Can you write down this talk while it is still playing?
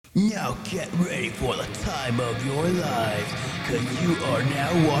Now get ready for the time of your lives, cause you are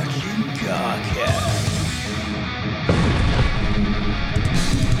now watching Godcast.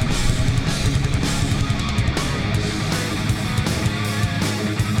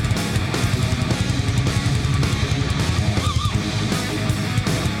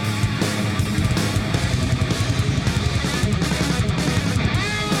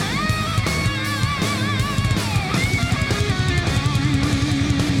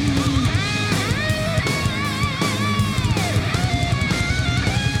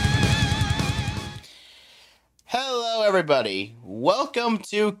 Hello, everybody. Welcome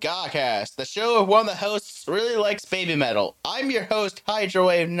to Godcast, the show where one of the hosts really likes baby metal. I'm your host,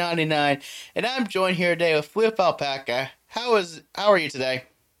 Hydrowave99, and I'm joined here today with Flip Alpaca. How are you today?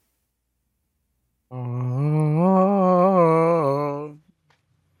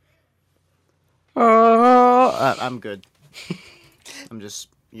 I'm good. I'm just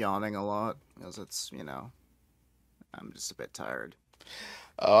yawning a lot because I'm just a bit tired.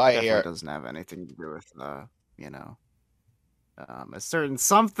 Oh, I Definitely hear. doesn't have anything to do with, you know, a certain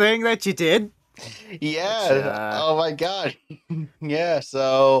something that you did, which, Yeah. Oh my God. Yeah.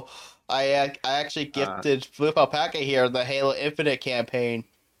 So I actually uh, gifted Flip Alpaca here the Halo Infinite campaign.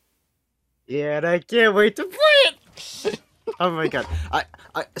 yeah, and I can't wait to play it. Oh my god, I've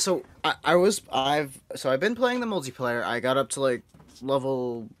been playing the multiplayer. I got up to like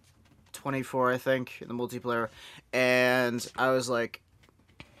level 24, I think, in the multiplayer, and I was like,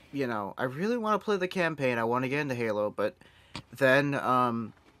 I really want to play the campaign. I want to get into Halo, but then,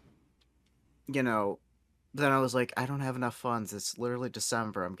 you know, then I was like, I don't have enough funds. It's literally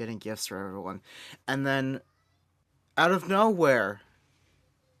December. I'm getting gifts for everyone. And then, out of nowhere,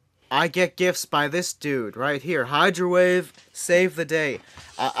 I get gifts by this dude right here. Hydrowave, save the day.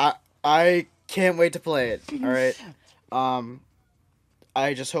 I can't wait to play it. All right. Um,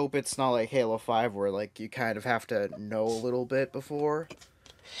 I just hope it's not like Halo 5 where like you kind of have to know a little bit before.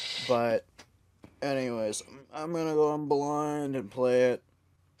 But anyways, I'm gonna go on blind and play it,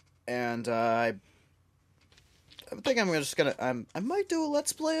 and I think I'm just gonna I might do a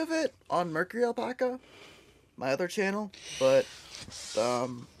let's play of it on Mercury Alpaca, my other channel, but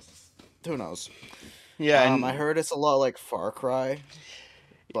um, who knows? Yeah, I and heard it's a lot like Far Cry,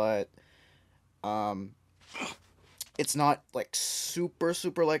 but um, it's not like super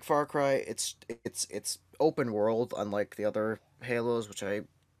like Far Cry. It's open world, unlike the other Halos, which I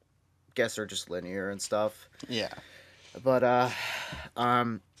guess are just linear and stuff. yeah. But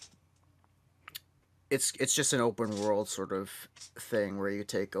um, it's just an open world sort of thing where you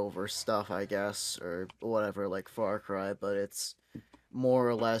take over stuff, I guess, or whatever, like Far Cry, but it's more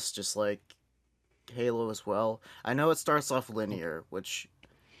or less just like Halo as well. I know it starts off linear, which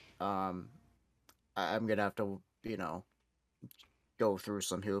um I'm gonna have to, go through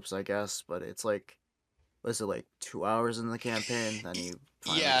some hoops, I guess, but it's like, was it like 2 hours in the campaign? Then you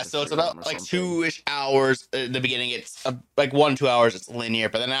finally Yeah, get the so it's freedom or about like something. 2-ish hours in the beginning. It's like 1 2 hours. It's linear,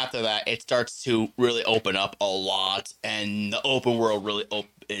 but then after that, it starts to really open up a lot, and the open world really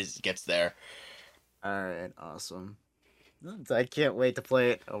gets there. Alright, awesome. I can't wait to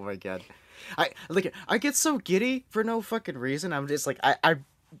play it. Oh my god. I get so giddy for no fucking reason. I'm just like I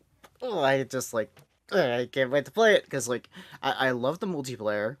just like I can't wait to play it because like I love the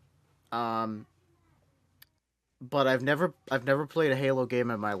multiplayer, um, but I've never played a Halo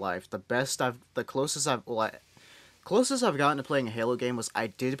game in my life. The closest I've gotten to playing a Halo game was I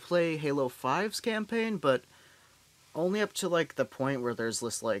did play Halo 5's campaign, but only up to like the point where there's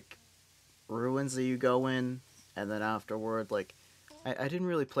this like ruins that you go in, and then afterward like I didn't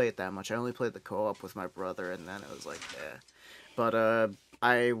really play it that much. I only played the co-op with my brother, and then it was like eh. But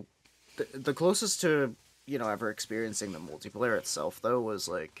I the closest to ever experiencing the multiplayer itself though was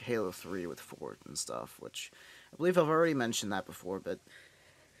like Halo 3 with Ford and stuff, which I believe I've already mentioned that before, but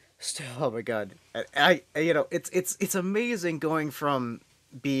still, oh my god, it's amazing going from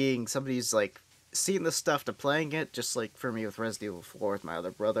being somebody who's like seeing the stuff to playing it, just like for me with Resident Evil 4 with my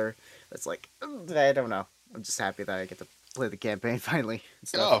other brother. It's like I don't know. I'm just happy that I get to play the campaign finally and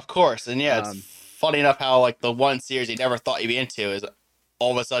Oh, stuff. of course, and yeah, it's Um, funny enough how like the one series you never thought you'd be into is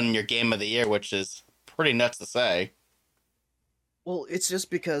all of a sudden your game of the year, which is pretty nuts to say. well, it's just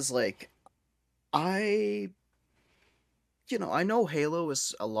because like I I know Halo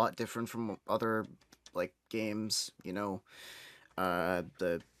is a lot different from other like games,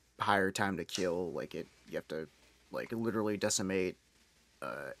 the higher time to kill, like you have to like literally decimate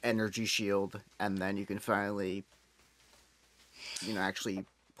energy shield, and then you can finally, actually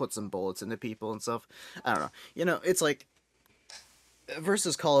put some bullets into people and stuff. I don't know. It's like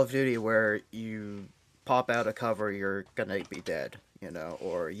versus Call of Duty where you pop out a cover, you're gonna be dead. you know,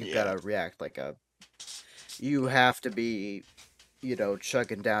 or you Yeah. gotta react like a. You have to be, you know,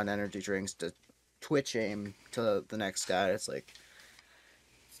 chugging down energy drinks to twitch aim to the next guy. It's like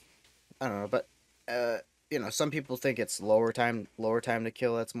I don't know, but you know, some people think it's lower time to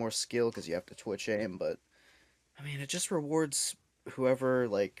kill. That's more skill because you have to twitch aim. But I mean, it just rewards whoever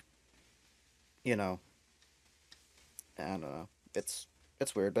like, you know, I don't know. It's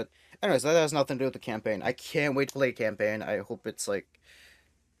weird, but anyways, that has nothing to do with the campaign. I can't wait to play a campaign. I hope it's like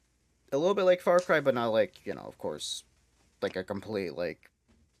a little bit like Far Cry, but not like you know, of course, like a complete like,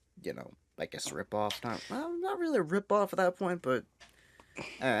 you know, I guess rip off. Not well, not really a rip off at that point, but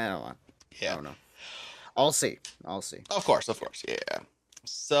I don't know. I Yeah. don't know. I'll see. I'll see. Of course. Yeah.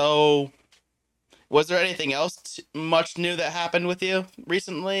 So, was there anything else much new that happened with you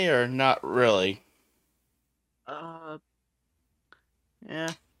recently, or not really? Uh, yeah.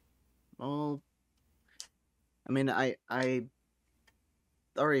 Well, I mean, I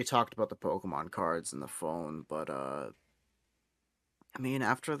already talked about the Pokemon cards and the phone, but I mean,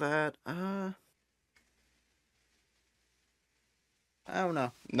 after that, I don't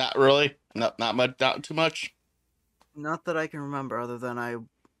know. Not really. Not much. Not too much. Not that I can remember, other than I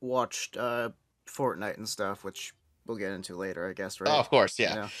watched Fortnite and stuff, which we'll get into later, I guess, Oh, right? of course.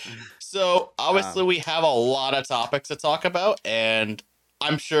 Yeah. Yeah. So obviously we have a lot of topics to talk about, and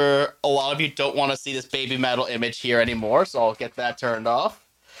I'm sure a lot of you don't want to see this baby metal image here anymore, so I'll get that turned off.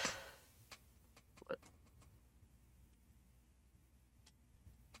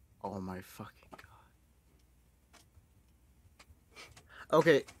 Oh my fucking god.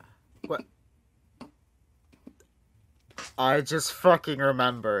 Okay, what? I just fucking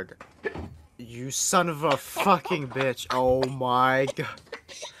remembered. You son of a fucking bitch. Oh my god.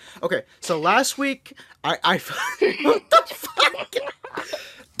 Okay, so last week, I what the fuck?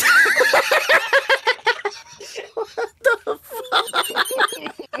 What the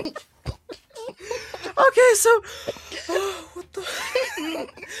fuck? Okay, so what the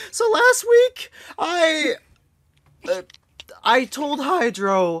so last week I told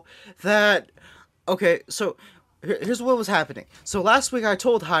Hydro that okay, so here's what was happening. So last week I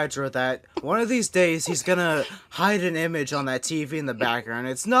told Hydra that one of these days he's gonna hide an image on that TV in the background.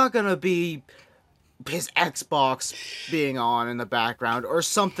 It's not gonna be his Xbox being on in the background or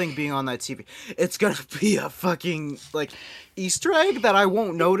something being on that TV. It's gonna be a fucking like Easter egg that I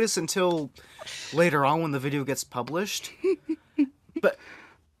won't notice until later on when the video gets published. But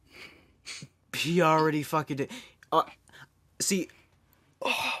he already fucking did. See. Oh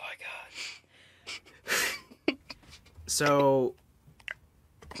my god. So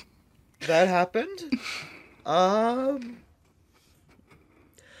that happened. I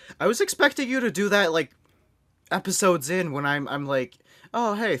was expecting you to do that like episodes in when I'm like,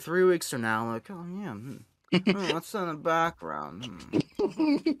 oh hey, 3 weeks from now. I'm like, oh yeah, what's in the background?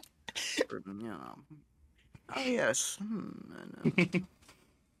 Yeah. Oh yes.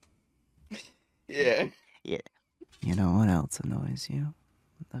 Yeah. Yeah. You know what else annoys you?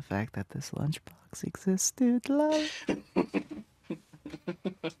 The fact that this lunchbox exists, dude. Love.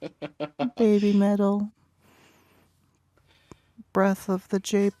 Baby metal. Breath of the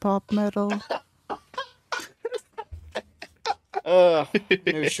J-pop metal.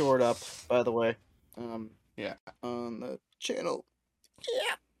 New short up, by the way. Yeah. On the channel.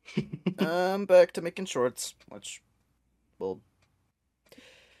 Yeah. Back to making shorts, which will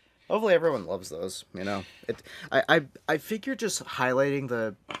hopefully everyone loves those, you know. I figure just highlighting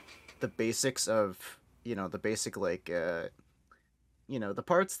the basics of, you know, the basic like you know, the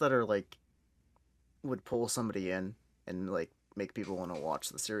parts that are like would pull somebody in and like make people want to watch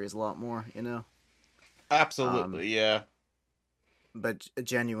the series a lot more, you know. Absolutely. Yeah. But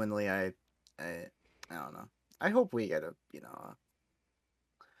genuinely I don't know. I hope we get a, you know, a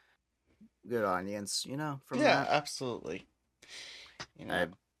good audience, you know, from Yeah. that. Absolutely. You know. I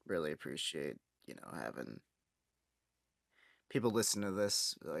really appreciate, you know, having people listen to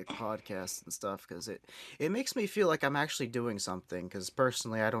this like podcasts and stuff because it makes me feel like I'm actually doing something because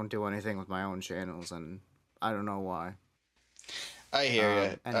personally I don't do anything with my own channels and I don't know why. I hear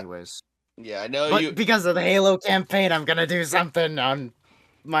you. Anyways, Yeah, I know but you. because of the Halo campaign, I'm gonna do something on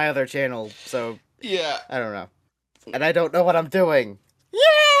my other channel. So Yeah. I don't know, and I don't know what I'm doing.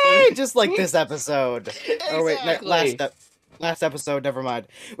 Yay! Just like this episode. Oh wait, last episode. Never mind.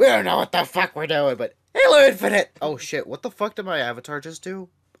 We don't know what the fuck we're doing, but Halo Infinite. Oh shit! What the fuck did my avatar just do?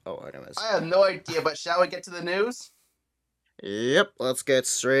 Oh, anyways. I have no idea, but shall we get to the news? Yep. Let's get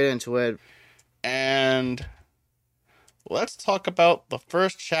straight into it. And let's talk about the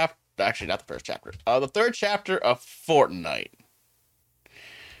first chapter. Actually, not the first chapter. The third chapter of Fortnite.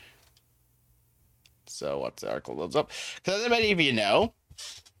 So once the article loads up, because as many of you know,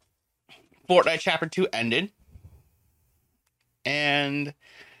 Fortnite Chapter 2 ended, and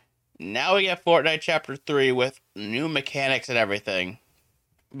now we get Fortnite Chapter 3 with new mechanics and everything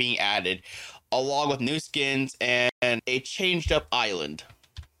being added, along with new skins and a changed up island.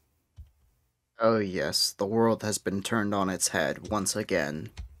 Oh yes, the world has been turned on its head once again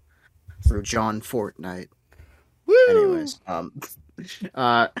through John Fortnite. Woo! Anyways,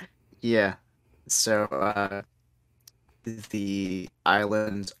 uh, yeah. So, the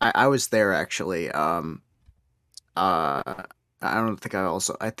island. I was there actually. I don't think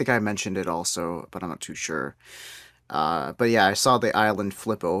I think I mentioned it also, but I'm not too sure. But yeah, I saw the island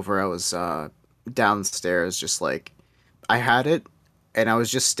flip over. I was downstairs, just like I had it, and I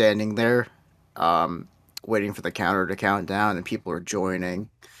was just standing there, um, waiting for the counter to count down, and people were joining.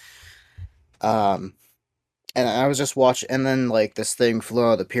 Um, and I was just watching, and then like this thing flew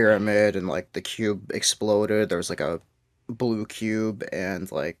out of the pyramid, and like the cube exploded. There was like a blue cube, and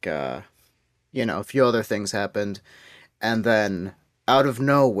like a few other things happened, and then out of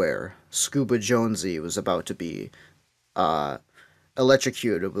nowhere, Scuba Jonesy was about to be uh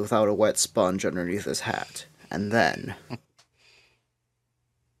electrocuted without a wet sponge underneath his hat, and then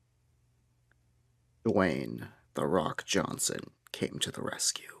Dwayne the Rock Johnson came to the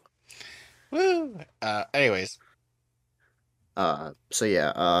rescue. Woo! Anyways, So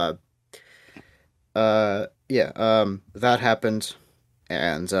yeah, yeah, that happened,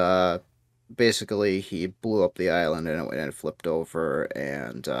 and basically he blew up the island and it flipped over,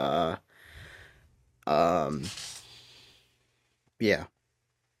 and um, yeah,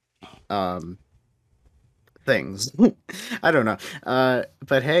 um, things. I don't know.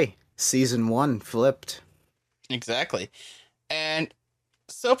 But hey, season 1 flipped. exactly. And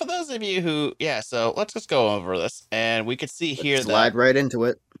so for those of you who, yeah, so let's just go over this, and we could see here Slide that, right into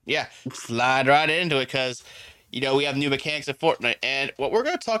it. yeah, slide right into it, because we have new mechanics in Fortnite, and what we're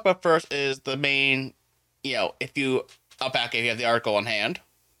going to talk about first is the main, if you if you have the article on hand,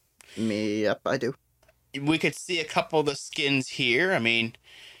 Yep, I do. we could see a couple of the skins here. I mean,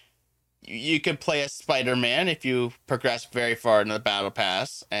 you could play as Spider-Man if you progress very far in the battle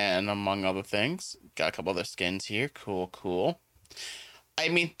pass, and among other things, got a couple other skins here. Cool, cool. I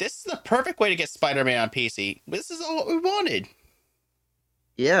mean, this is the perfect way to get Spider-Man on PC. This is all what we wanted.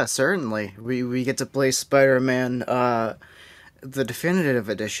 Yeah, certainly. We get to play Spider-Man, the definitive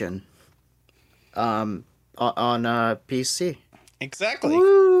edition, on PC. Exactly.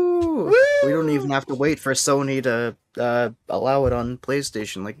 Woo! Woo! We don't even have to wait for Sony to allow it on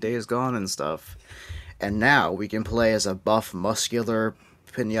PlayStation like Days Gone and stuff. And now we can play as a buff, muscular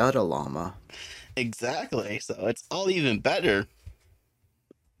Pinata Llama. Exactly. So it's all even better.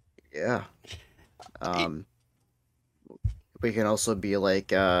 Yeah. We can also be like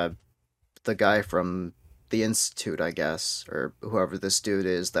the guy from the Institute, I guess, or whoever this dude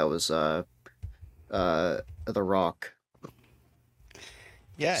is that was The Rock.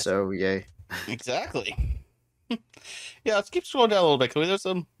 Yeah. So yay. Exactly. Yeah, let's keep scrolling down a little bit, because there's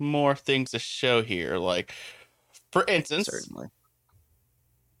some more things to show here. Like, for instance, Certainly.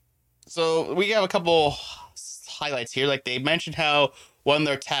 so we have a couple highlights here. Like, they mentioned how one of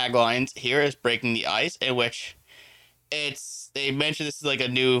their taglines here is breaking the ice, in which they mentioned this is like a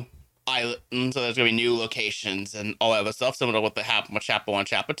new island, so there's gonna be new locations and all that other stuff, similar to what happened with Chapter 1,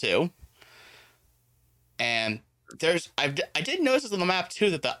 Chapter 2. And I did notice on the map too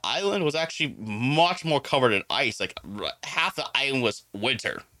that the island was actually much more covered in ice. Like, half the island was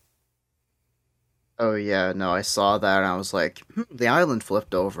winter. Oh yeah, no, I saw that and I was like, the island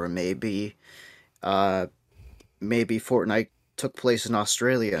flipped over. Uh, maybe Fortnite took place in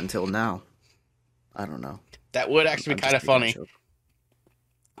Australia until now. I don't know. That would actually be kind of funny.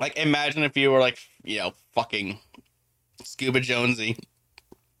 Like, imagine if you were like, fucking Scuba Jonesy.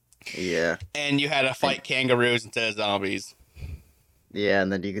 Yeah. And you had to fight kangaroos instead of zombies. Yeah,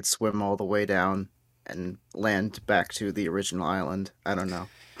 and then you could swim all the way down and land back to the original island. I don't know.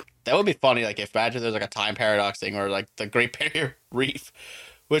 That would be funny. Like, if imagine there's like a time paradox thing, or like the Great Barrier Reef,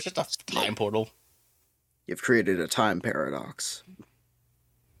 which is just a time portal. You've created a time paradox.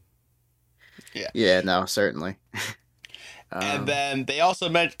 Yeah. Yeah, no, certainly. And then they also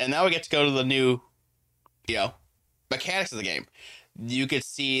mentioned, and now we get to go to the new, mechanics of the game. You could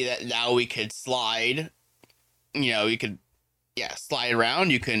see that now we could slide. You could, slide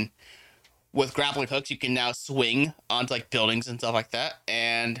around. You can, with grappling hooks, you can now swing onto like buildings and stuff like that.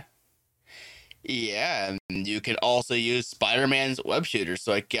 And yeah, and you can also use Spider-Man's web shooter.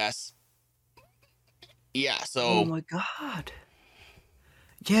 So I guess, yeah. So oh my god.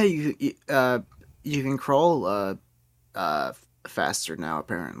 Yeah, you can crawl faster now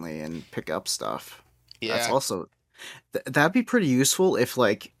apparently and pick up stuff. That's Yeah, also that'd be pretty useful if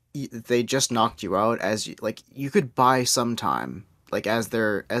like they just knocked you out as you like you could buy some time like as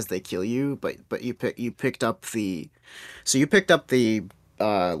they kill you, but you picked up the so you picked up the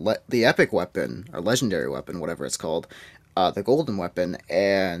epic weapon or legendary weapon, whatever it's called, the golden weapon,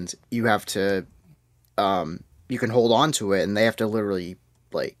 and you have to you can hold on to it, and they have to literally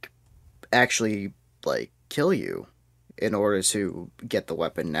like actually like kill you in order to get the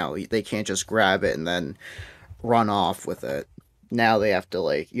weapon. Now they can't just grab it and then run off with it. Now they have to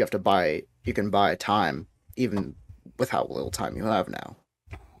like you have to buy you can buy time even with how little time you have now.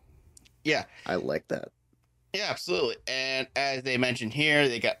 yeah, I like that. yeah, absolutely. And as they mentioned here,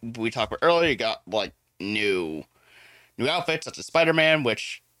 we talked about earlier. You got like new outfits such as Spider Man,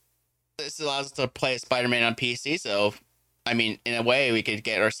 which this allows us to play as Spider Man on PC. So, I mean, in a way, we could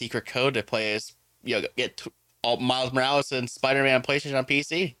get our secret code to play as all Miles Morales and Spider Man on PlayStation on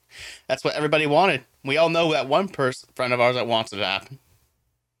PC. That's what everybody wanted. We all know that one friend of ours that wants it to happen.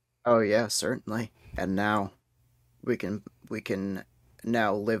 Oh yeah, certainly. And now we can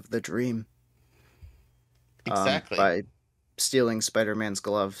now live the dream Exactly. by stealing Spider-Man's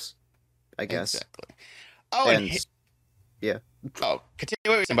gloves, I guess. Exactly. Oh, And yeah. continue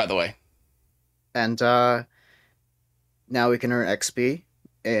what you're saying, by the way. And now we can earn XP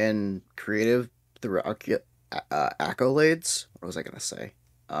in creative through accolades. What was I gonna say?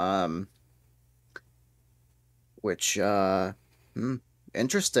 Um, which hmm,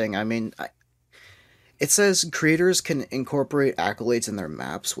 interesting. I mean, it says creators can incorporate accolades in their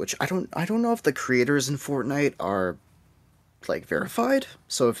maps, which I don't know if the creators in Fortnite are like verified.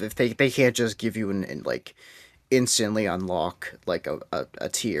 So if they can't just give you an like instantly unlock like a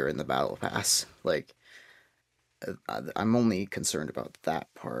tier in the battle pass. Like I'm only concerned about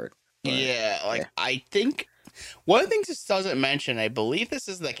that part. But Yeah, like yeah. I think one of the things this doesn't mention, I believe this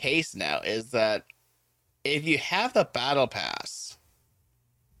is the case now, is that if you have the battle pass,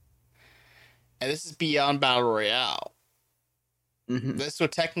 and this is beyond battle royale, Hmm. this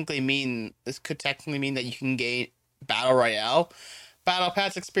could technically mean that you can gain battle royale battle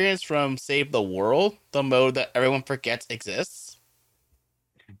pass experience from Save the World, the mode that everyone forgets exists.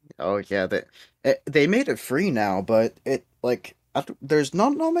 Oh yeah, they made it free now, but it like there's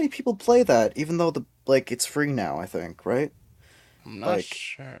not many people play that, even though the like it's free now. I think right. I'm not Like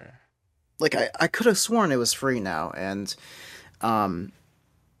sure. I could have sworn it was free now, and um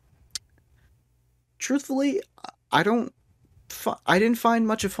truthfully, I don't I didn't find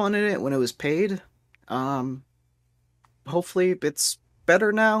much of fun in it when it was paid. Um, hopefully it's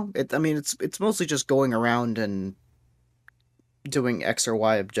better now. I mean it's mostly just going around and doing X or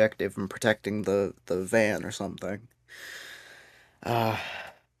Y objective and protecting the van or something. Uh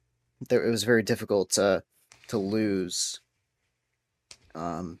it was very difficult to lose.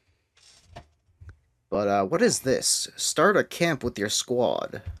 Um, but what is this? Start a camp with your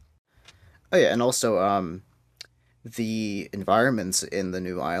squad. Oh yeah, and also the environments in the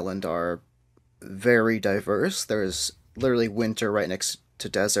new island are very diverse. There's literally winter right next to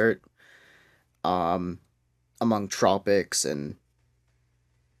desert, um, among tropics and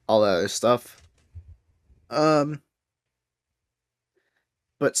all that other stuff. Um,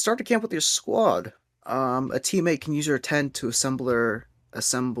 but start a camp with your squad. A teammate can use your tent to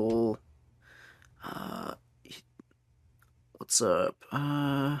assemble. Uh, what's up?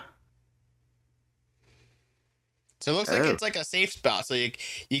 So it looks like Oh, it's like a safe spot. So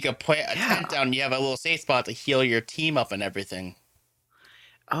you can put a tent yeah. down. And you have a little safe spot to heal your team up and everything.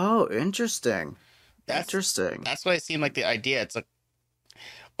 Oh, interesting. That's Interesting. that's what it seemed like the idea. It's like,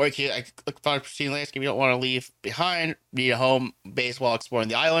 or you can like find pristine landscape you don't want to leave behind. Need a home base while exploring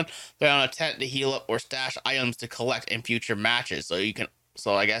the island. They're on a tent to heal up or stash items to collect in future matches. So you can.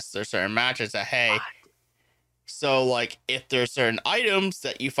 So I guess there's certain matches that hey. So like if there's certain items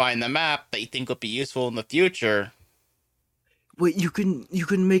that you find in the map that you think would be useful in the future. Wait, you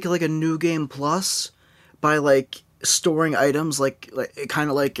can make like a new game plus by like storing items like kind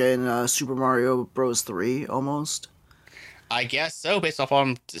of like in Super Mario Bros. 3 almost. I guess so, based off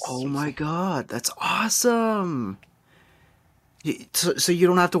on Oh my god, that's awesome. So you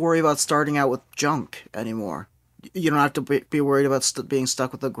don't have to worry about starting out with junk anymore. You don't have to be worried about being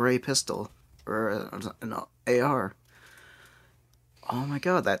stuck with a gray pistol or an AR. Oh my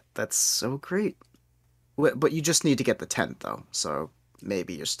god, that's so great. But you just need to get the tent though, so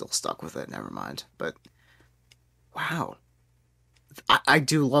maybe you're still stuck with it. Never mind. But wow, I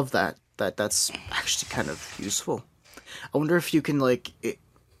do love that. That's actually kind of useful. I wonder if you can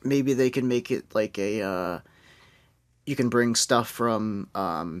maybe they can make it like a you can bring stuff from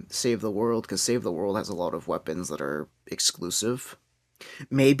Save the World because Save the World has a lot of weapons that are exclusive.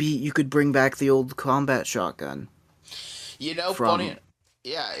 Maybe you could bring back the old combat shotgun You know, funny. from.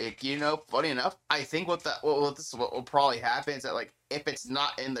 Yeah, funny enough, I think what will probably happen is that like if it's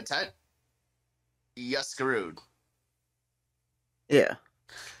not in the tent, you're screwed. Yeah.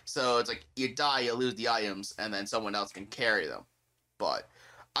 So it's like you die, you lose the items, and then someone else can carry them. But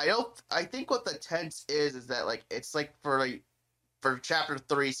I don't. I think what the tent is that like it's like for chapter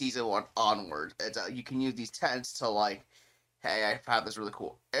 3, season 1 onward. It's you can use these tents to like, hey, I found this really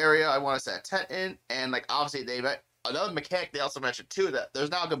cool area I want to set a tent in, and like obviously another mechanic they also mentioned too that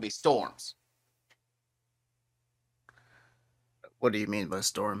there's now gonna be storms. What do you mean by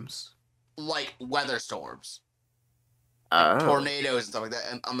storms? Like weather storms, like Oh, tornadoes and stuff like that,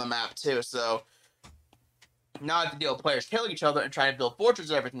 and on the map too. So not to deal with players killing each other and trying to build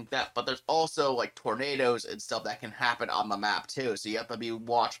fortresses and everything like that, but there's also like tornadoes and stuff that can happen on the map too. So you have to be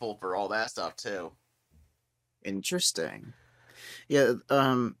watchful for all that stuff too. interesting. Yeah.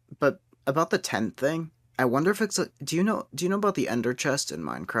 But about the tent thing, I wonder if it's. Do you know about the Ender chest in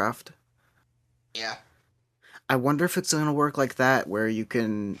Minecraft? Yeah. I wonder if it's gonna work like that, where you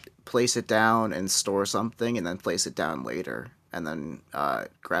can place it down and store something, and then place it down later, and then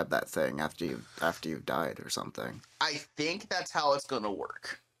grab that thing after you've died or something. I think that's how it's gonna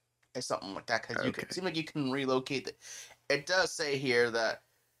work. It's something like that because Okay. it seems like you can relocate it does say here that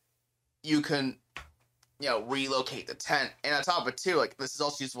you can relocate the tent, and on top of it too, like this is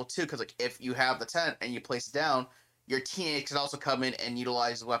also useful too because like if you have the tent and you place it down, your teammates can also come in and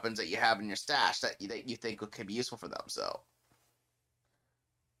utilize the weapons that you have in your stash that you think could be useful for them. So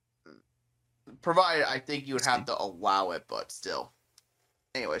provided I think you would have to allow it, but still.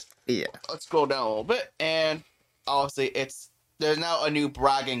 Anyways, Yeah. let's scroll down a little bit, and obviously there's now a new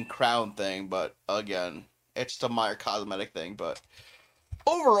bragging crown thing, but again, it's just a minor cosmetic thing. But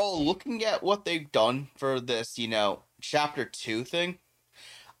overall, looking at what they've done for this, chapter 2 thing,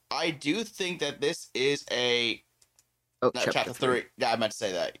 I do think that this is Oh, not chapter chapter three. 3. Yeah, I meant to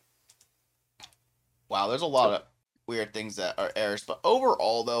say that. Wow, there's a lot of weird things that are errors, but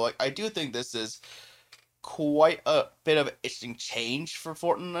overall, though, like I do think this is quite a bit of an interesting change for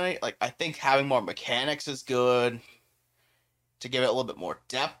Fortnite. Like I think having more mechanics is good to give it a little bit more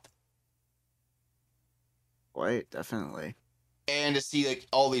depth, Right, definitely. and to see like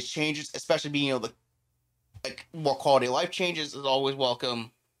all these changes, especially being able to like more quality of life changes is always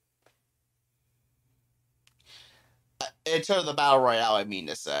welcome. In terms of the battle royale, I mean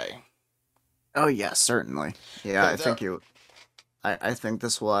to say, Oh yeah, certainly. Yeah, I because there, think you. I think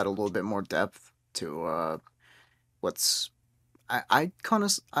this will add a little bit more depth to what's. I'd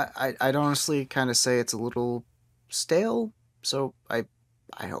honestly kind of say it's a little stale. So I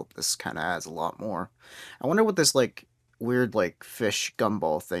hope this kind of adds a lot more. I wonder what this like weird like fish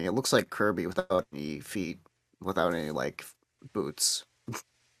gumball thing. It looks like Kirby without any feet, without any like boots.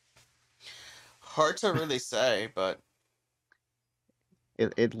 hard to really say, but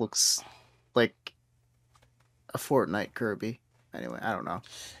It looks like a Fortnite Kirby. Anyway, I don't know.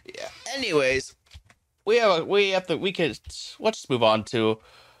 yeah. Anyways, we could let's just move on to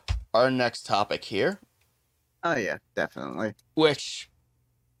our next topic here, Oh yeah, definitely. which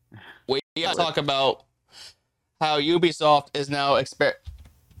we gotta What? talk about how Ubisoft is now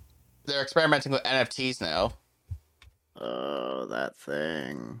they're experimenting with NFTs now. Oh, that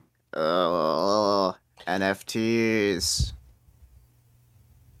thing. Oh, NFTs.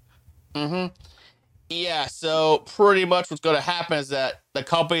 Mm-hmm. Yeah, so pretty much what's going to happen is that the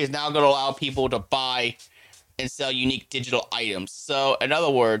company is now going to allow people to buy and sell unique digital items. So, in other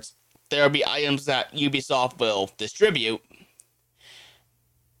words, there will be items that Ubisoft will distribute,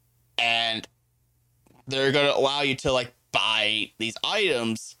 and they're going to allow you to like buy these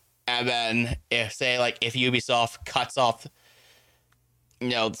items, and then if Ubisoft cuts off,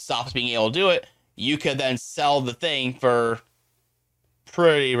 stops being able to do it, you could then sell the thing for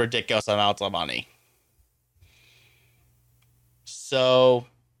pretty ridiculous amounts of money. So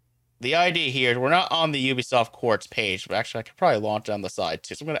the idea here is we're not on the Ubisoft Quartz page, but actually I could probably launch it on the side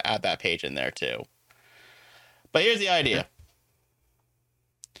too. So I'm going to add that page in there too. But here's the idea.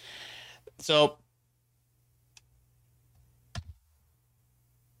 So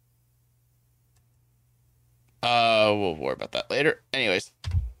we'll worry about that later. Anyways.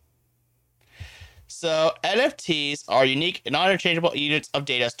 So NFTs are unique, non-interchangeable units of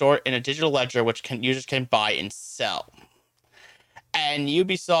data stored in a digital ledger which users can buy and sell. And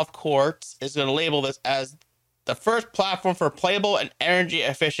Ubisoft Quartz is going to label this as the first platform for playable and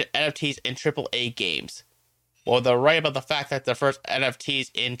energy-efficient NFTs in AAA games. Well, they're right about the fact that the first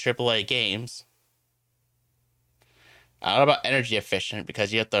NFTs in AAA games. I don't know about energy efficient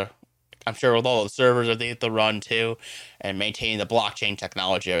because you have to I'm sure with all the servers that they have to run too, and maintain the blockchain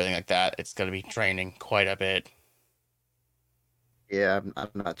technology, everything like that, it's going to be draining quite a bit. Yeah, I'm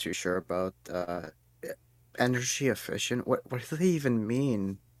not too sure about e- energy efficient. What do they even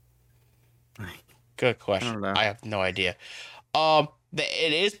mean? I Good I question. don't know. I have no idea.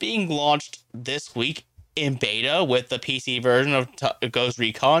 It is being launched this week in beta with the PC version of Ghost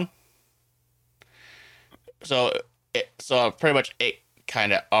Recon. So so pretty much it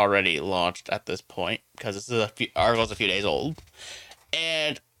kind of already launched at this point because this is article's a few days old,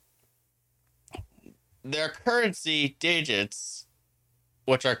 and their currency digits,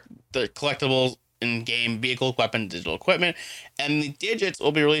 which are the collectibles in-game vehicle, weapon, digital equipment, and the digits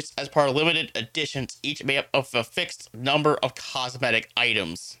will be released as part of limited editions, each made up of a fixed number of cosmetic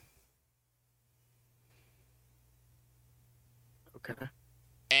items. Okay.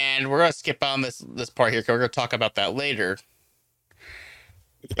 And we're gonna skip on this part here because we're gonna talk about that later.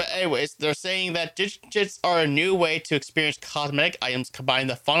 But anyways, they're saying that digits are a new way to experience cosmetic items, combining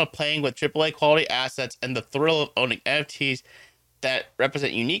the fun of playing with AAA quality assets and the thrill of owning NFTs that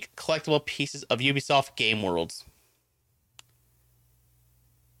represent unique collectible pieces of Ubisoft game worlds.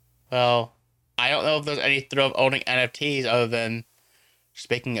 Well, I don't know if there's any thrill of owning NFTs other than just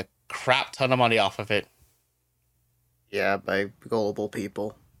making a crap ton of money off of it. Yeah, by gullible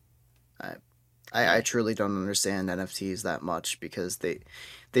people. I I truly don't understand NFTs that much because they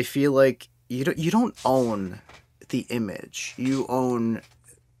feel like you don't own the image. You own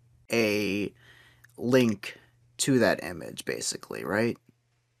a link to that image basically, right?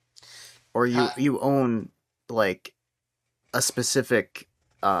 Or you Ha- you own like a specific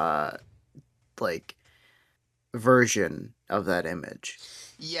uh like version of that image.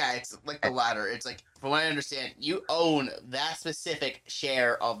 Yeah, it's like the Eh, latter. It's like, from what I understand, you own that specific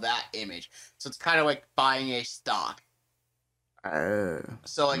share of that image. So it's kind of like buying a stock. Uh,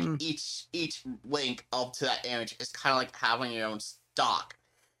 So like mm, each link up to that image is kind of like having your own stock.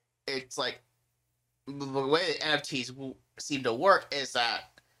 It's like the way that NFTs seem to work is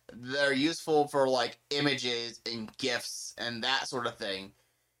that they're useful for like images and gifs and that sort of thing,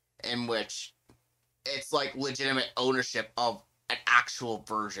 in which it's like legitimate ownership of an actual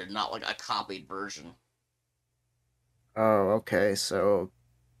version, not like a copied version. oh, okay. So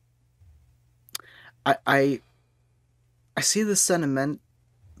I I I see the sentiment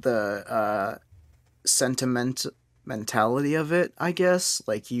mentality of it, I guess.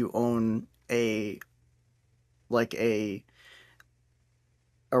 Like you own a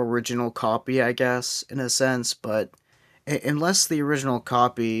original copy, I guess, in a sense, but unless the original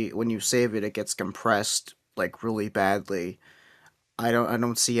copy when you save it it gets compressed like really badly, I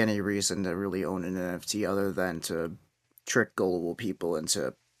don't see any reason to really own an NFT other than to trick gullible people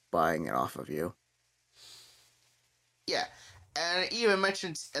into buying it off of you. Yeah, and it even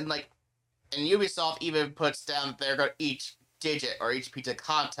mentions and Ubisoft even puts down that they're going to each digit or each piece of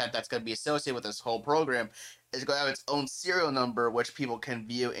content that's going to be associated with this whole program is going to have its own serial number, which people can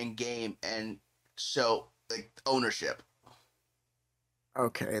view in game and show like ownership.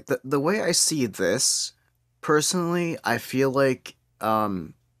 Okay, the way I see this, personally, I feel like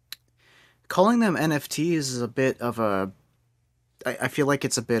calling them NFTs is a bit of a. I feel like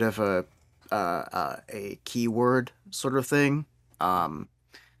it's a bit of a keyword sort of thing. Um,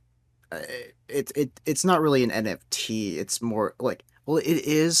 it's not really an NFT. It's more like, well, it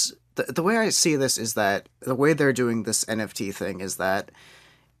is. The way I see this is that the way they're doing this NFT thing is that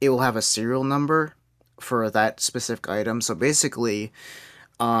it will have a serial number for that specific item. So basically,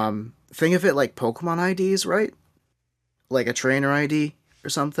 think of it like Pokemon IDs, right? Like a trainer ID or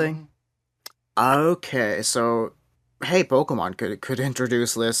something. Mm-hmm. Okay, so hey, Pokemon could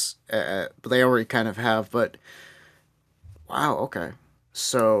introduce this, but they already kind of have. But wow, okay,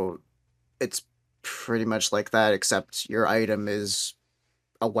 so it's pretty much like that, except your item is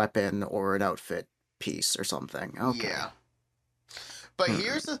a weapon or an outfit piece or something. Okay. Yeah. But Hmm.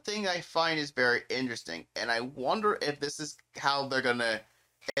 here's the thing I find is very interesting, and I wonder if this is how they're gonna,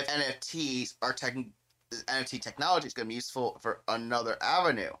 if NFTs are NFT technology is gonna be useful for another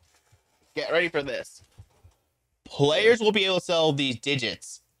avenue. Get ready for this. Okay. Players will be able to sell these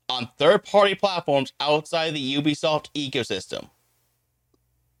digits on third-party platforms outside the Ubisoft ecosystem.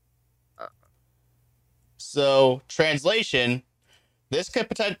 Uh, So, translation: this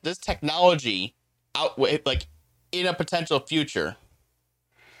technology out like in a potential future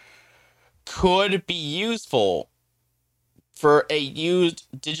could be useful for a used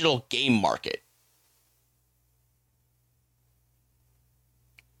digital game market.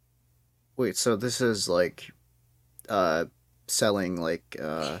 Wait, so this is like uh selling like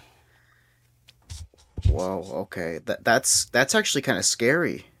whoa, okay. That's actually kind of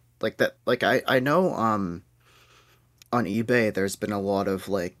scary. like that. Like I know on eBay there's been a lot of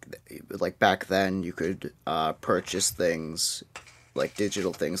like back then you could purchase things like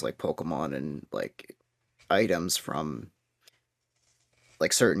digital things like Pokemon and like items from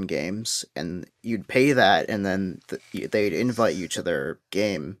like certain games, and you'd pay that, and then they'd invite you to their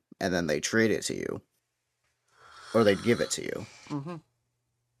game, and then they trade it to you, or they'd give it to you. Mm-hmm.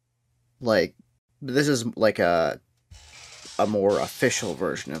 Like this is like a more official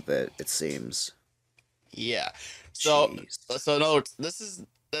version of it. It seems. Yeah. So, Jeez. so in other words,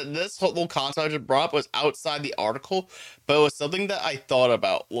 this whole little concept I just brought up was outside the article, but it was something that I thought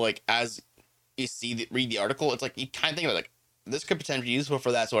about. Like as you read the article, it's like you kind of think about like this could potentially be useful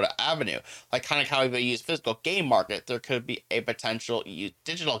for that sort of avenue. Like kind of how we use physical game market, there could be a potential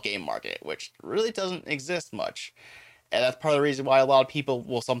digital game market, which really doesn't exist much. And that's part of the reason why a lot of people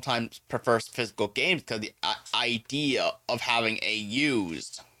will sometimes prefer physical games, because the idea of having a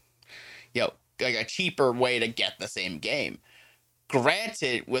used, you know, like a cheaper way to get the same game.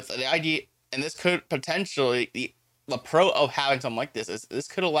 Granted, with the idea, and this could potentially the pro of having something like this is this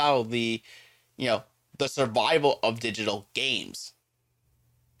could allow the, you know, the survival of digital games.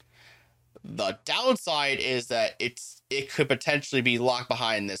 The downside is that it could potentially be locked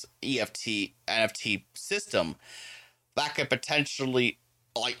behind this NFT system that could potentially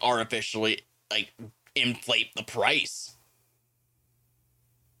like artificially like inflate the price.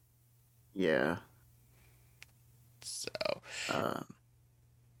 Yeah. So Uh,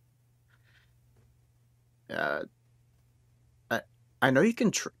 uh, I I know you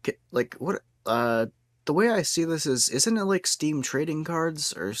can like what the way I see this is, isn't it like Steam trading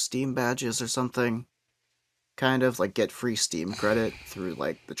cards or Steam badges or something? Kind of like get free Steam credit through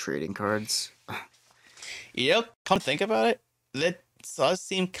like the trading cards. you know, come think about it, that does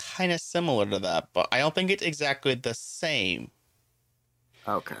seem kind of similar to that, but I don't think it's exactly the same.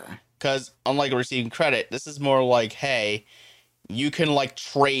 Okay. Because unlike receiving credit, this is more like, hey, you can like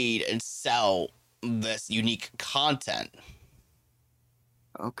trade and sell this unique content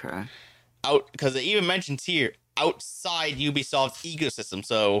Okay. out, because it even mentions here outside Ubisoft's ecosystem.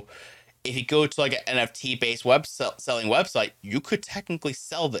 So if you go to like an NFT based selling website, you could technically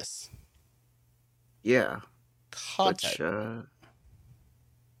sell this Yeah. content.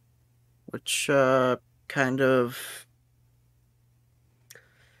 Which kind of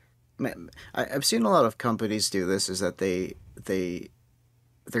I've seen a lot of companies do this, is that they're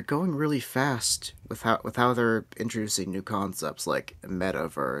going really fast with how they're introducing new concepts like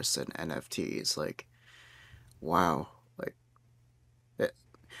metaverse and NFTs. Like, wow, like it,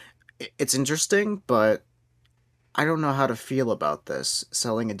 it's interesting, but I don't know how to feel about this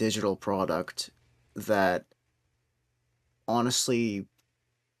selling a digital product that honestly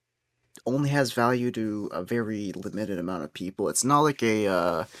only has value to a very limited amount of people. It's not like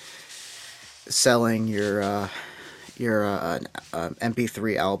a selling your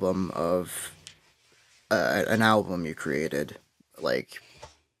MP3 album of an album you created. Like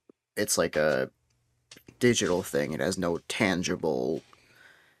it's like a digital thing. It has no tangible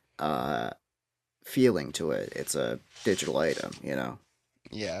uh feeling to it. It's a digital item, you know,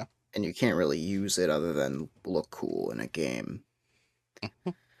 Yeah. and you can't really use it other than look cool in a game.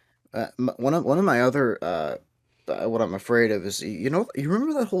 One of my other what I'm afraid of is, you know, you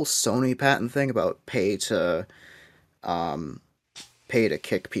remember that whole Sony patent thing about um pay to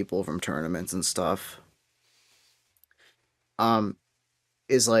kick people from tournaments and stuff. Um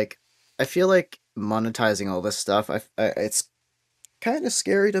is like, I feel like monetizing all this stuff, it's kind of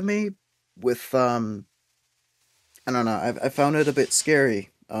scary to me with I don't know. I found it a bit scary.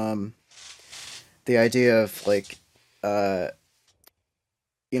 The idea of like uh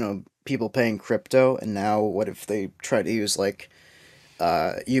you know, people paying crypto, and now what if they try to use like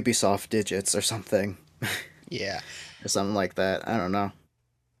Ubisoft digits or something Yeah. or something like that. I don't know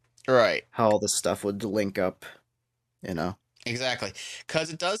Right. how all this stuff would link up, you know. Exactly.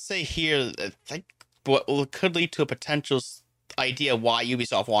 Because it does say here that I think what could lead to a potential idea why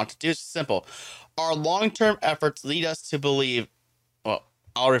Ubisoft wants to do is simple. Our long term efforts lead us to believe. Well,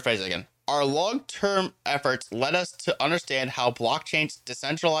 I'll rephrase it again. Our long term efforts led us to understand how blockchain's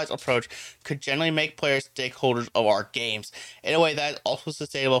decentralized approach could generally make players stakeholders of our games in a way that is also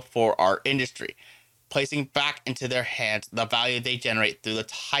sustainable for our industry, placing back into their hands the value they generate through the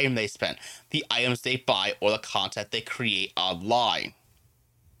time they spend, the items they buy, or the content they create online.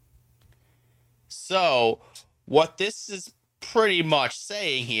 So, what this is pretty much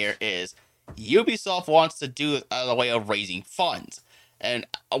saying here is Ubisoft wants to do it as a way of raising funds. And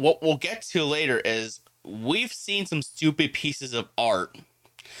what we'll get to later is we've seen some stupid pieces of art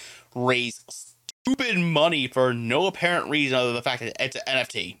raise stupid money for no apparent reason other than the fact that it's an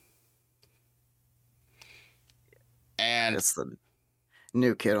NFT. And It's the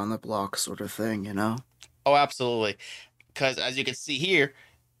new kid on the block sort of thing, you know? oh, absolutely. Because as you can see here,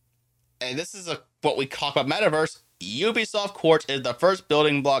 and this is what we talk about metaverse, Ubisoft Quartz is the first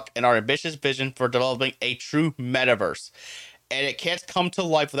building block in our ambitious vision for developing a true metaverse. And it can't come to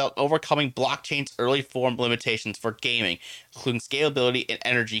life without overcoming blockchain's early form limitations for gaming, including scalability and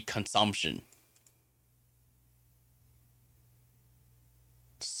energy consumption.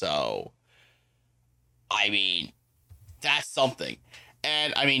 So, I mean, that's something.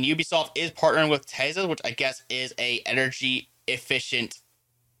 And I mean, Ubisoft is partnering with Tesla, which I guess is a energy efficient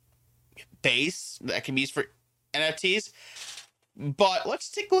base that can be used for NFTs. But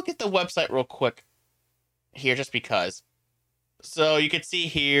let's take a look at the website real quick here, just because. So you can see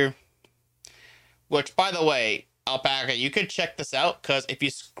here, which by the way, Alpaca, you can check this out, because if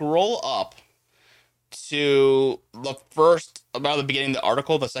you scroll up to the first, about the beginning of the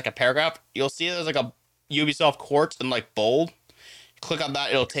article, the second paragraph, you'll see there's like a Ubisoft Quartz in like bold. Click on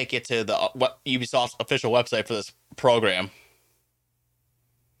that, it'll take you to the Ubisoft's official website for this program.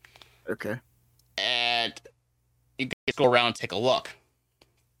 Okay. And you can just go around and take a look.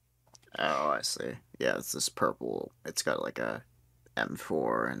 Oh, I see. Yeah, it's this purple. It's got like a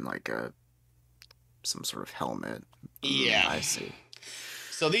M4 and like some sort of helmet. Yeah. I see.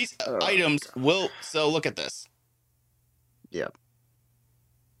 So these items will... So look at this. Yep.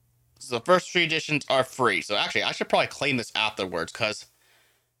 So the first 3 editions are free. So actually, I should probably claim this afterwards, because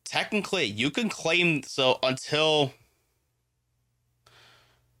technically you can claim... So until...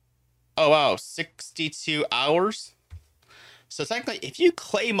 Oh, wow. 62 hours? So technically, if you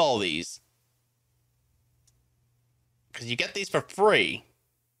claim all these... Because you get these for free...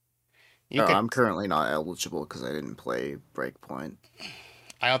 I'm currently not eligible because I didn't play Breakpoint.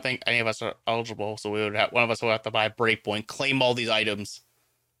 I don't think any of us are eligible, so we would have, one of us will have to buy a Breakpoint, claim all these items.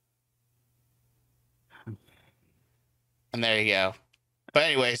 And there you go. But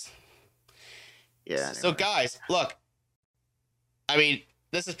anyways. Yeah. Anyway. So guys, look. I mean,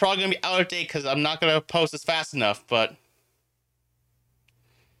 this is probably going to be out of date because I'm not going to post this fast enough, but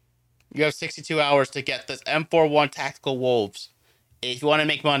you have 62 hours to get this M41 Tactical Wolves. If you want to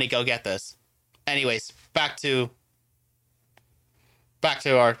make money, go get this. Anyways, back to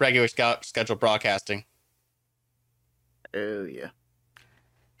our regular scheduled broadcasting. Oh yeah.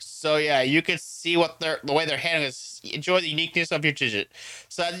 So yeah, you can see what the way they're handling is. Enjoy the uniqueness of your digit.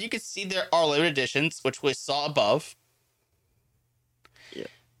 So as you can see, there are limited editions, which we saw above. Yeah.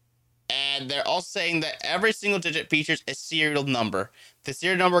 And they're also saying that every single digit features a serial number. The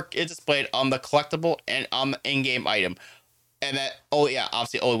serial number is displayed on the collectible and on the in-game item. And that, oh yeah,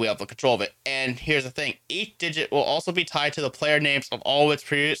 obviously only we have the control of it. And here's the thing. Each digit will also be tied to the player names of all of its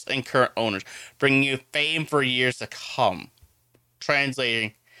previous and current owners, bringing you fame for years to come.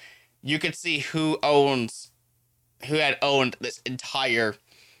 Translating, you can see who had owned this entire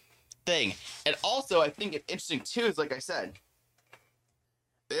thing. And also, I think it's interesting too, is like I said,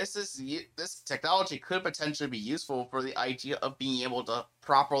 this technology could potentially be useful for the idea of being able to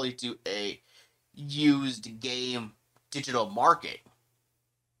properly do a used game digital market,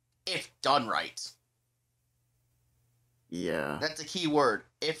 if done right. Yeah. That's a key word,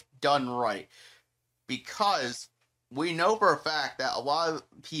 if done right. Because we know for a fact that a lot of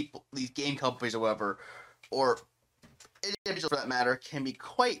people, these game companies or whatever, or individuals for that matter, can be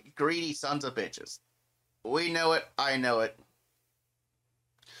quite greedy sons of bitches. We know it, I know it.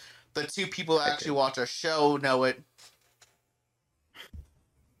 The 2 people that actually watch our show know it.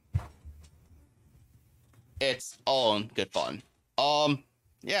 It's all in good fun.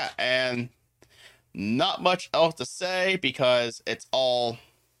 Yeah, and not much else to say because it's all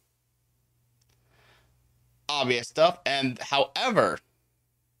obvious stuff. And however,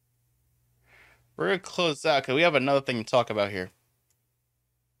 we're gonna close out because we have another thing to talk about here.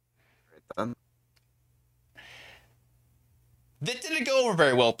 That didn't go over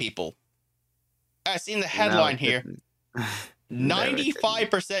very well, people. I seen the headline here.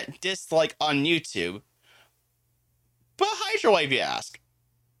 95% dislike on YouTube. But Hydrowave, you ask.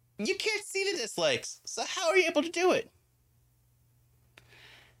 You can't see the dislikes, so how are you able to do it?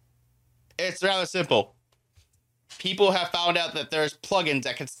 It's rather simple. People have found out that there's plugins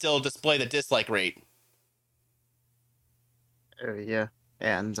that can still display the dislike rate. Yeah,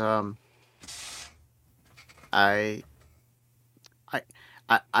 and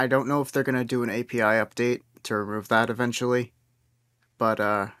I don't know if they're gonna do an API update to remove that eventually, but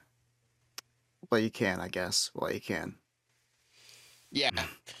well, you can, I guess. Well, you can. Yeah.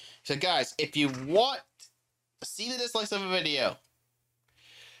 So guys, if you want to see the dislikes of a video,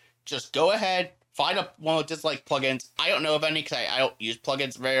 just go ahead, find one of the dislike plugins. I don't know of any because I don't use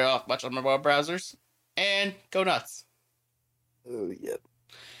plugins very much on my web browsers, and go nuts. Oh yeah.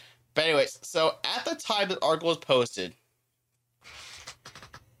 But anyways, so at the time the article was posted,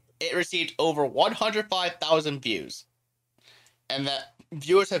 it received over 105,000 views. And that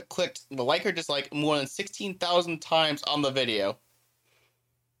viewers have clicked the like or dislike more than 16,000 times on the video.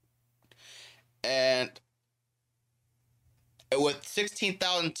 And with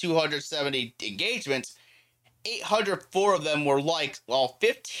 16,270 engagements, 804 of them were likes, while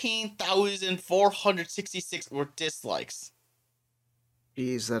 15,466 were dislikes.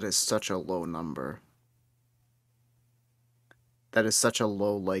 Jeez, that is such a low number. That is such a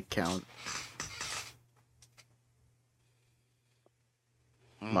low like count.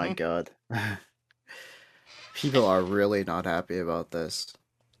 My God. People are really not happy about this.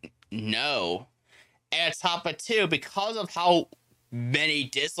 No. And on top of it, too, because of how many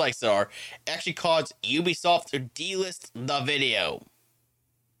dislikes there are, it actually caused Ubisoft to delist the video.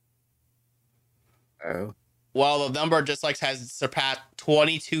 Oh. While the number of dislikes has surpassed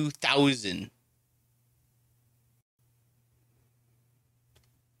 22,000.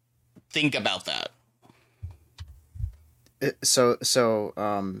 Think about that.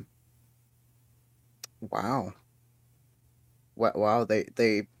 Wow. Wow,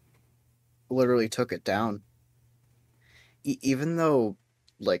 they literally took it down. Even though,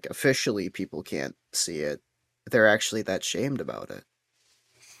 like, officially people can't see it, they're actually that shamed about it.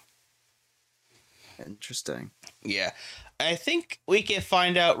 Interesting. Yeah. I think we can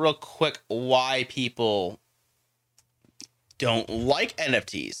find out real quick why people don't like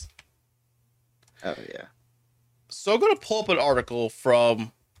NFTs. Oh, yeah. So I'm going to pull up an article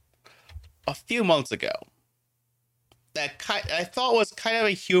from a few months ago that I thought was kind of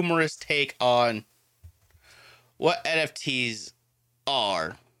a humorous take on what NFTs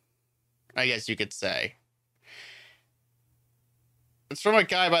are, I guess you could say. It's from a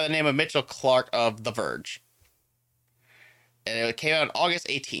guy by the name of Mitchell Clark of The Verge. And it came out on August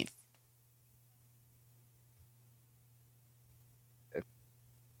 18th.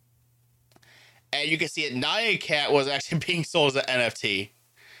 And you can see it, Nyan Cat was actually being sold as an NFT.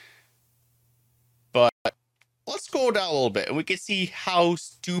 But let's scroll down a little bit and we can see how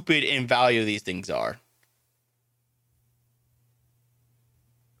stupid in value these things are.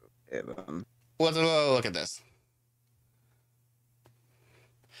 Let's look at this.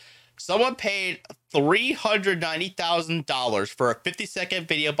 Someone paid $390,000 for a 50-second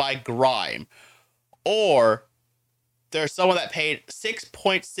video by Grime. Or there's someone that paid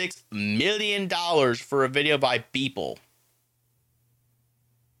 $6.6 million for a video by Beeple.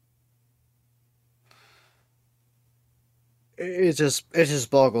 It just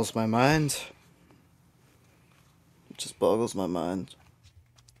boggles my mind. It just boggles my mind.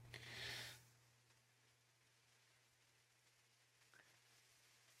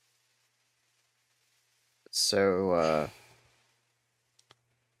 So,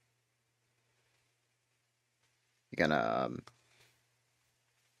 you're gonna,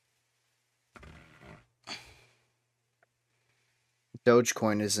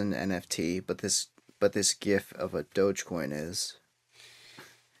 Dogecoin is an NFT, but this GIF of a Dogecoin is.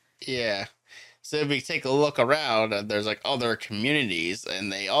 Yeah. So if we take a look around, there's like other communities, and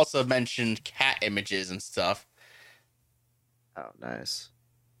they also mentioned cat images and stuff. Oh, nice.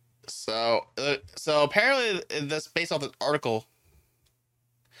 So apparently, this based off this article,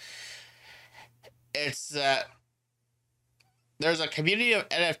 it's that there's a community of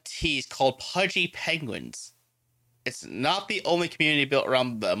NFTs called Pudgy Penguins. It's not the only community built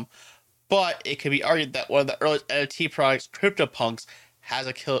around them, but it could be argued that one of the earliest NFT products, CryptoPunks, has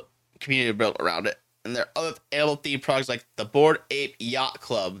a community built around it. And there are other animal-themed products like the Bored Ape Yacht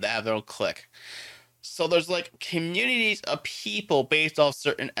Club that have their own clique. So there's like communities of people based off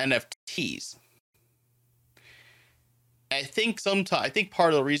certain NFTs. I think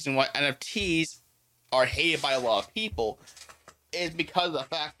part of the reason why NFTs are hated by a lot of people is because of the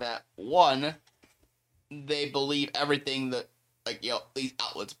fact that, one, they believe everything that, like, you know, these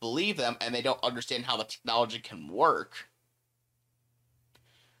outlets believe them, and they don't understand how the technology can work.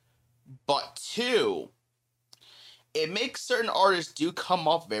 But two, it makes certain artists do come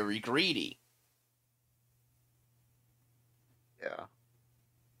off very greedy. Yeah.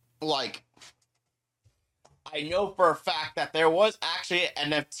 Like, I know for a fact that there was actually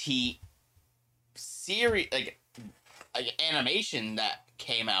an NFT series, like animation that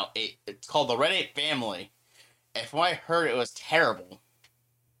came out. It's called the Red Ape Family. And from what I heard, it was terrible.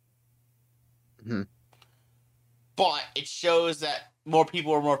 Mm-hmm. But it shows that more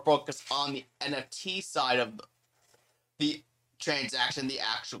people are more focused on the NFT side of the transaction, the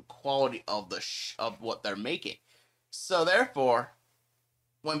actual quality of of what they're making. So therefore,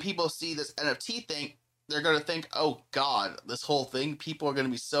 when people see this NFT thing, they're gonna think, oh god, this whole thing, people are gonna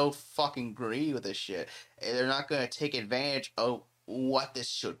be so fucking greedy with this shit, and they're not gonna take advantage of what this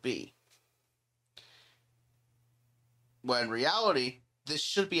should be. When in reality, this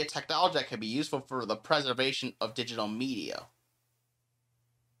should be a technology that can be useful for the preservation of digital media.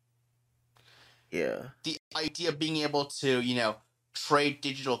 Yeah. The idea of being able to, trade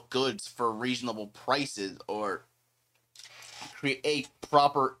digital goods for reasonable prices or create a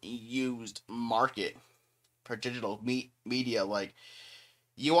proper used market for digital media. Like,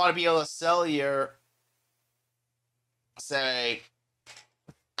 you want to be able to sell your, say,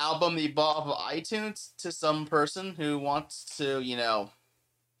 album you bought off of iTunes to some person who wants to,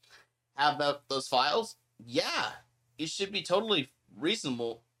 have those files. Yeah, it should be totally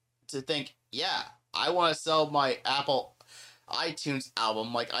reasonable to think, yeah, I want to sell my Apple iTunes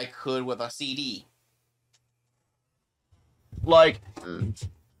album like I could with a CD. Like, you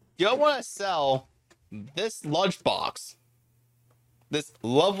don't want to sell this lunchbox. This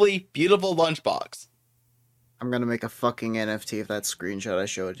lovely, beautiful lunchbox. I'm gonna make a fucking NFT of that screenshot I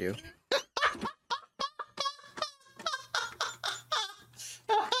showed you.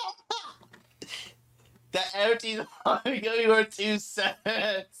 That NFT is only going to be worth 2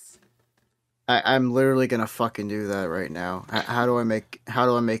 cents. I'm literally gonna fucking do that right now. How do I make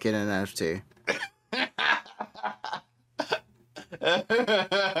it an NFT?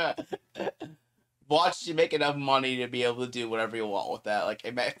 Watch you make enough money to be able to do whatever you want with that. Like,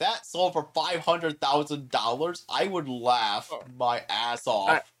 if that sold for $500,000, I would laugh my ass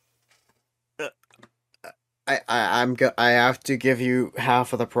off. I have to give you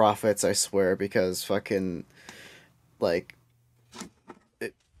half of the profits, I swear, because fucking, like,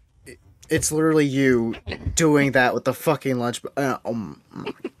 it's literally you doing that with the fucking lunch. Oh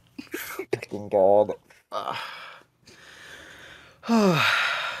my fucking god.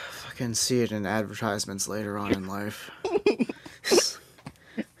 Fucking see it in advertisements later on in life.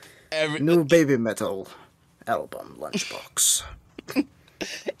 New Baby Metal album lunchbox.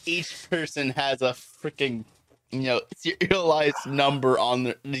 Each person has a freaking, serialized number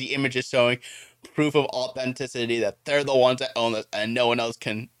on the images showing proof of authenticity that they're the ones that own this and no one else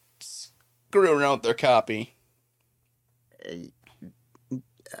can screw around with their copy.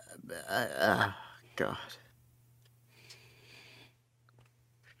 God.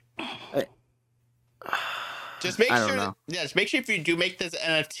 Just make sure. Yeah, just make sure if you do make this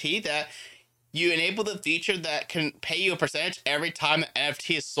NFT that you enable the feature that can pay you a percentage every time the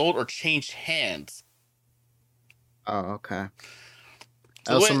NFT is sold or changed hands. Oh, okay.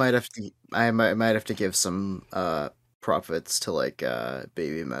 So I also might have to. I might have to give some profits to like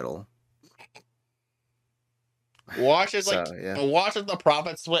Baby Metal. Watch as watch as the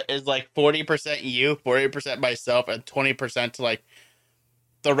profit split is like 40% you, 40% myself, and 20% to like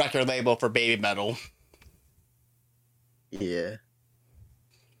the record label for Baby Metal. Yeah.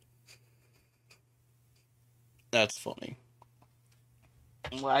 That's funny.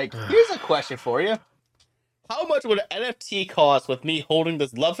 Like, here's a question for you. How much would an NFT cost with me holding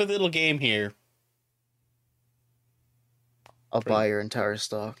this lovely little game here? I'll buy your entire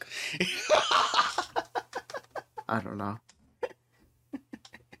stock. I don't know.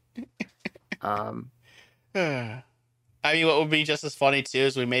 I mean, what would be just as funny too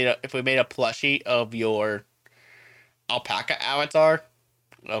is if we made a plushie of your alpaca avatar,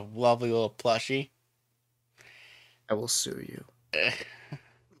 a lovely little plushie. I will sue you.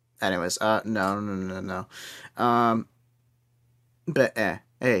 Anyways, no. But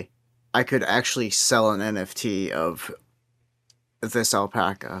hey, I could actually sell an NFT of this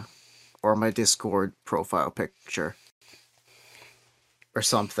alpaca, or my Discord profile picture, or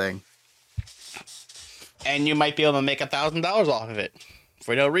something. And you might be able to make $1,000 off of it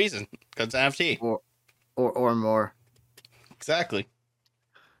for no reason, because it's NFT. Or more. Exactly.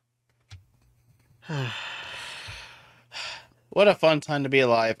 What a fun time to be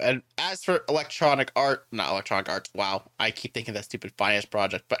alive. And as for not electronic arts, wow, I keep thinking that stupid finance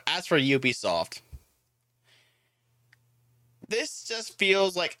project. But as for Ubisoft, this just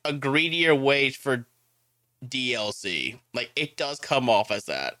feels like a greedier way for DLC. Like, it does come off as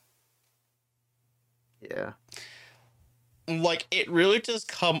that. Yeah. Like, it really just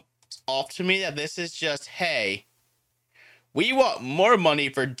comes off to me that this is just, hey, we want more money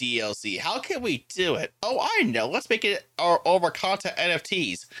for DLC. How can we do it? Oh, I know. Let's make it over content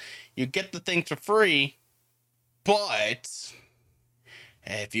NFTs. You get the thing for free, but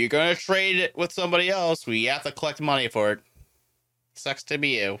if you're going to trade it with somebody else, we have to collect money for it. Sucks to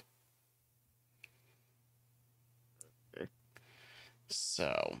be you.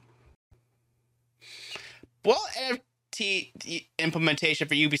 So, well, NFT implementation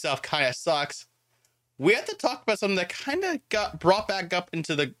for Ubisoft kind of sucks. we have to talk about something that kind of got brought back up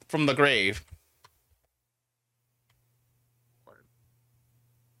from the grave.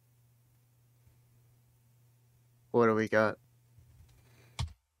 What do we got?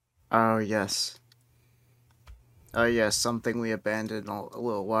 Oh, yes. Oh, yes, something we abandoned a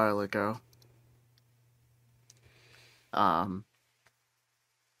little while ago. Also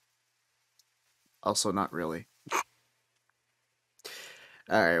not really.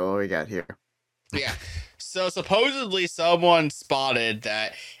 Alright, what we got here? Yeah. So supposedly someone spotted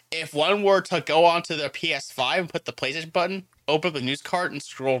that if one were to go onto their PS5 and put the PlayStation button, open up the news card and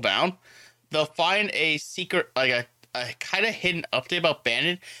scroll down, they'll find a secret, like a kind of hidden update about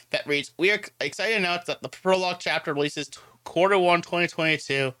Bandit that reads, "We are excited to announce that the prologue chapter releases Q1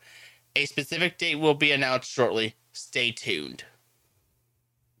 2022. A specific date will be announced shortly. Stay tuned."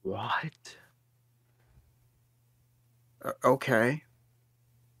 What? Okay.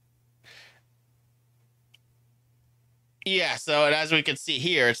 Yeah, so and as we can see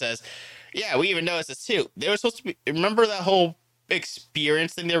here, it says, yeah, we even noticed this too. They were supposed to be, remember that whole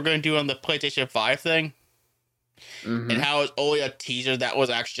experience thing they were going to do on the PlayStation 5 thing? Mm-hmm. And how it was only a teaser that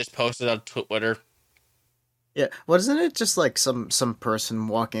was actually just posted on Twitter? Yeah, wasn't it just like some person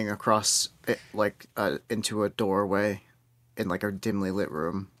walking across it, like into a doorway in like a dimly lit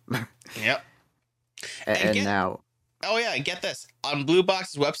room? Yep. And now, oh yeah, and get this. On Blue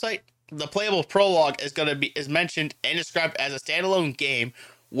Box's website, the playable prologue is mentioned and described as a standalone game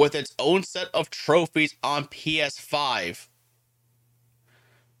with its own set of trophies on PS5.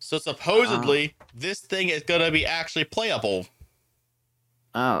 So supposedly, this thing is gonna be actually playable.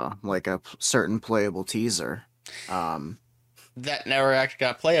 oh, like a certain playable teaser. That never actually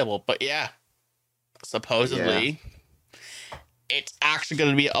got playable, but yeah, supposedly, it's actually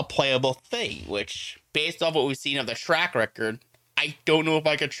gonna be a playable thing. Which, based off what we've seen of the track record, I don't know if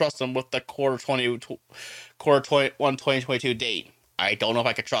I could trust them with the Q1 2022 date. I don't know if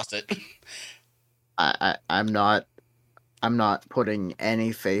I could trust it. I'm not putting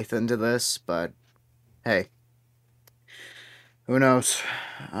any faith into this, but hey, who knows?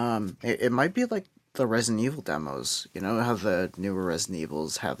 It might be like the Resident Evil demos. You know how the newer Resident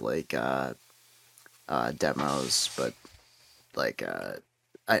Evils have like demos, but like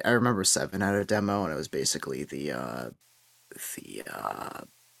I remember 7 had a demo, and it was basically the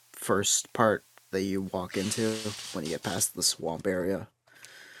first part that you walk into when you get past the swamp area.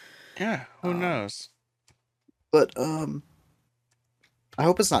 Yeah, who knows? But I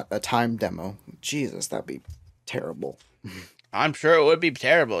hope it's not a time demo. Jesus, that'd be terrible. I'm sure it would be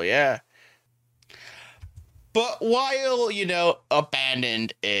terrible, yeah. But while,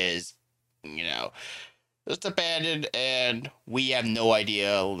 abandoned is, just abandoned and we have no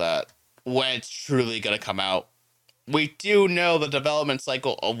idea that when it's truly going to come out, we do know the development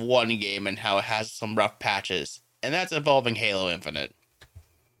cycle of one game and how it has some rough patches, and that's involving Halo Infinite.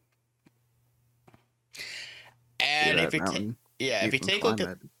 And if you take a look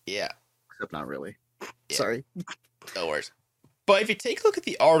at... Yeah. Except not really. Yeah. Sorry. No worries. But if you take a look at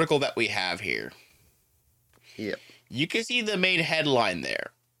the article that we have here, yep, you can see the main headline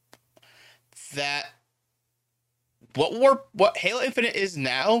there. That what Halo Infinite is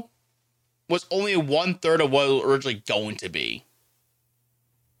now was only 1/3 of what it was originally going to be.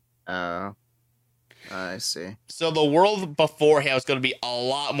 Oh, I see. So the world before Halo is going to be a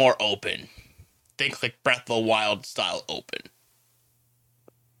lot more open. Think like Breath of the Wild style open.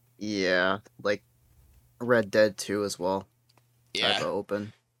 Yeah, like Red Dead 2 as well. Yeah, type of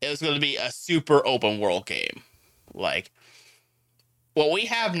open. It was going to be a super open world game. Like, what we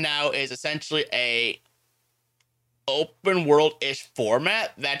have now is essentially a open world-ish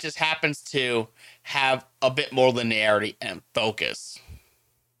format that just happens to have a bit more linearity and focus.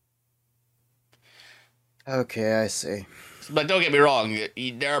 Okay, I see. But don't get me wrong,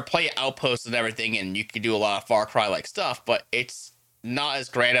 there are plenty of outposts and everything, and you can do a lot of Far Cry-like stuff, but it's not as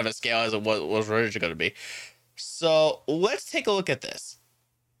grand of a scale as it was originally going to be. So let's take a look at this.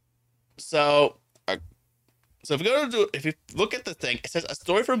 So if you look at the thing, it says a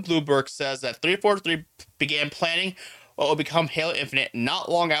story from Bloomberg says that 343 began planning what will become Halo Infinite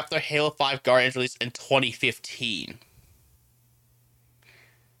not long after Halo 5 Guardians released in 2015.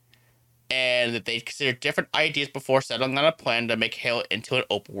 And that they considered different ideas before settling on a plan to make Halo into an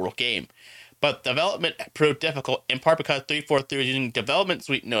open world game. But development proved difficult, in part because 343 was using development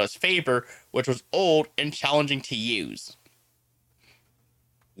suite known as Faber, which was old and challenging to use.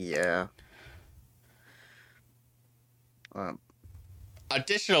 Yeah.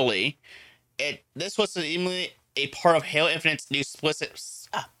 Additionally, this was seemingly a part of Halo Infinite's new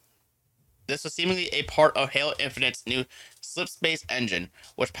This was seemingly a part of Halo Infinite's new Slipspace engine,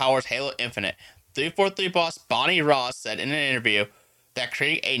 which powers Halo Infinite. 343 boss Bonnie Ross said in an interview that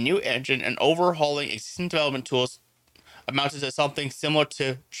creating a new engine and overhauling existing development tools amounted to something similar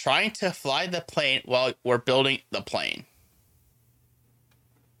to trying to fly the plane while we're building the plane.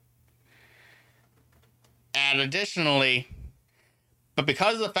 And additionally, but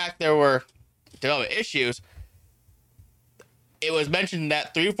because of the fact there were development issues, it was mentioned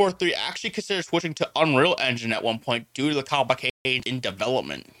that 343 actually considered switching to Unreal Engine at one point due to the complications in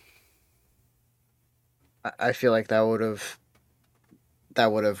development. I feel like that would have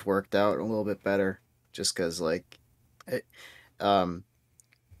worked out a little bit better, just because like, it, um,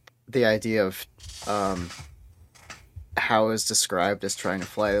 the idea of um how it's described as trying to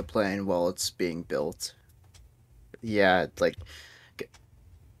fly the plane while it's being built. Yeah, like it,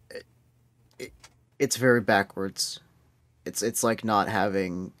 it, it's very backwards. It's like not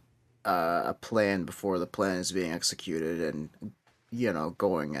having a plan before the plan is being executed, and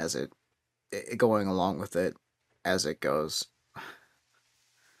going as going along with it as it goes.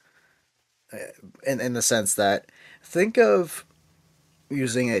 Uh, in the sense that, think of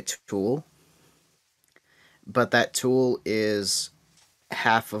using a tool, but that tool is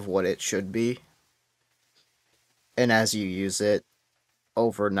half of what it should be, and as you use it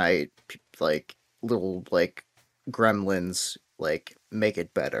overnight, like little like gremlins like make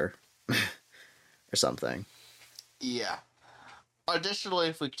it better or something. Yeah. Additionally,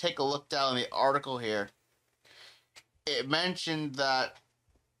 if we take a look down the article here, it mentioned that.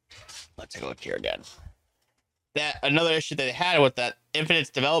 Let's take a look here again. That another issue that they had with that Infinite's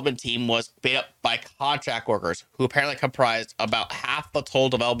development team was made up by contract workers who apparently comprised about half the total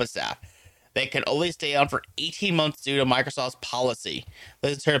development staff. They could only stay on for 18 months due to Microsoft's policy.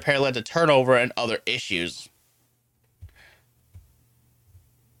 This in turn apparently led to turnover and other issues.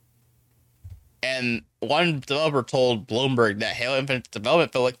 And one developer told Bloomberg that Halo Infinite's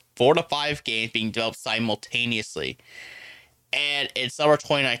development felt like 4 to 5 games being developed simultaneously. And in summer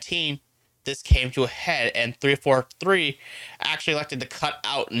 2019, this came to a head, and 343 actually elected to cut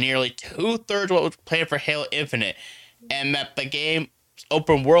out nearly 2/3 of what was planned for Halo Infinite, and that the game's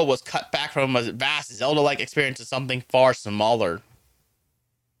open world was cut back from a vast Zelda-like experience to something far smaller.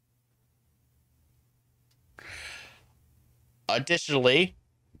 Additionally,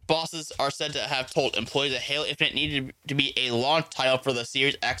 bosses are said to have told employees that Halo Infinite needed to be a launch title for the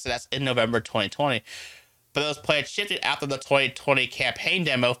Series X and S in November 2020. But those plans shifted after the 2020 campaign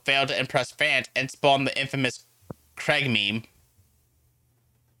demo failed to impress fans and spawned the infamous Craig meme.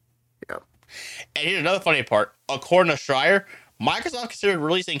 Yep. And here's another funny part. According to Schreier, Microsoft considered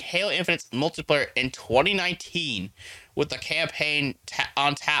releasing Halo Infinite's multiplayer in 2019 with the campaign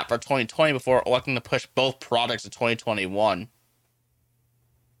on tap for 2020 before electing to push both products to 2021.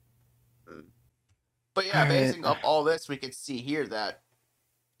 But yeah, basing up all this, we can see here that,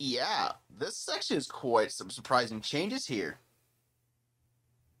 yeah, this section is quite some surprising changes here.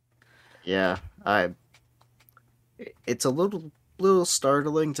 Yeah, it's a little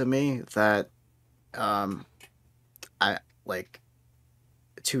startling to me that I like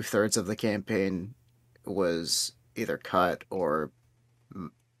 2/3 of the campaign was either cut or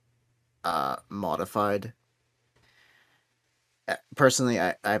modified. Personally,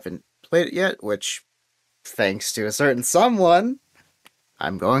 I haven't played it yet, which, thanks to a certain someone,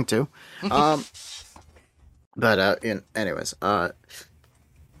 I'm going to. But anyways, uh,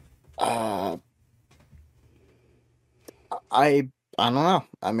 I don't know.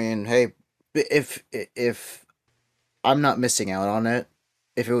 I mean, hey, if I'm not missing out on it,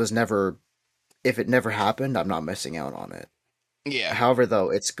 if it never happened, I'm not missing out on it. Yeah. However, though,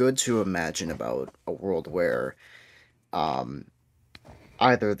 it's good to imagine about a world where um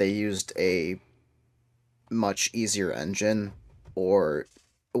either they used a much easier engine or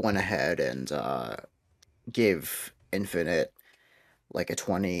went ahead and gave Infinite like a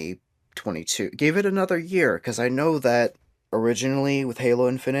 2022, gave it another year, because I know that originally with Halo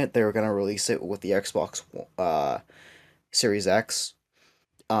Infinite they were going to release it with the Xbox Series X,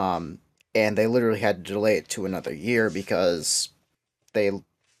 um and they literally had to delay it to another year because they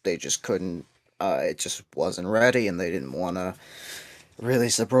they just couldn't, it just wasn't ready, and they didn't want to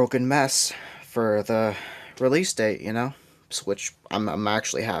release a broken mess for the release date, which I'm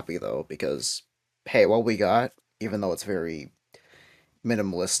actually happy though, because hey, what we got, even though it's very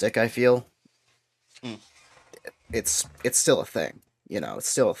minimalistic, I feel Mm. it's still a thing. It's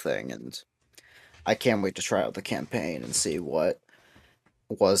still a thing, and I can't wait to try out the campaign and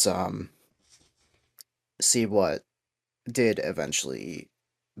was um see what did eventually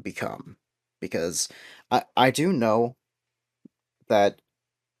become, because I do know that,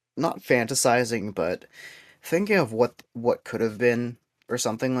 not fantasizing, but thinking of what could have been or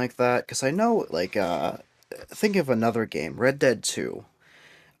something like that. Because I know, like, think of another game, Red Dead 2.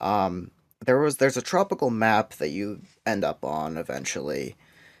 Um, there's a tropical map that you end up on eventually.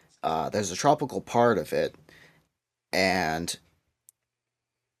 There's a tropical part of it, and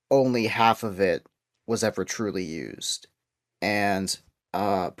only half of it was ever truly used. And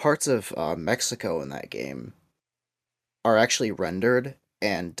parts of Mexico in that game are actually rendered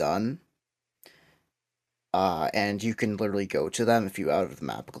and done. And you can literally go to them if you out of the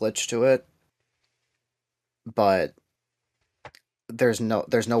map glitch to it. But there's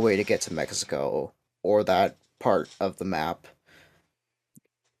no way to get to Mexico or that part of the map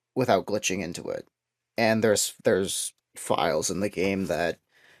without glitching into it. And there's files in the game that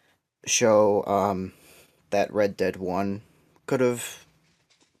show that Red Dead 1 could have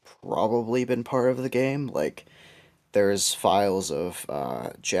probably been part of the game. Like there's files of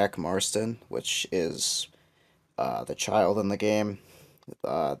Jack Marston, which is the child in the game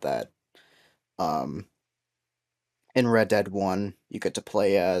that um in Red Dead 1 you get to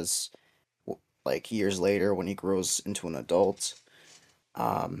play as like years later when he grows into an adult.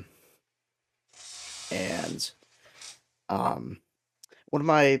 Um and um One of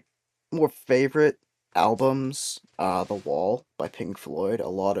my more favorite albums, The Wall by Pink Floyd,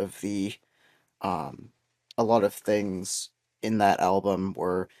 um a lot of things in that album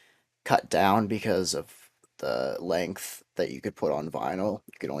were cut down because of the length that you could put on vinyl.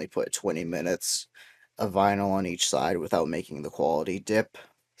 You could only put 20 minutes of vinyl on each side without making the quality dip.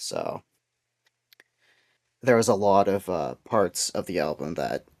 So there was a lot of parts of the album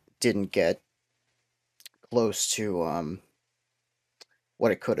that didn't get close to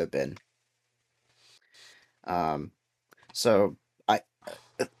what it could have been. Um, so I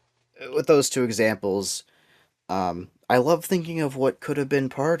uh, with those two examples, I love thinking of what could have been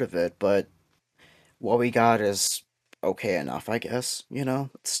part of it, but what we got is okay enough, I guess. You know,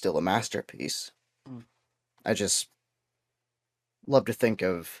 it's still a masterpiece. Mm. I just love to think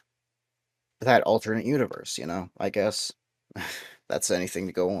of that alternate universe, you know, I guess. That's anything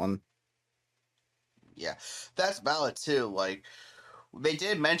to go on. Yeah, that's valid too. Like they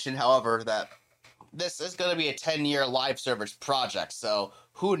did mention, however, that this is going to be a 10-year live service project, so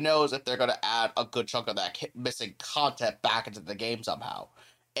who knows if they're going to add a good chunk of that missing content back into the game somehow.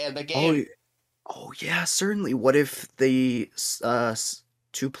 And the Oh, game, oh yeah, certainly. What if the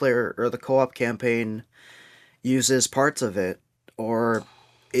two-player or the co-op campaign uses parts of it, or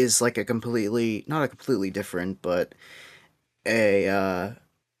is like a completely not a completely different, but a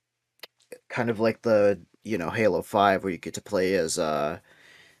kind of like the Halo 5 where you get to play as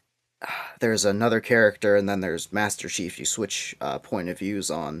there's another character and then there's Master Chief you switch point of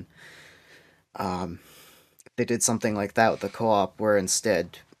views on. Um, they did something like that with the co-op where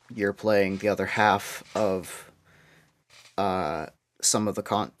instead you're playing the other half of uh, some of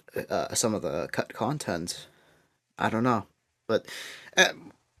the some of the cut content. I don't know, but uh,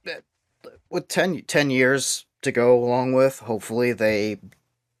 with 10 years to go along with, hopefully they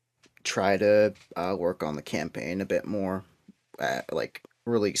try to work on the campaign a bit more, like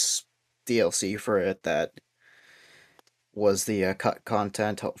release DLC for it that was the cut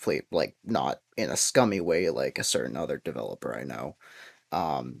content. Hopefully, like not in a scummy way like a certain other developer I know,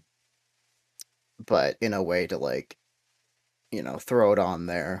 um, but in a way to like throw it on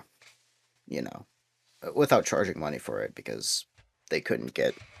there, you know, without charging money for it because they couldn't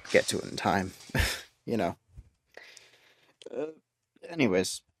get to it in time, you know. Uh,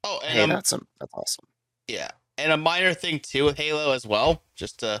 anyways, oh, and hey, that's awesome. yeah, and a minor thing too with Halo as well,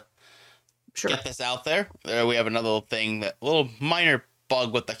 just to Sure. get this out there. There we have another little thing, that little minor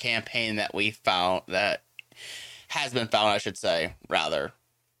bug with the campaign that we found, that has been found, I should say, rather.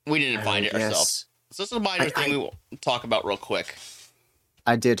 We didn't find it ourselves. Yes. So this is a minor thing we will talk about real quick.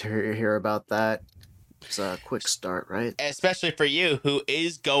 I did hear about that. It's a quick start, right? Especially for you, who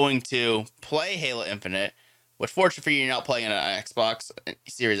is going to play Halo Infinite, which fortunately for you, you're not playing it on Xbox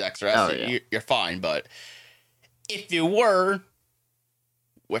Series X or S, Oh, so yeah. you're fine. But if you were,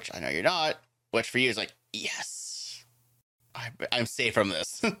 which I know you're not, which for you is like, yes, I'm safe from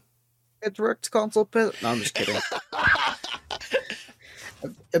this. It's direct console pit. No, I'm just kidding.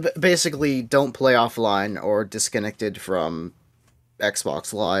 Basically, don't play offline or disconnected from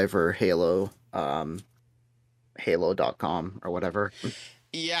Xbox Live or Halo, Halo.com or whatever.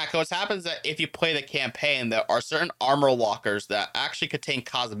 Yeah, because what happens is that if you play the campaign, there are certain armor lockers that actually contain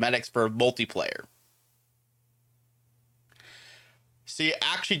cosmetics for multiplayer. So you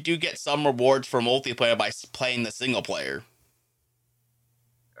actually do get some rewards for multiplayer by playing the single player.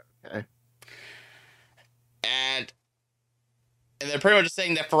 Okay. And they're pretty much just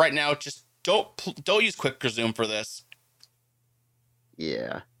saying that for right now, just don't use quick resume for this.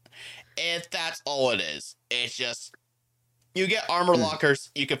 Yeah. And that's all it is. It's just you get armor Mm. lockers,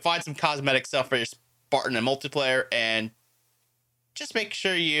 you can find some cosmetic stuff for your Spartan and multiplayer, and just make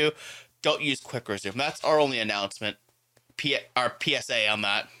sure you don't use quick resume. That's our only announcement. Our PSA on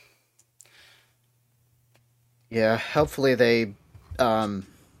that. Yeah. Hopefully they, um,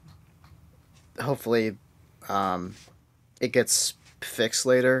 hopefully, um, it gets fixed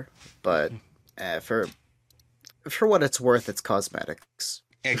later. But for what it's worth, it's cosmetics.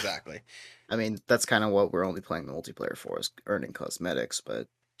 Exactly. I mean, that's kind of what we're only playing the multiplayer for, is earning cosmetics. But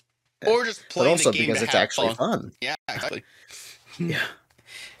Or just but playing the also game to because it's have actually fun. fun. Yeah, exactly. Yeah.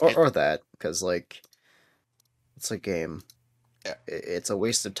 Or that, because like it's a game. Yeah. It's a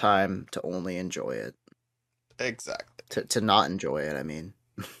waste of time to only enjoy it. Exactly. To not enjoy it, I mean.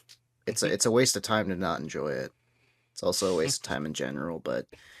 It's a waste of time to not enjoy it. It's also a waste of time in general, but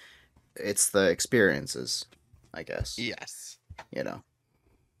it's the experiences, I guess. Yes. You know.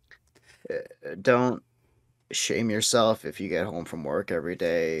 Don't shame yourself if you get home from work every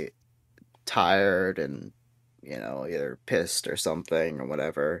day tired and either pissed or something or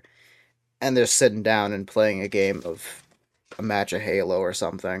whatever, and they're sitting down and playing a match of Halo or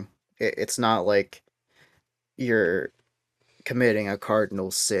something. It's not like you're committing a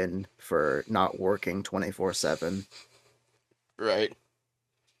cardinal sin for not working 24/7. Right.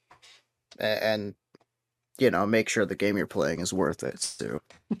 And make sure the game you're playing is worth it too.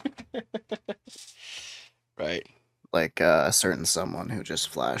 Right. Like a certain someone who just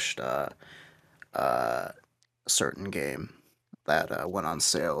flashed a certain game that went on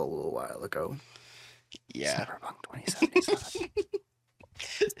sale a little while ago. Yeah. Cyberpunk 2077.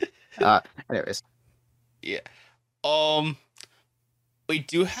 Anyways. Yeah. We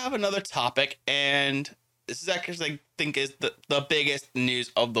do have another topic, and this is actually, I think, is the biggest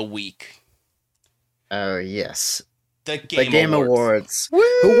news of the week. Oh yes. The Game, Awards. Woo!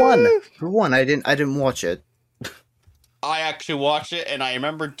 Who won? I didn't watch it. I actually watched it, and I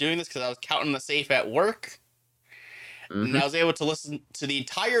remember doing this because I was counting the safe at work. And I was able to listen to the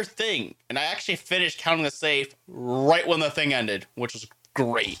entire thing, and I actually finished counting the safe right when the thing ended, which was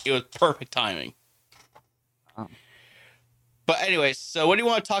great. It was perfect timing. Oh. But anyways, so what do you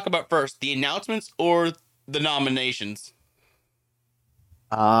want to talk about first? The announcements or the nominations?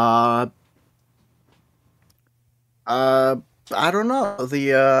 I don't know.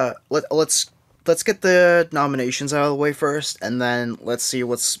 Let's get the nominations out of the way first, and then let's see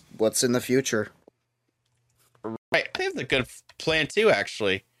what's in the future. Right, I think that's a good plan too,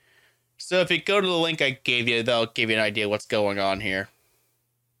 actually. So if you go to the link I gave you, they'll give you an idea what's going on here.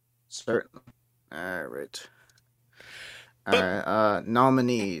 Certainly. All right. All right.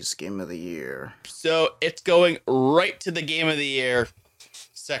 Nominees, Game of the Year. So it's going right to the Game of the Year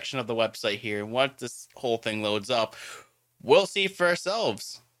section of the website here. Once this whole thing loads up, we'll see for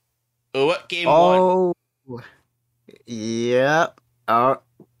ourselves. What game won? Oh, yeah. Oh,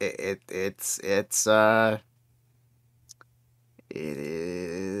 it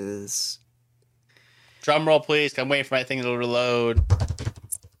is. Drum roll, please. I'm waiting for my thing to reload.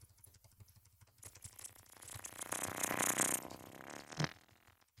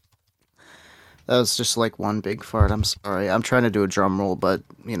 That was just like one big fart. I'm sorry. I'm trying to do a drum roll, but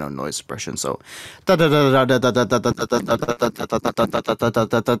noise suppression. So, let me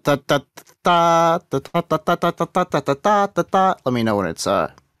know when it's Oh,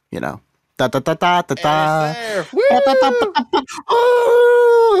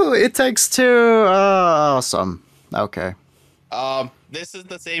 It Takes Two. Awesome. Okay. This is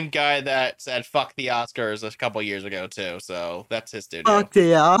the same guy that said "fuck the Oscars" a couple years ago too. So that's his studio. Fuck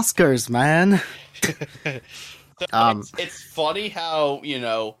the Oscars, man. So it's funny how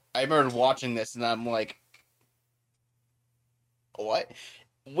I remember watching this and I'm like, what?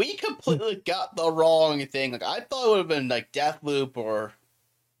 We completely got the wrong thing. Like I thought it would have been like Deathloop or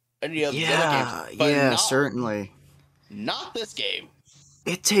any of the other games, but not, certainly not this game.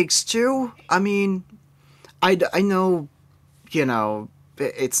 It Takes Two. I mean, I know,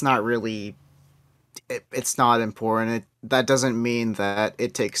 it's not really. It's not important. That doesn't mean that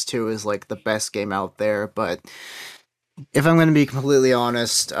It Takes Two is like the best game out there. But if I'm going to be completely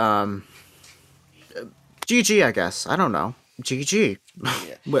honest, GG, I guess. I don't know. GG.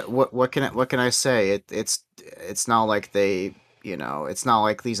 Yeah. What can I say? It's not like they it's not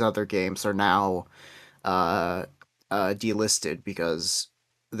like these other games are now delisted because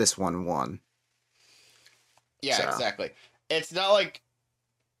this one won. Yeah, So. exactly. It's not like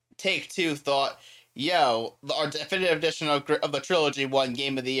Take-Two thought, yo, our definitive edition of the trilogy won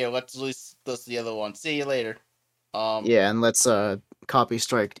Game of the Year. Let's release the other one. See you later. Yeah, and let's copy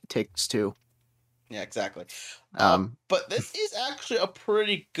strike Takes Two. Yeah, exactly. Um, But this is actually a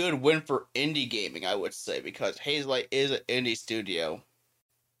pretty good win for indie gaming, I would say, because Hazelight is an indie studio.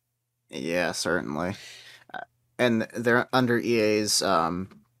 yeah, certainly. Uh, and they're under EA's thing,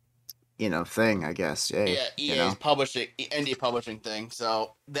 I guess. Yay, Yeah, you EA's know. publishing indie publishing thing,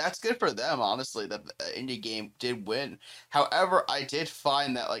 so that's good for them. Honestly, that the indie game did win. However, I did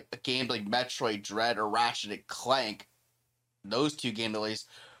find that like a game like Metroid Dread or Ratchet and Clank, those two games at least,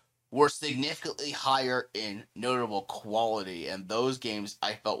 were significantly higher in notable quality, and those games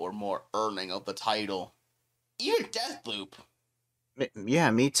I felt were more earning of the title. Even Deathloop. Yeah,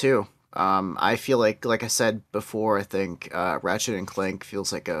 me too. I feel like I said before, I think Ratchet and Clank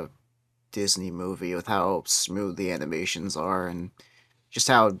feels like a Disney movie with how smooth the animations are and just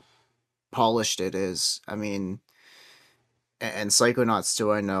how polished it is. I mean, and Psychonauts 2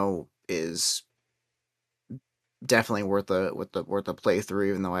 I know is definitely worth a playthrough,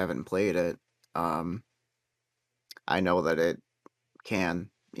 even though I haven't played it. Um, I know that it can,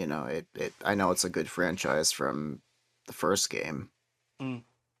 I know it's a good franchise from the first game. Mm.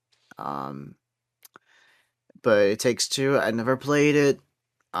 Um, but It Takes Two, I never played it.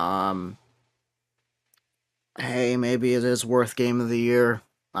 Um, hey, maybe it is worth Game of the Year.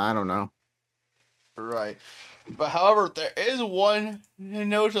 I don't know. Right. But however, there is one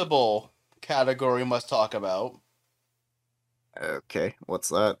notable category we must talk about. Okay, what's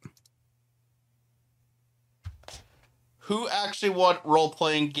that? Who actually won role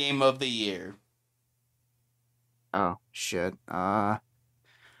playing game of the year? Oh, shit. So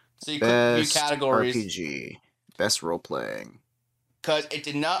you click a few Best categories RPG. Best role playing. because it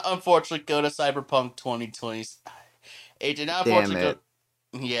did not unfortunately go to Cyberpunk 2020. It did not Damn unfortunately it.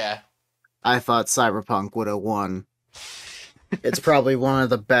 go. Yeah. I thought Cyberpunk would have won. It's probably one of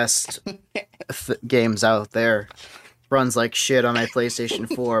the best games out there. Runs like shit on my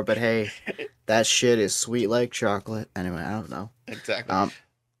PlayStation 4, but hey, that shit is sweet like chocolate. Anyway, I don't know. Exactly.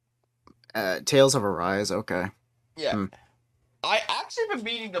 Tales of Arise, okay. Yeah. Hmm. I actually been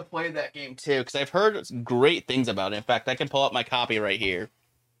meaning to play that game too because I've heard great things about it. In fact, I can pull up my copy right here.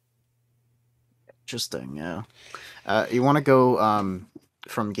 Interesting, yeah. You want to go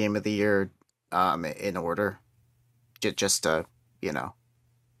from Game of the Year in order? Just you know.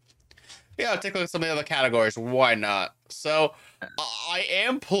 Yeah, I'll take a look at some of the other categories. Why not? So, I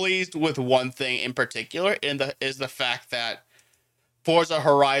am pleased with one thing in particular, is the fact that Forza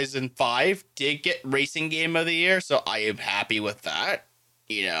Horizon 5 did get Racing Game of the Year, so I am happy with that.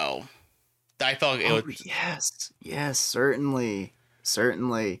 You know, I thought it Oh was. yes, yes, certainly,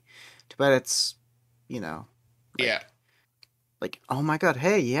 certainly. Too bad it's, you know, Yeah. oh my god,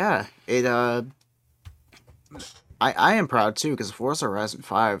 hey, yeah, it I am proud too because Forza Horizon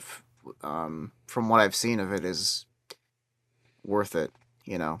 5, from what I've seen of it, is worth it.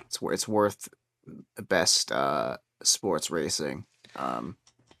 It's worth best sports racing. Um,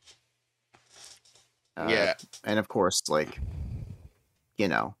 uh, Yeah. and of course, you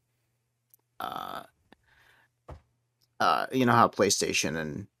know, uh, you know how PlayStation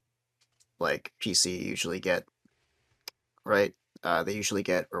and PC usually get, right? They usually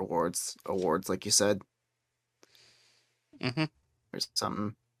get awards, like you said, Hmm. or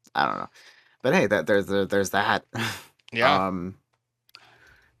something. I don't know, but hey, there's that. Yeah. um,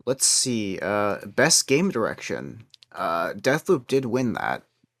 let's see. Best game direction. Deathloop did win that,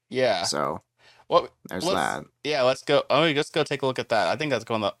 Yeah. so What? there's Let's. that. Yeah. Let's go. Oh, just go take a look at that. I think that's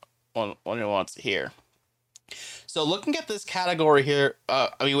going the one you want here. So looking at this category here, I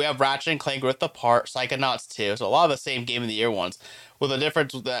mean we have Ratchet and Clank Rift Apart, Psychonauts 2, so a lot of the same Game of the Year ones, with the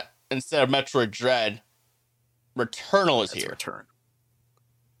difference that instead of Metroid Dread, Returnal is That's a here. return.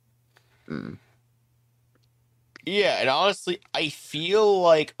 Mm. Yeah, and honestly, I feel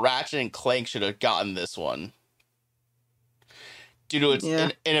like Ratchet and Clank should have gotten this one due to its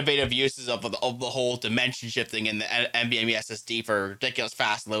Yeah. innovative uses of the whole dimension shifting in the NVMe SSD for ridiculous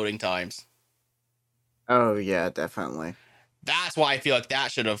fast loading times. Oh yeah, definitely. That's why I feel like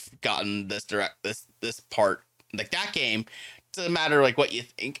that should have gotten this part. Like that game doesn't matter like what you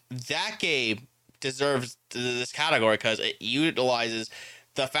think. That game deserves this category because it utilizes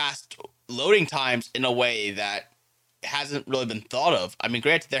the fast loading times in a way that hasn't really been thought of. I mean,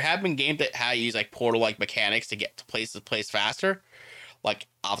 granted, there have been games that have used like Portal like mechanics to get to place faster. Like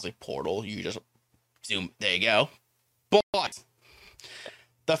obviously Portal, you just zoom. There you go. But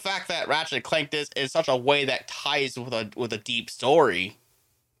the fact that Ratchet and Clank this in such a way that ties with a deep story.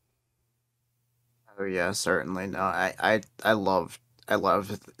 Oh yeah, certainly. No, I love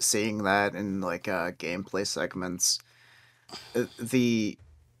seeing that in gameplay segments. The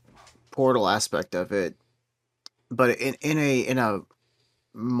portal aspect of it, but in a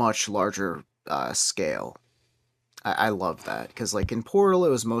much larger scale. I love that because like in Portal, it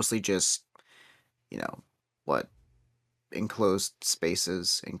was mostly just you know what enclosed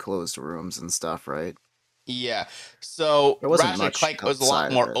spaces, enclosed rooms and stuff, right? Yeah. So There wasn't Ratchet and much Clank was a lot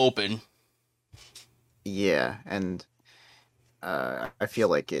outside of more it. open. Yeah, and I feel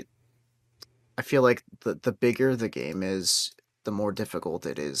like it. I feel like the bigger the game is, the more difficult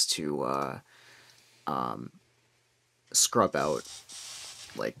it is to um, scrub out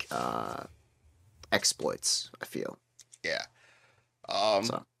like exploits. I feel Yeah. Um,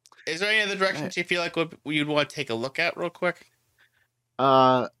 so. is there any other eh, directions you feel like you'd want to take a look at real quick?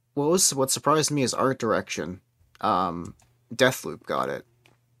 what surprised me is art direction. Um, Deathloop got it,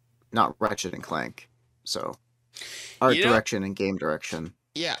 not Ratchet and Clank. So art You know, direction and game direction,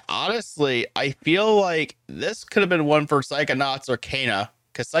 yeah, honestly, I feel like this could have been one for Psychonauts or Kana,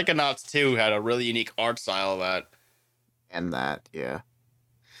 because Psychonauts 2 had a really unique art style that. and that, yeah.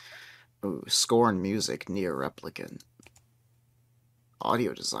 Ooh, score and music, Near Replicant.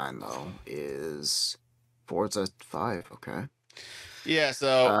 Audio design though is Forza 5. Okay. Yeah,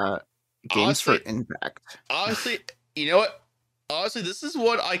 so Uh, Games for honestly, Impact. honestly, you know what? Honestly, this is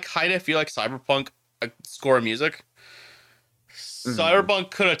what I kind of feel like Cyberpunk score and music. Mhm.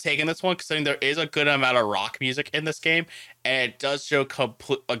 Cyberpunk could have taken this one, considering there is a good amount of rock music in this game, and it does show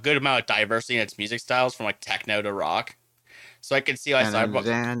a good amount of diversity in its music styles, from like techno to rock. So I can see why Cyberpunk.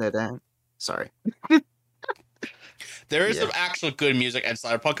 Dun-dun-dun-dun-dun. Sorry. There is Yeah. some actual good music in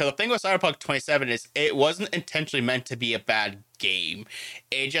Cyberpunk. Because the thing with Cyberpunk 27 is it wasn't intentionally meant to be a bad game.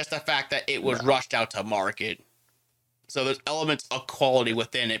 It's just the fact that it was No. rushed out to market. So there's elements of quality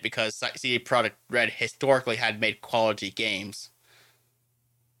within it because CD Projekt Red historically had made quality games.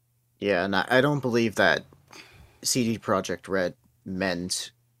 Yeah, and I don't believe that CD Projekt Red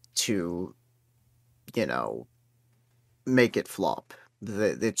meant to, you know, make it flop.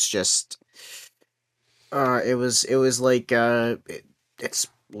 It's just it was like it's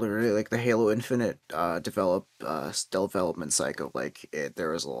literally like the Halo Infinite development cycle. Like there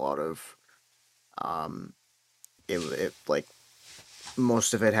was a lot of um it like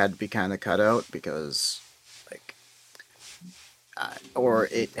most of it had to be kind of cut out because like or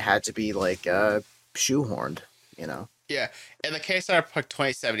it had to be like shoehorned, you know. Yeah. In the case of Cyberpunk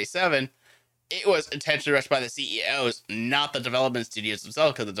 2077, it was intentionally rushed by the CEOs, not the development studios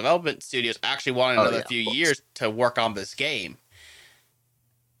themselves, because the development studios actually wanted Oh another yeah, few of course. years to work on this game.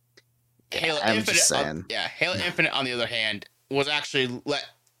 Yeah, Halo I'm Infinite, just saying. yeah, Halo Infinite, on the other hand, was actually let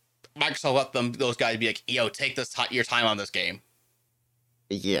Microsoft let those guys be like, "Yo, take your time on this game."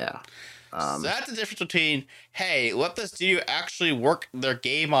 Yeah. So Um that's the difference between, hey, let the studio actually work their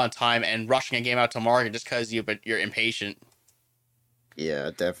game on time and rushing a game out to market just because you're impatient.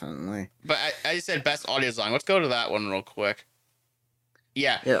 yeah, definitely. But I said best audio design. Let's go to that one real quick.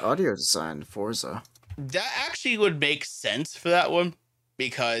 Yeah, Yeah, audio design, Forza. that actually would make sense for that one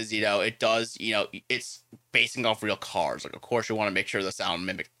because it does, it's basing off real cars. Like, of course, you want to make sure the sound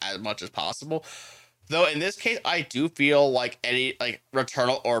mimic as much as possible. Though in this case, I do feel like any like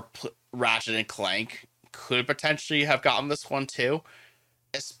Returnal or Ratchet and Clank could potentially have gotten this one too,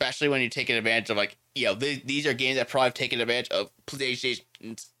 especially when you're taking advantage of like these are games that probably have taken advantage of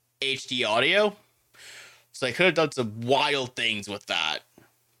PlayStation's HD audio, so they could have done some wild things with that.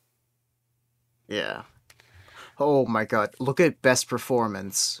 Yeah. Oh my god, look at best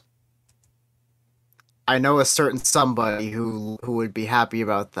performance. I know a certain somebody who would be happy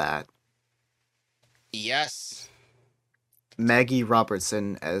about that. Yes. Maggie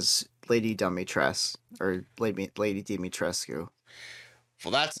Robertson as Lady Dimitrescu or Lady Dimitrescu.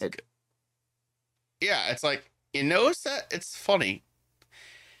 Well, It, yeah. It's like notice that it's funny.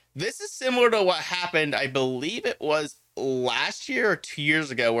 This is similar to what happened. I believe it was last year or 2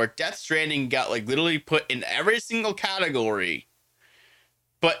 years ago, where Death Stranding got like literally put in every single category,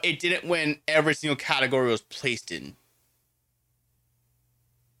 but it didn't win every single category it was placed in.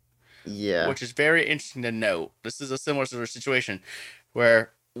 yeah. Which is very interesting to note. This is a similar sort of situation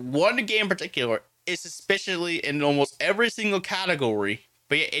where one game in particular is suspiciously in almost every single category,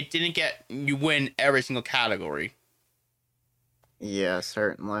 but yet it didn't get you win every single category. Yeah,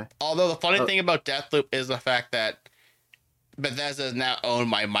 certainly. Although the funny Oh, thing about Deathloop is the fact that Bethesda is now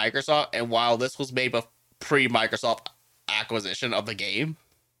owned by Microsoft, and while this was made pre-Microsoft acquisition of the game,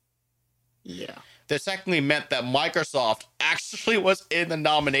 yeah. this technically meant that Microsoft actually was in the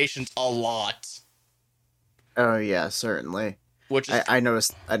nominations a lot, Oh yeah, certainly. which is I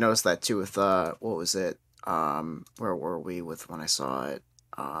noticed that too with what was it? Where were we with when I saw it?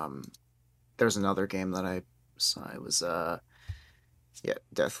 There's another game that I saw. It was yeah,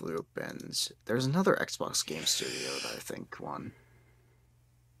 Deathloop, and there's another Xbox game studio that I think won.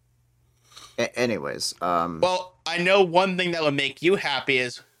 Anyways, Well, I know one thing that would make you happy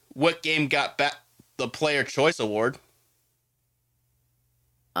is what game got the Player Choice Award.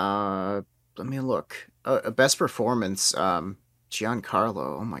 let me look. Best performance,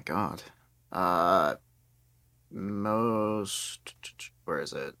 Giancarlo. Oh my god. Uh, most. Where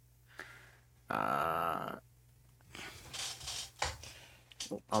is it? Uh,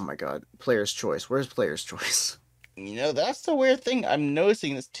 oh my god. Player's choice. Where's player's choice? You know, that's the weird thing. I'm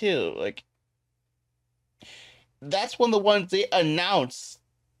noticing this too. Like, that's one of the ones they announced,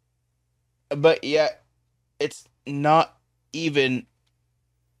 but yet it's not even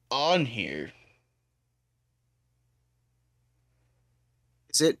on here.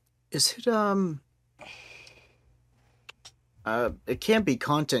 Is it? Is it? It can't be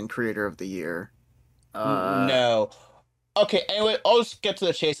content creator of the year. No. Okay, anyway, I'll just get to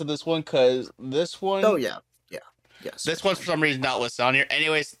the chase of this one because this one. Oh yeah, yeah, yes. This one's for some reason not listed on here.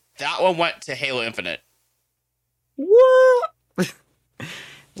 Anyways, that one went to Halo Infinite. What?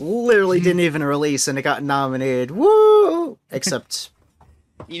 Literally didn't even release, and it got nominated. Woo! Except,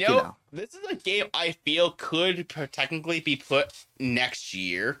 You know, this is a game I feel could technically be put next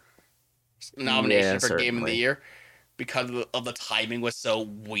year. Nomination for Game of the Year because of the timing was so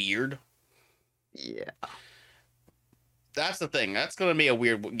weird. Yeah. That's the thing. That's going to be a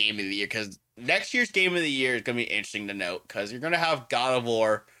weird Game of the Year because next year's Game of the Year is going to be interesting to note because you're going to have God of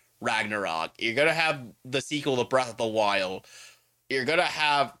War Ragnarok. You're going to have the sequel to Breath of the Wild. You're going to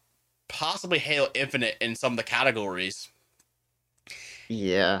have possibly Halo Infinite in some of the categories.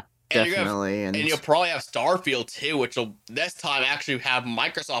 Yeah, definitely. And you'll probably have Starfield too, which will this time actually have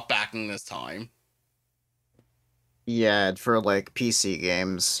Microsoft backing this time. Yeah, for like PC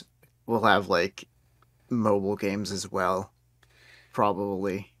games, we'll have like mobile games as well.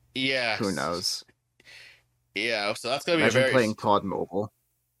 Probably. Yeah. Who knows? Yeah, so that's gonna be Imagine playing COD Mobile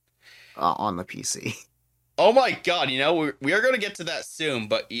on the PC. Oh my god, you know, we are gonna get to that soon,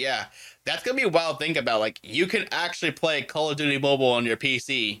 but yeah, that's gonna be a wild thing about. Like, you can actually play Call of Duty Mobile on your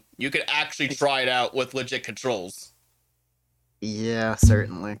PC. You can actually try it out with legit controls. Yeah,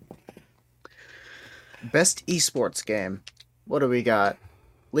 certainly. Best esports game. What do we got?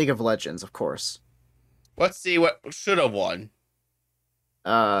 League of Legends, of course. Let's see what should have won.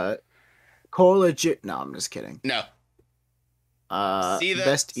 Call Legit. No, I'm just kidding. No. See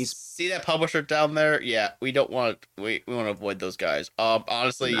that publisher down there? Yeah, we don't want we want to avoid those guys.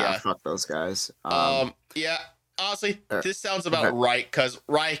 Honestly, yeah. Fuck those guys. Yeah. Honestly, this sounds about right because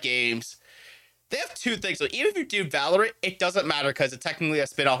Riot Games, they have two things. So even if you do Valorant, it doesn't matter because it's technically a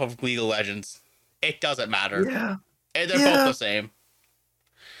spin-off of League of Legends. It doesn't matter. Yeah. And they're both the same.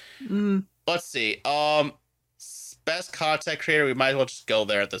 Let's see. Best content creator, we might as well just go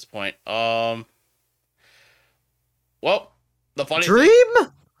there at this point. Well, the funny Dream?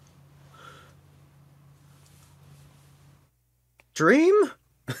 Dream?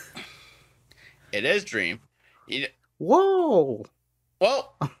 It is Dream. Whoa.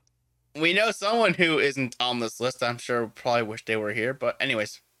 Well, we know someone who isn't on this list. I'm sure probably wish they were here, but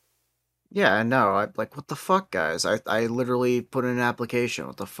anyways. Yeah, I know. I'm like, what the fuck, guys? I literally put in an application.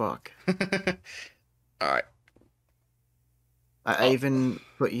 What the fuck? All right. I even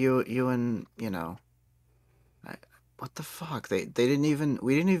put you in, you know. What the fuck? We didn't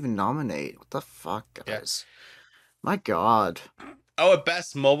even nominate. What the fuck, guys? Yeah. My god. Oh, a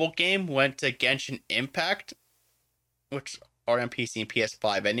best mobile game went to Genshin Impact, which are on PC and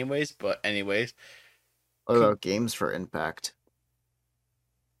PS5 anyways, but anyways. What about games for Impact?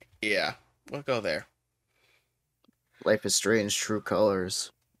 Yeah, we'll go there. Life is Strange, True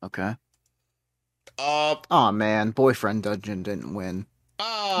Colors. Okay. Oh man, Boyfriend Dungeon didn't win.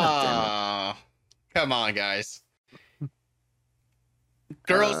 Come on, guys.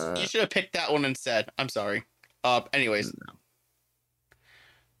 Girls, you should have picked that one instead. I'm sorry. Anyways.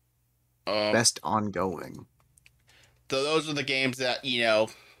 No. Best ongoing. So those are the games that, you know,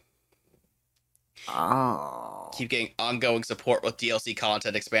 keep getting ongoing support with DLC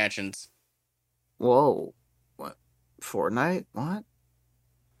content expansions. Whoa. What? Fortnite? What?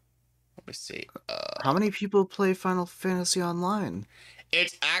 Let me see. How many people play Final Fantasy Online?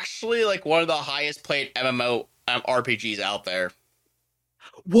 It's actually like one of the highest played MMO RPGs out there.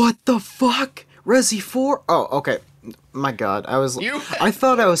 What the fuck? Resi 4? Oh, okay. My god, I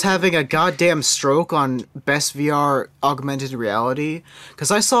thought I was having a goddamn stroke on Best VR Augmented Reality, because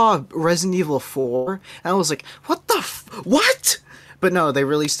I saw Resident Evil 4, and I was like, what the what? But no, they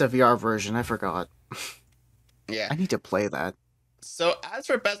released a VR version, I forgot. Yeah. I need to play that. So, as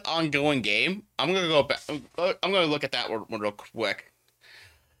for Best Ongoing Game, I'm gonna go back, I'm gonna look at that one real quick.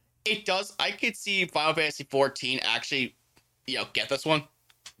 I could see Final Fantasy 14 actually, you know, get this one.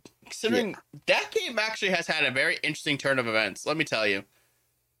 considering that game actually has had a very interesting turn of events. Let me tell you.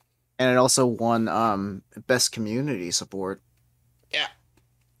 And it also won best community support. Yeah.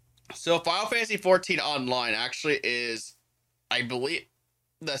 So Final Fantasy 14 Online actually is, I believe,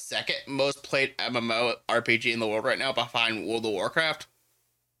 the second most played MMO RPG in the world right now, behind World of Warcraft.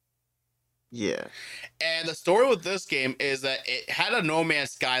 Yeah. And the story with this game is that it had a No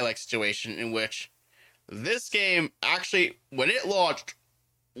Man's Sky-like situation in which this game actually, when it launched,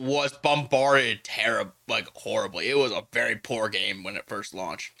 was bombarded horribly. It was a very poor game when it first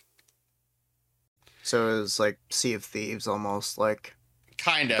launched. So it was like Sea of Thieves, almost like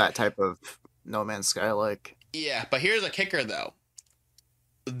Kind of. that type of No Man's Sky, like. Yeah, but here's a kicker though.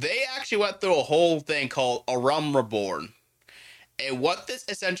 They actually went through a whole thing called A Realm Reborn. And what this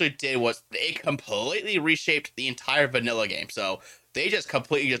essentially did was it completely reshaped the entire vanilla game. So they just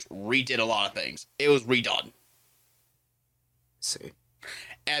completely redid a lot of things. It was redone. See.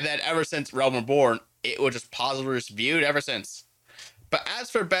 And then ever since Realm Reborn, it was just positively reviewed ever since. But as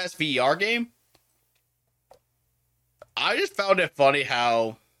for best VR game, I just found it funny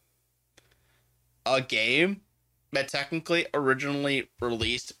how a game that technically originally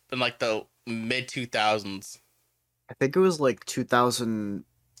released in like the mid 2000s. I think it was like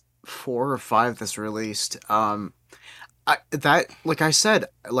 2004 or 5 this released. Like I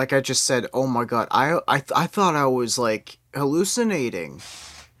just said, oh my god, I thought I was like hallucinating.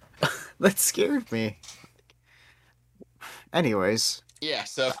 That scared me. Anyways. Yeah,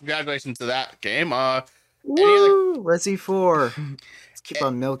 so congratulations to that game. Woo! Resi 4. Let's keep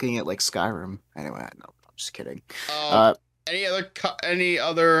on milking it like Skyrim. Anyway, no, I'm just kidding. Any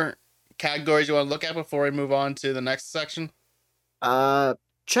other categories you want to look at before we move on to the next section?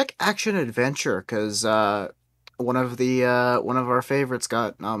 Check action adventure, because one of our favorites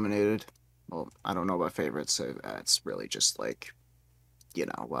got nominated. Well, I don't know about favorites, so it's really just like, we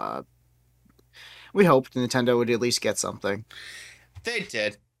hoped Nintendo would at least get something. They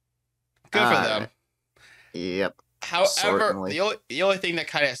did. Good for them. Yep. However, certainly. the only thing that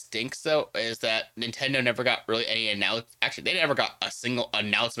kind of stinks though is that Nintendo never got really any Actually, they never got a single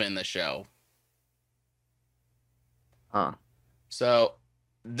announcement in the show. Huh. So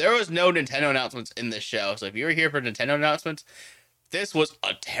there was no Nintendo announcements in this show. So if you were here for Nintendo announcements, this was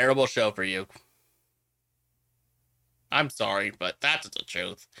a terrible show for you. I'm sorry, but that's the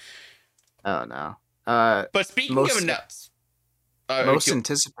truth. Oh no. But speaking of announcements, most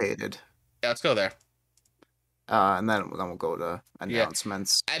anticipated. Yeah, let's go there. And then we'll go to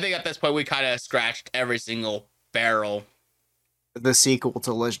announcements. Yeah. I think at this point we kind of scratched every single barrel. The sequel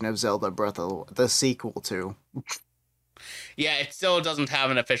to Legend of Zelda the sequel to. Yeah, it still doesn't have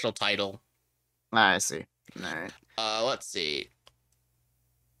an official title. I see. Alright. Let's see.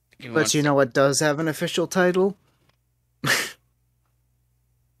 But you know what does have an official title?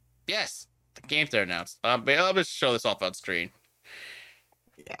 Yes, the games are announced. But I'll just show this off on screen.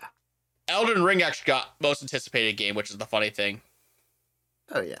 Yeah. Elden Ring actually got most anticipated game, which is the funny thing.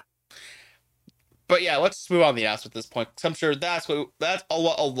 Oh yeah. But yeah, let's just move on to the announcement at this point, because I'm sure that's what a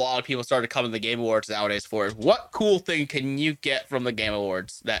lot of people started coming to the Game Awards nowadays for. Is what cool thing can you get from the Game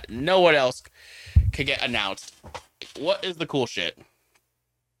Awards that no one else can get announced? What is the cool shit?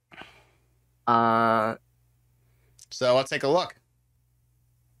 So let's take a look.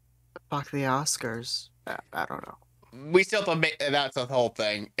 Fuck the Oscars. I don't know. We still have to that's the whole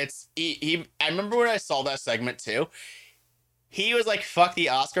thing. It's I remember when I saw that segment too. He was like, "Fuck the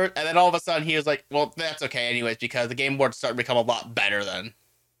Oscars," and then all of a sudden he was like, "Well, that's okay, anyways, because the Game Awards starting to become a lot better than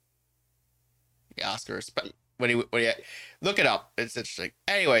the Oscars." But when you look it up, it's interesting.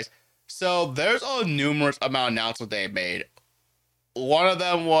 Anyways, so there's a numerous amount of announcements they made. One of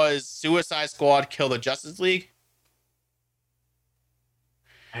them was Suicide Squad: Kill the Justice League.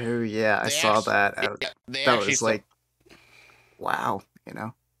 Oh yeah, I saw that. That was like, wow,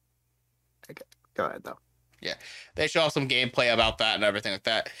 Okay, go ahead though. Yeah, they show some gameplay about that and everything like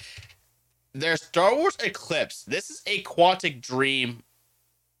that. There's Star Wars Eclipse. This is a Quantic Dream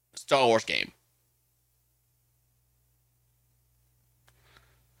Star Wars game.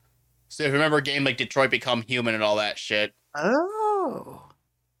 So if you remember a game like Detroit Become Human and all that shit. Oh.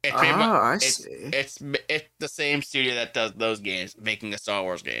 I see. It's the same studio that does those games, making a Star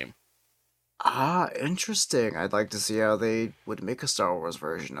Wars game. Interesting. I'd like to see how they would make a Star Wars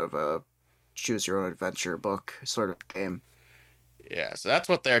version of a choose your own adventure book sort of game. Yeah, so that's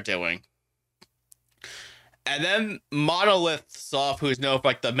what they're doing. And then Monolith Soft, who's known for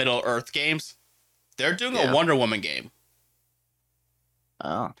like the Middle Earth games, they're doing a Wonder Woman game.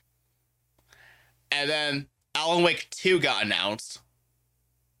 Oh. And then Alan Wake 2 got announced.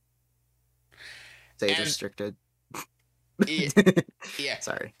 Age restricted. Yeah, yeah.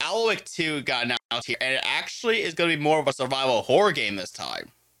 Sorry. Alan Wake 2 got announced here, and it actually is going to be more of a survival horror game this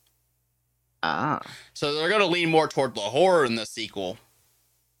time. Ah, So they're going to lean more toward the horror in the sequel.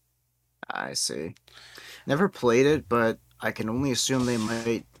 I see. Never played it, but I can only assume they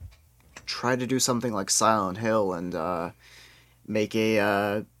might try to do something like Silent Hill and make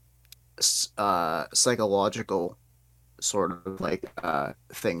a psychological sort of like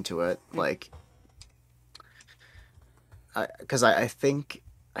thing to it, like because I think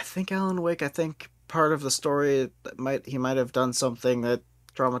Alan Wake, I think part of the story that he might have done something that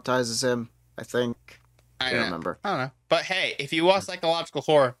traumatizes him. I think. I Can't don't know. remember. I don't know. But hey, if you want psychological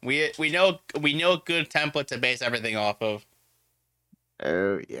horror, we know a good template to base everything off of.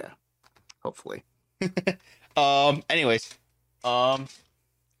 Oh yeah, hopefully. Anyways,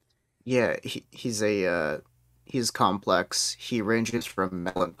 Yeah, he's complex. He ranges from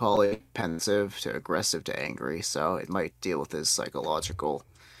melancholy, pensive to aggressive to angry, so it might deal with his psychological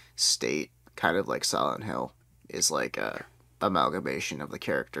state, kind of like Silent Hill is like a amalgamation of the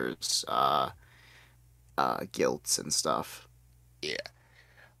characters' guilts and stuff. yeah.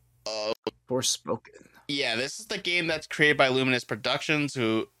 Uh, Forspoken. yeah. This is the game that's created by Luminous Productions,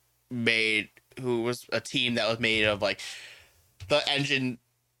 who was a team that was made of like the engine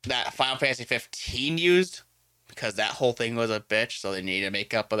that Final Fantasy 15 used, because that whole thing was a bitch, so they need to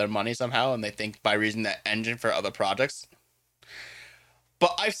make up for their money somehow, and they think by using that engine for other projects.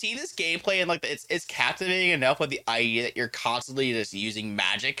 But I've seen this gameplay, and like it's captivating enough with the idea that you're constantly just using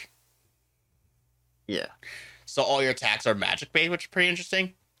magic. Yeah. So all your attacks are magic based, which is pretty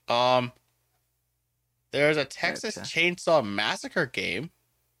interesting. There's a Texas Chainsaw Massacre game,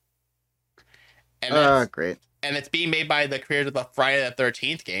 and great. And it's being made by the creators of the Friday the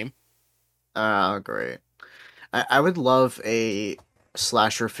 13th game. Great. I would love a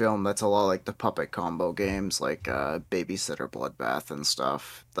slasher film that's a lot like the puppet combo games, like Babysitter Bloodbath and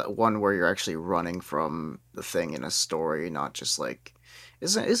stuff. That one where you're actually running from the thing in a story, not just like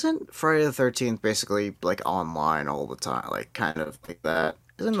isn't Friday the 13th basically like online all the time, like kind of like that?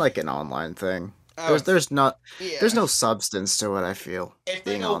 Isn't like an online thing? There's not there's no substance to it. I feel it's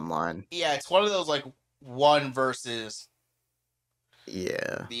being like online. Yeah, it's one of those like one versus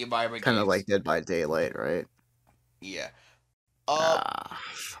Yeah, the environment, kind of games. like Dead by Daylight, right? Yeah.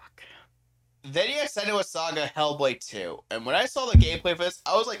 Fuck. Then you have Senua Saga Hellblade 2, and when I saw the gameplay for this,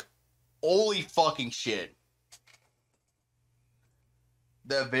 I was like, "Holy fucking shit!"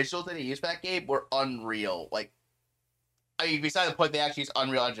 The visuals that he used for that game were unreal. Like, I mean, besides the point, they actually used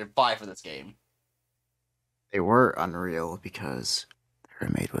Unreal Engine 5 for this game. They were Unreal because they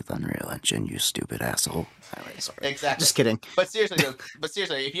were made with Unreal Engine, you stupid asshole. Anyway, sorry. Exactly. Just kidding. But seriously,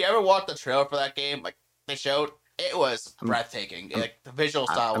 if you ever watched the trailer for that game, like they showed, it was breathtaking. Like the visual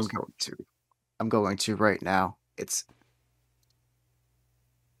style was. I'm going to right now. It's.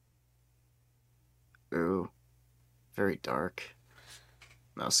 Ooh. Very dark.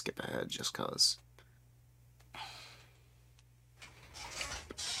 I'll skip ahead just cause.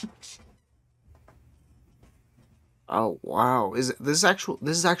 Oh wow! This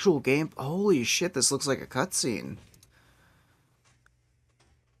is actual game? Holy shit! This looks like a cutscene.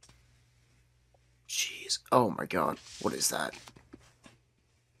 Jeez! Oh my god! What is that?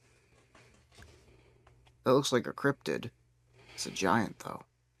 That looks like a cryptid. It's a giant though.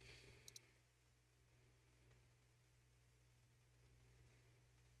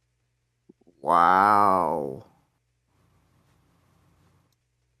 Wow!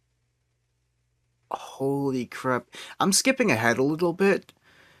 Holy crap! I'm skipping ahead a little bit,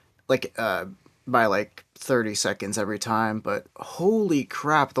 like by like 30 seconds every time, but holy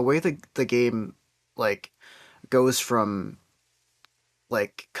crap, the way the game like goes from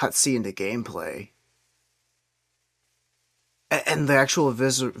like cutscene to gameplay and the actual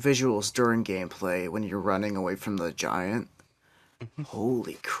visuals during gameplay when you're running away from the giant.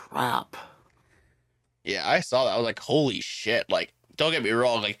 Holy crap. Yeah, I saw that. I was like, holy shit. Like, don't get me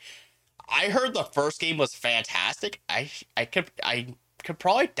wrong, like I heard the first game was fantastic. I could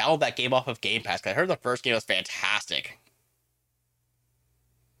probably download that game off of Game Pass, because I heard the first game was fantastic.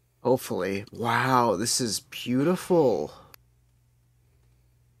 Hopefully. Wow, this is beautiful.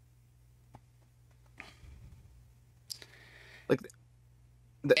 Like,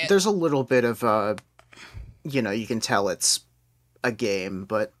 there's a little bit of, you can tell it's a game,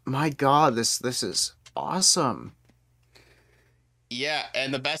 but my god, this is awesome. Yeah,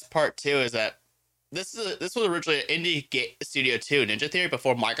 and the best part, too, is that this was originally an indie studio, too, Ninja Theory,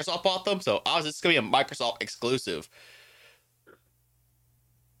 before Microsoft bought them, so obviously this is going to be a Microsoft exclusive.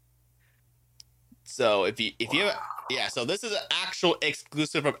 So if you so this is an actual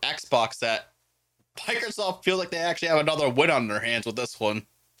exclusive from Xbox that Microsoft feels like they actually have another win on their hands with this one.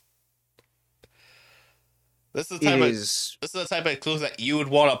 This is the type It of is. this is the type of exclusive that you would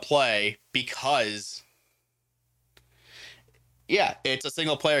want to play because, yeah, it's a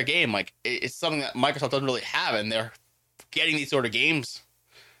single player game. Like it's something that Microsoft doesn't really have, and they're getting these sort of games,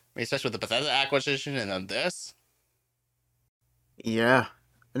 especially with the Bethesda acquisition and then this. Yeah.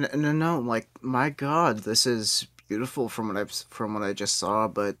 No, like my God, this is beautiful from what I just saw,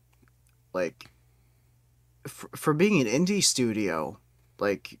 but like for being an indie studio,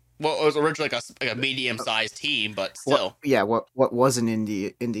 like Well, it was originally like a medium sized team, but still. what was an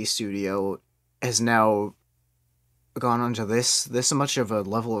indie studio has now gone onto this much of a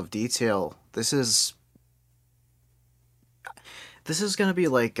level of detail. This is gonna be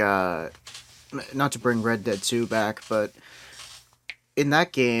like not to bring Red Dead 2 back, but in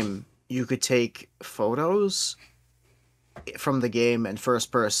that game you could take photos from the game in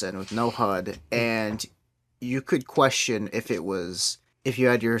first person with no HUD, and you could question if you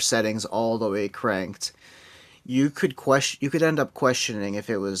had your settings all the way cranked. You could end up questioning if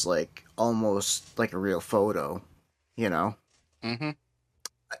it was like almost like a real photo, you know. Mm-hmm.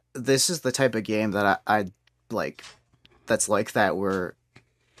 This is the type of game that I like that's like that, where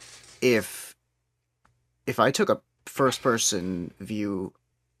if I took a first person view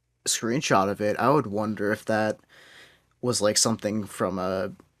screenshot of it, I would wonder if that was like something from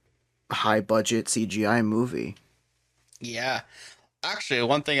a high budget CGI movie. Yeah. Actually,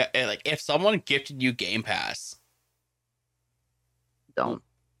 one thing, like, if someone gifted you Game Pass, Don't.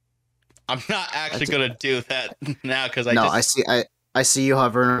 I'm not actually That's- gonna do that now because No, I see you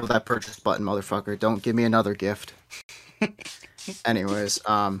hovering over that purchase button, motherfucker. Don't give me another gift. Anyways,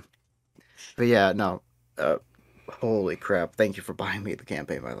 but yeah, no. Holy crap! Thank you for buying me the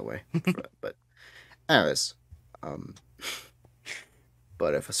campaign, by the way. But anyways, um,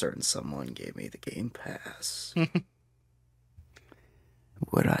 but if a certain someone gave me the Game Pass,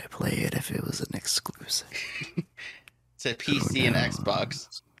 would I play it if it was an exclusive? It's a PC and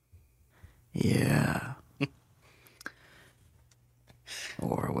Xbox. Yeah.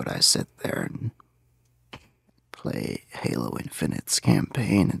 Or would I sit there and play Halo Infinite's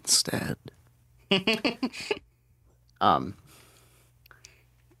campaign instead?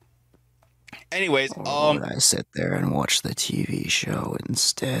 Anyways, Or would I sit there and watch the TV show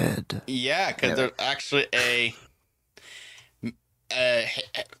instead? yeah, because there's actually a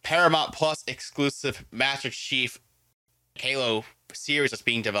Paramount Plus exclusive Master Chief Halo series that's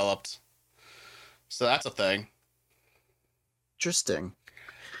being developed. So that's a thing. Interesting.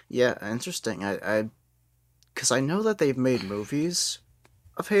 Yeah, interesting. Because I know that they've made movies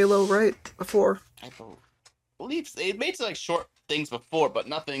of Halo, right? Before? I believe they made some like short things before, but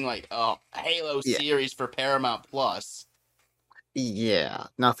nothing like a Halo Yeah. series for Paramount Plus. Yeah,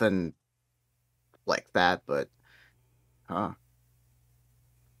 nothing like that, but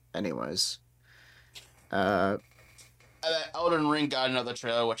anyways. And then Elden Ring got another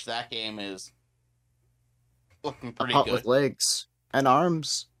trailer, which that game is looking pretty Hot good. with legs and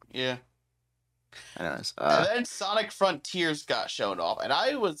arms. Yeah. Anyways, And then Sonic Frontiers got shown off, and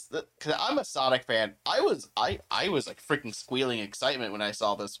I was, because I'm a Sonic fan, I was like freaking squealing excitement when I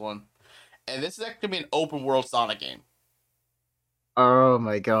saw this one. And this is actually gonna be an open world Sonic game. oh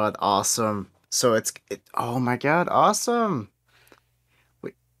my god, awesome. So oh my god, awesome.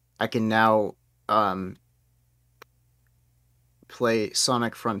 Wait, I can now play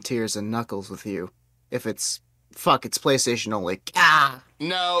Sonic Frontiers and Knuckles with you. If it's PlayStation only. Ah.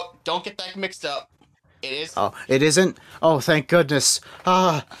 No, don't get that mixed up. It is. Oh, it isn't? Oh, thank goodness.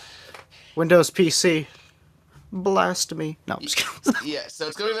 Windows PC. Blast me. No, I'm just kidding. Yeah, so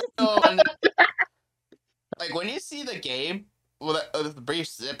it's gonna be like when you see the game, well, the brief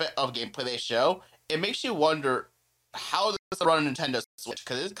snippet of gameplay they show, it makes you wonder how this will run a Nintendo Switch,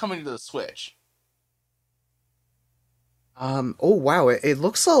 because it's coming to the Switch. Oh wow, it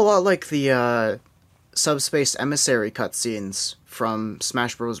looks a lot like the Subspace Emissary cutscenes from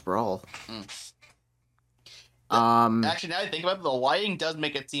Smash Bros. Brawl. Actually, now that I think about it, the lighting does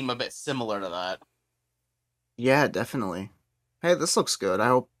make it seem a bit similar to that. Yeah, definitely. Hey, this looks good. I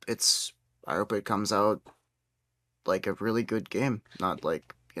hope it comes out like a really good game. Not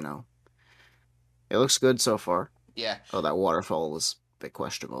like, it looks good so far. Yeah. Oh, that waterfall was a bit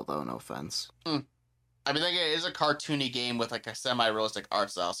questionable though, no offense. I mean, like, it is a cartoony game with like a semi-realistic art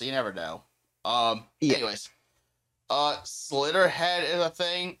style, so you never know. Yeah. Anyways, Slitterhead is a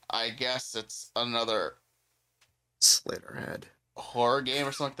thing. I guess it's another Slitterhead. horror game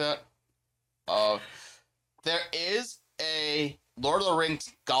or something like that. There is a Lord of the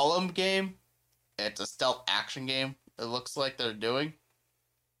Rings Gollum game. It's a stealth action game. It looks like they're doing.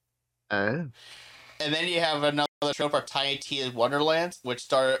 Oh. And then you have another show for Tiny Tina's Wonderlands, which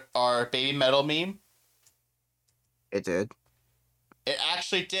started our Baby Metal meme. It did. It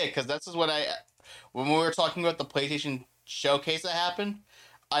actually did, because this is when we were talking about the PlayStation showcase that happened,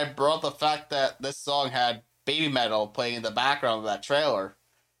 I brought the fact that this song had Baby Metal playing in the background of that trailer,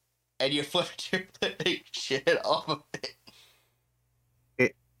 and you flipped your shit off of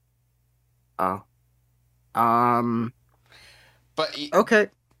it. Oh. But Okay.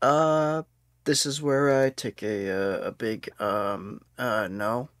 This is where I take a big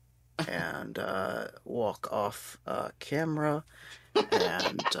no and walk off camera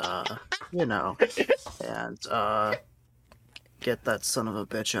and you know and get that son of a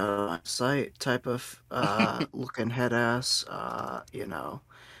bitch out of my sight type of looking head ass,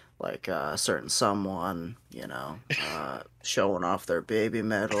 like a certain someone, showing off their baby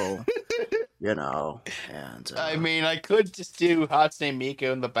metal, and I mean, I could just do Hatsune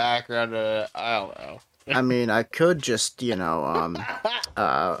Miku in the background. I don't know. I mean, I could just,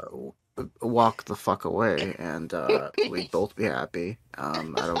 walk the fuck away and we'd both be happy. I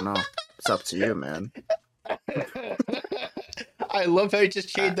don't know. It's up to you, man. I love how you just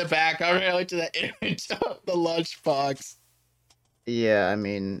changed the background really to the image of the lunchbox. Yeah, I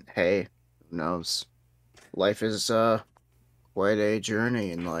mean, hey, who knows? Life is quite a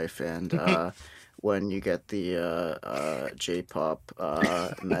journey in life, and when you get the J-pop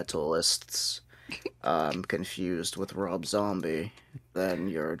metalists confused with Rob Zombie, then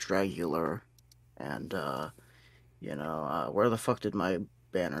you're a Dragular, and where the fuck did my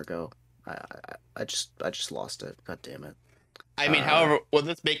banner go? I just lost it. God damn it. I mean, however, will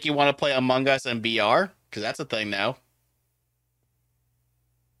this make you want to play Among Us in VR? Because that's a thing now.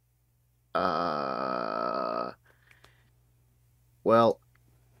 Well,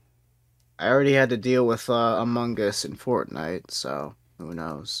 I already had to deal with Among Us in Fortnite, so who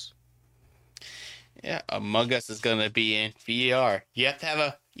knows? Yeah, Among Us is gonna be in VR. You have to have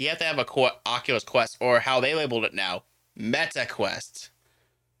a Oculus Quest, or how they labeled it now, Meta Quest.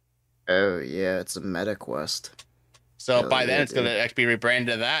 Oh yeah, it's a Meta Quest. So Hell by yeah, then it's dude. gonna actually be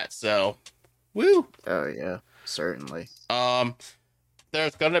rebranded to that. So, woo. Oh yeah, certainly.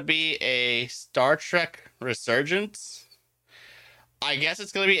 There's gonna be a Star Trek Resurgence. I guess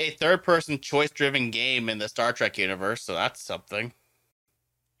it's gonna be a third-person choice-driven game in the Star Trek universe. So that's something.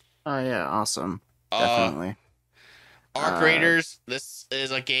 Oh yeah, awesome. Uh, Definitely. Arc Raiders. This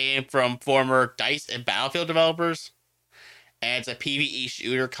is a game from former Dice and Battlefield developers, and it's a PvE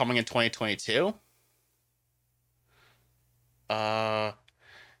shooter coming in 2022. Oh,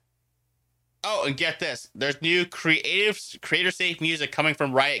 and get this. There's new creator-safe music coming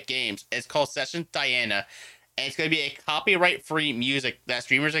from Riot Games. It's called Session Diana, and it's going to be a copyright-free music that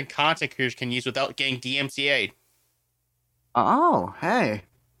streamers and content creators can use without getting DMCA'd. Oh, hey.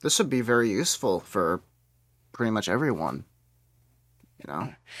 This would be very useful for pretty much everyone.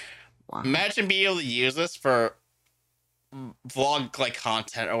 Wow. Imagine being able to use this for vlog like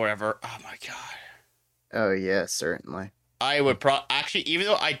content or whatever. Oh my god. Oh yeah, certainly. I would actually, even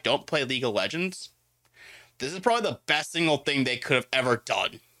though I don't play League of Legends, this is probably the best single thing they could have ever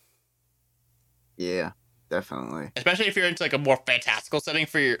done. Yeah, definitely. Especially if you're into like a more fantastical setting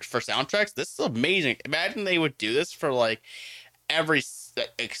for soundtracks. This is amazing. Imagine they would do this for like every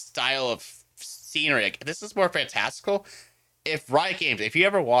style of scenery. Like, this is more fantastical. If Riot Games, if you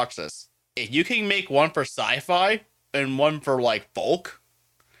ever watch this, if you can make one for sci-fi and one for like folk,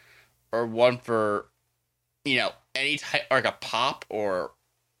 or one for any type, like a pop or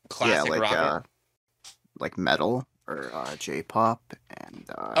classic rock, like metal or J-pop and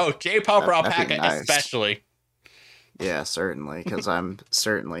J-pop or alpaca nice. especially. Yeah, certainly, because I'm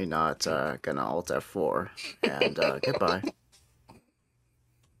certainly not gonna Alt F4 and goodbye.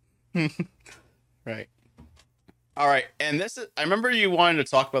 Right. All right, and this is. I remember you wanted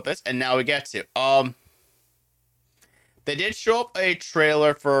to talk about this, and now we get to. They did show up a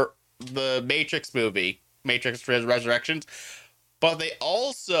trailer for the Matrix movie, Matrix Resurrections, but they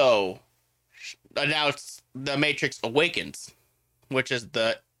also announced the Matrix Awakens, which is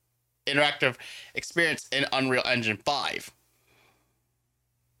the interactive experience in Unreal Engine 5.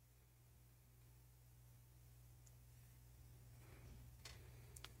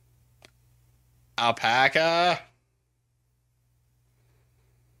 Alpaca.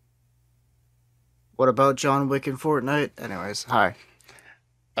 What about John Wick in Fortnite? Anyways, hi.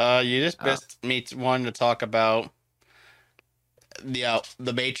 You just missed me wanting to talk about the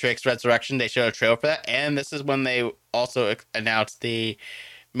Matrix Resurrection. They showed a trailer for that, and this is when they also announced the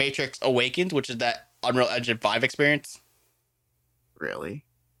Matrix Awakens, which is that Unreal Engine 5 experience. Really?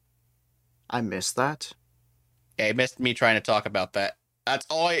 I missed that? Yeah, you missed me trying to talk about that. That's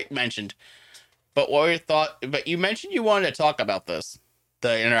all I mentioned. But what were your thoughts? But you mentioned you wanted to talk about this, the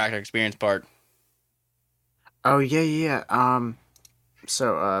interactive experience part. Oh yeah, yeah.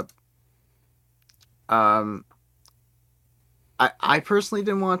 So um, I personally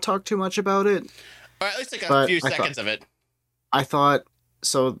didn't want to talk too much about it, Or at least like a but few seconds of it. I thought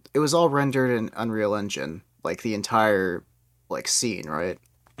so. It was all rendered in Unreal Engine, like the entire like scene, right?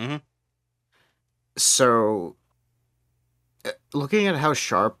 Mm-hmm. So looking at how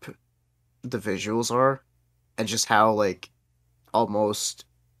sharp the visuals are, and just how like almost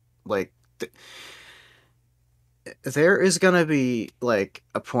like there is gonna be like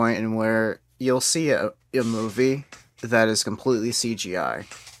a point in where you'll see a movie that is completely CGI,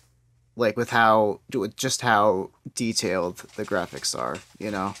 like with just how detailed the graphics are,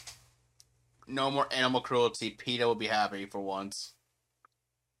 you know. No more animal cruelty. PETA will be happy for once.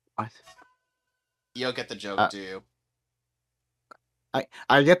 What? You don't get the joke, Uh, do you?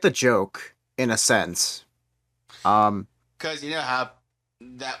 I get the joke in a sense. Um, Because you know how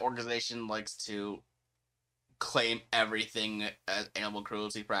that organization likes to claim everything as animal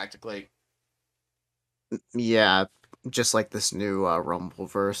cruelty, practically. yeah, just like this new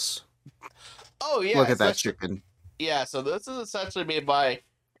Rumbleverse. Oh yeah, Look at that especially chicken. yeah. So this is essentially made by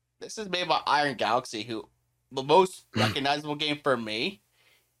Iron Galaxy, who the most recognizable game for me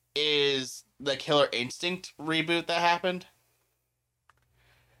is the Killer Instinct reboot that happened.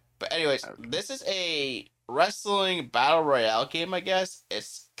 But anyways, Okay. this is a wrestling battle royale game, I guess.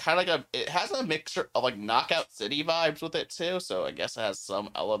 It's kind of like it has a mixture of like Knockout City vibes with it too, so I guess it has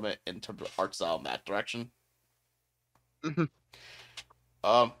some element in terms of art style in that direction. Mhm.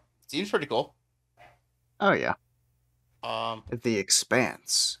 Um, seems pretty cool. Oh yeah, Um, The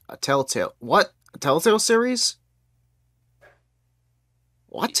Expanse, a Telltale. What? A Telltale series?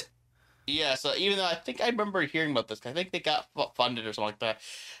 What? yeah. So even though I think I remember hearing about this, I think they got funded or something like that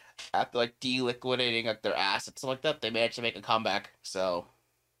after like deliquidating like their assets and like that, they managed to make a comeback. So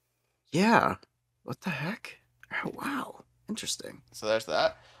Yeah. What the heck? Oh, wow. Interesting. there's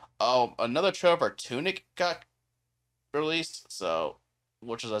that. Oh, another trailer for Tunic got released, so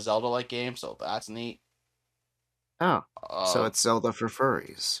which is a Zelda-like game, so that's neat. Oh, so Um, it's Zelda for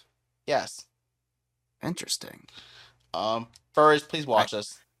furries. yes. Interesting. Furries, please I watch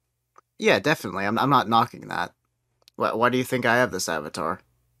this. Yeah, definitely. I'm not knocking that. Why do you think I have this avatar?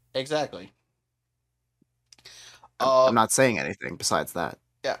 Exactly. I'm Um, not saying anything besides that.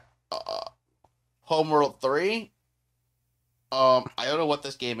 yeah. Homeworld 3. I don't know what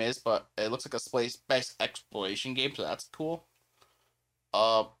this game is, but it looks like a space-based exploration game, so that's cool.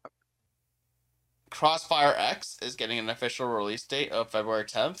 Um, Crossfire X is getting an official release date of February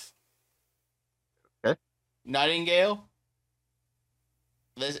 10th. Okay. Nightingale.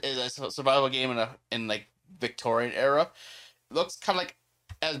 This is a survival game in like Victorian era. It looks kind of like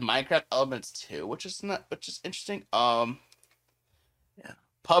has Minecraft elements too, which is interesting. Yeah.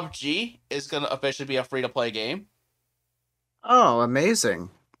 PUBG is gonna officially be a free to play game. Oh, amazing.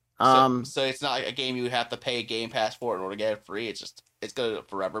 So Um, so it's not like a game you have to pay a Game Pass for in order to get it free. It's gonna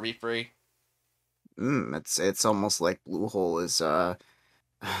forever be free. it's almost like Bluehole is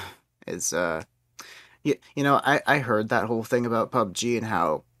you know, I heard that whole thing about PUBG and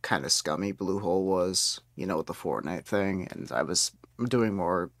how kind of scummy Bluehole was, you know, with the Fortnite thing, and I was doing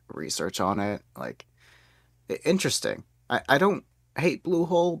more research on it. Like, interesting. I don't hate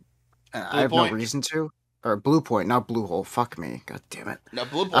Bluehole. I Blue have no Point. reason to. Or Blue Point, not Bluehole. Fuck me. God damn it. No,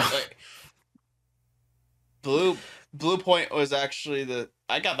 Blue Point. Blue Point was actually the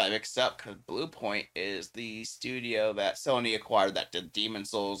I got that mixed up because Blue Point is the studio that Sony acquired that did Demon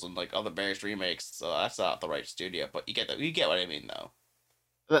Souls and like other various remakes. So that's not the right studio, but you get what I mean though.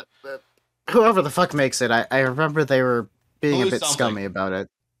 But whoever the fuck makes it, I remember they were being a Blue bit something. scummy about it.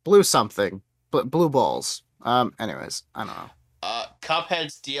 Blue something. Blue balls. Anyways, I don't know.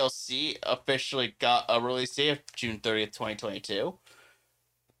 Cuphead's DLC officially got a release date of June 30th, 2022.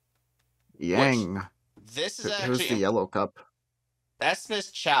 Which Yang. this is Who's the actually yellow cup? that's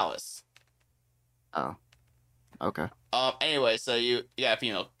Miss Chalice. Oh, okay. Anyway, so you have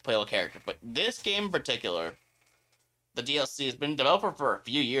play a character, but this game in particular, the DLC has been developed for a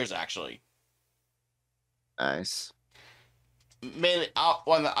few years actually. Nice. Mainly,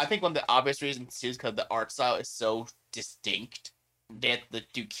 I think one of the obvious reasons too is because the art style is so distinct. They have to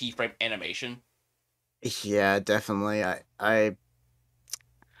do keyframe animation. Yeah, definitely. I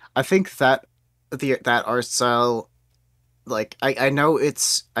think that that art style, like I know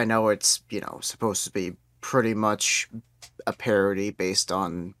it's you know supposed to be pretty much a parody based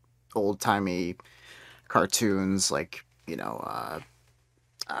on old timey cartoons, like you know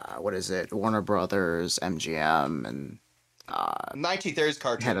what is it, Warner Brothers, MGM, and uh 1930s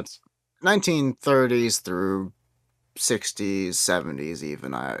had a cartoons. 1930s through 60s, 70s,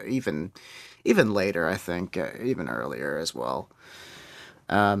 even later. I think even earlier as well.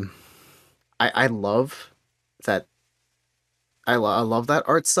 Um, I love that. I love that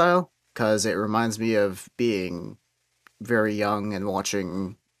art style because it reminds me of being very young and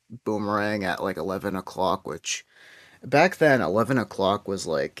watching Boomerang at like 11 o'clock, which back then 11 o'clock was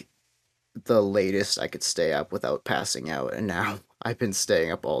like the latest I could stay up without passing out, and now I've been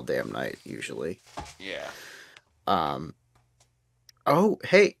staying up all damn night usually. Yeah. Um. Oh,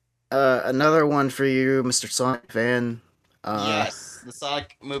 hey, another one for you, Mr. Sonic fan. Uh. Yes, the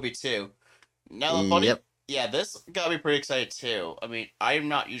Sonic movie too. Now the funny, Yep. yeah, this got me pretty excited too. I mean, I'm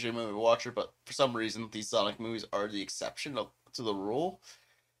not usually a movie watcher, but for some reason, these Sonic movies are the exception to the rule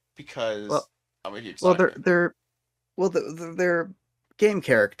because Well, I'm a huge well, Sonic fan. they're game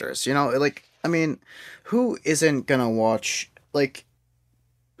characters. You know, like I mean, who isn't gonna watch like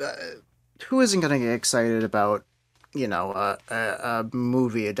uh, who isn't gonna get excited about a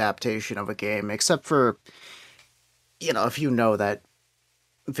movie adaptation of a game, except for if you know that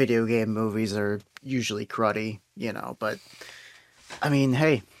video game movies are usually cruddy, but I mean,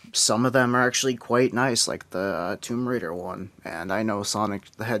 hey, some of them are actually quite nice, like the Tomb Raider one, and I know Sonic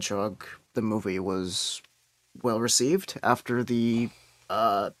the Hedgehog, the movie was well received after the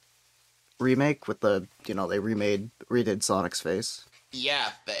uh remake with they redid Sonic's face.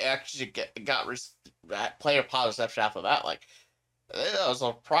 Yeah, they actually got that player positive reception after that. Like, that was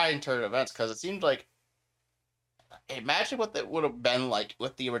a prime turn events because it seemed like imagine what that would have been like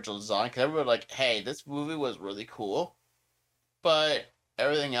with the original design. Because everyone like, hey, this movie was really cool, but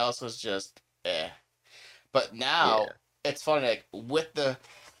everything else was just eh. But now Yeah. it's funny, like with the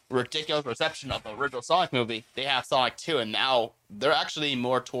ridiculous reception of the original Sonic movie, they have Sonic 2, and now they're actually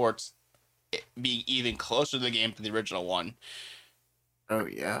more towards it being even closer to the game than the original one. Oh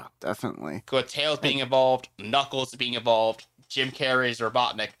yeah, definitely. With Tails Hey, being involved, Knuckles being involved, Jim Carrey's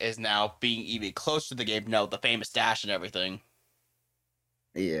Robotnik is now being even closer to the game. No, the famous dash and everything.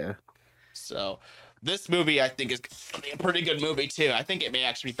 yeah. So this movie, I think, is a pretty good movie too. I think it may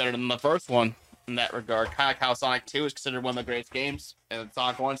actually be better than the first one in that regard. Kind of like how Sonic 2 is considered one of the greatest games, and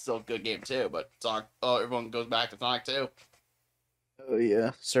Sonic 1 is still a good game too. But Sonic, oh, everyone goes back to Sonic 2. Oh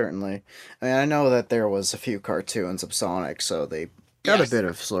yeah, certainly. I mean, I know that there was a few cartoons of Sonic, so they got a Yes. bit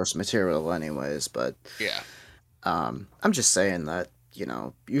of source material anyways, but Yeah. I'm just saying that,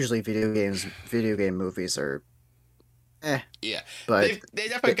 usually video game movies are eh, Yeah. but They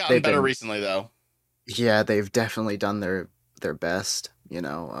definitely gotten they've better been recently though. yeah, they've definitely done their best,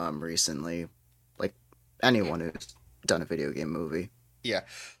 recently. Like anyone who's done a video game movie, Yeah.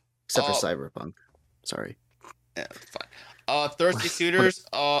 except for Uh, Cyberpunk. Sorry. yeah, that's fine. Thirsty What Suitors.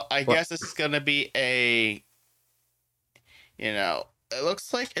 I what guess this is gonna be a. It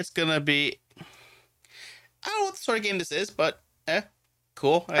looks like it's gonna be. I don't know what sort of game this is, but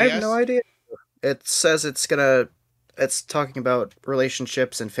cool. I I have no guess. idea. It says it's talking about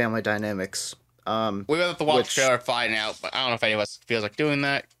relationships and family dynamics. We will have to watch the Which trailer to find out, but I don't know if any of us feels like doing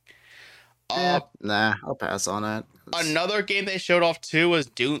that. Uh, nah, I'll pass on it. Another game they showed off too was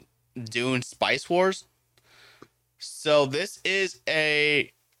Dune Spice Wars. So this is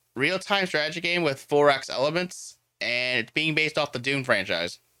a real-time strategy game with 4X elements, and it's being based off the Dune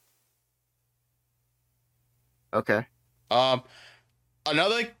franchise. Okay. Um,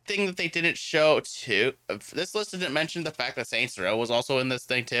 Another thing that they didn't show too. This list didn't mention the fact that Saints Row was also in this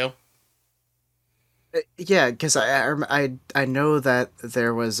thing too. Yeah, because I know that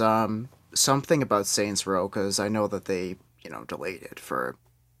there was something about Saints Row because I know that they delayed it for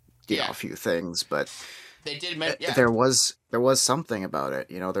Yeah, a few things, but they did. Yeah, there was something about it.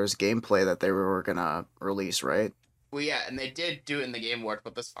 There's gameplay that they were gonna release, right? well, yeah, and they did do it in the Game Awards,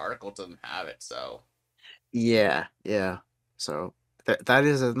 but this article doesn't have it. So Yeah, yeah. So that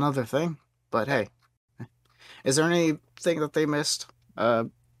is another thing. But yeah. hey, is there anything that they missed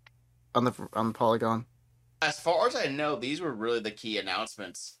on the Polygon? As far as I know, these were really the key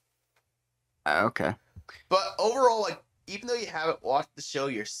announcements. Okay. But overall, like, even though you haven't watched the show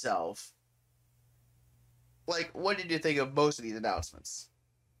yourself, like, what did you think of most of these announcements?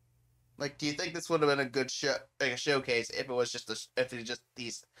 Like, do you think this would have been a good show, like a showcase, if it was if it was just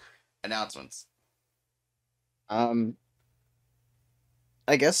these announcements? Um,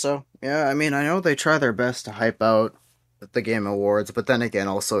 I guess so. Yeah, I mean, I know they try their best to hype out the Game Awards, but then again,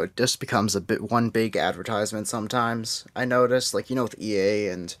 also it just becomes a bit one big advertisement sometimes. I notice, like with EA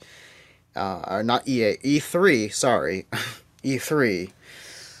and or not EA, E3, sorry, E3.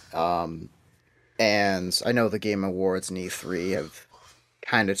 Um, and I know the Game Awards and E3 have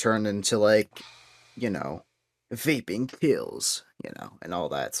kind of turned into like, you know, vaping kills. and all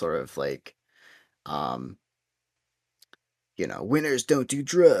that sort of like, um, winners don't do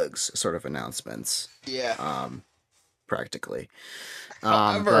drugs sort of announcements, Yeah. practically.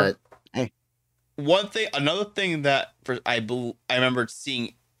 However, But hey, another thing that I remember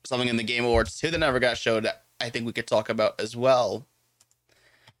seeing something in the Game Awards too that never got showed that I think we could talk about as well.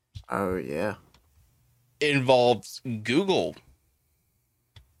 oh yeah, Involves Google.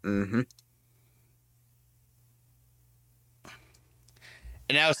 mm-hmm.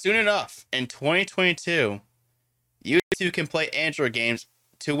 And now, soon enough, in 2022, YouTube can play Android games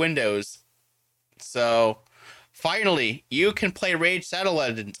to Windows. So, finally, you can play Raid Shadow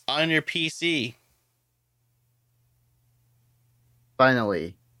Legends on your PC.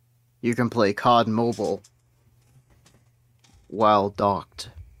 Finally, you can play COD Mobile while docked.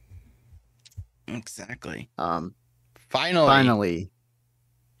 Exactly. Finally,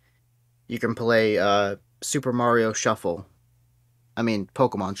 you can play Super Mario Shuffle. I mean,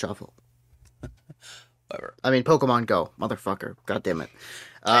 Pokemon Shuffle. Whatever. I mean, Pokemon Go, motherfucker. God damn it.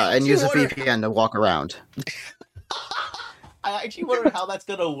 And use a VPN to walk around. I actually wonder how that's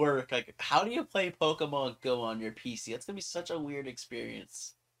gonna work. Like, how do you play Pokemon Go on your PC? That's gonna be such a weird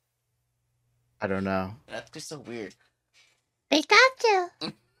experience. I don't know. That's just so weird.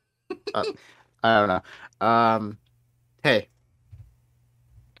 Pikachu! I don't know. Hey.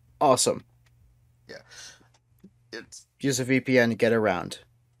 Awesome. Yeah. It's Use a VPN to get around.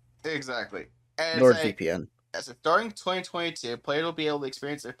 exactly. And NordVPN. as if starting 2022, players will be able to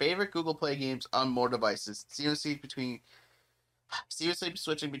experience their favorite Google Play games on more devices, seamlessly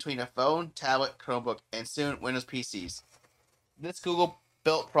switching between a phone, tablet, Chromebook, and soon Windows PCs. This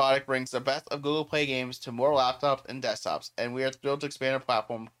Google-built product brings the best of Google Play games to more laptops and desktops, and we are thrilled to expand our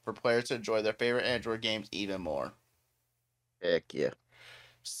platform for players to enjoy their favorite Android games even more. Heck yeah.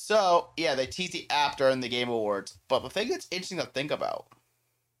 So, yeah, they teased the app during the Game Awards, but the thing that's interesting to think about...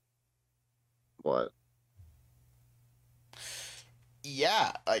 What?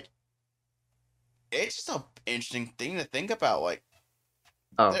 Yeah, like, it's just an interesting thing to think about, like,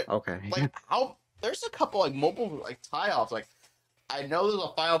 Oh, there- okay. like, how, there's a couple, like, mobile, like, tie-offs, like, I know there's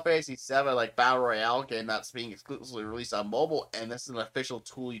a Final Fantasy VII, like, Battle Royale game that's being exclusively released on mobile, and this is an official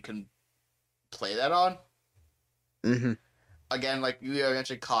tool you can play that on. Mm-hmm. Again, like, you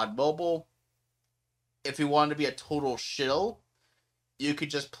mentioned COD Mobile. If you wanted to be a total shill, you could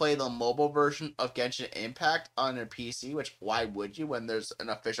just play the mobile version of Genshin Impact on your PC, which why would you when there's an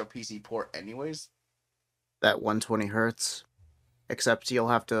official PC port anyways? That 120 hertz. Except you'll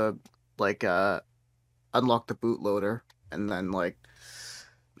have to, like, unlock the bootloader and then, like,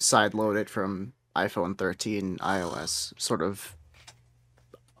 sideload it from iPhone 13 iOS. Sort of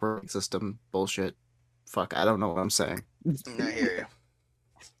operating system bullshit. Fuck, I don't know what I'm saying. I hear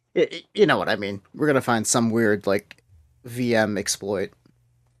you. You know what I mean. We're gonna find some weird, like, VM exploit.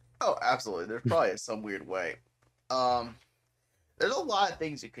 Oh, absolutely. There's probably some weird way. There's a lot of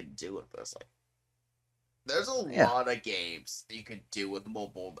things you could do with this. Like, there's a lot of games you could do with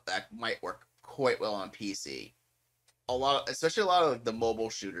mobile that might work quite well on PC. Especially a lot of like, the mobile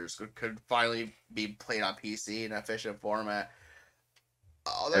shooters could finally be played on PC in an efficient format.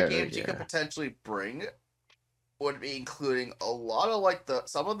 Other games you could potentially bring would be including a lot of like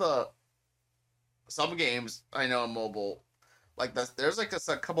some games I know on mobile. Like there's like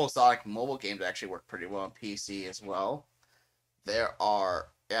a couple of Sonic mobile games that actually work pretty well on PC as well. There's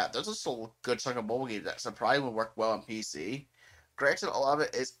just a good chunk of mobile games that surprisingly would work well on PC. Granted, a lot of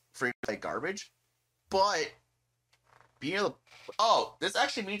it is free to play garbage, but being able this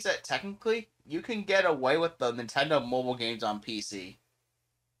actually means that technically you can get away with the Nintendo mobile games on PC.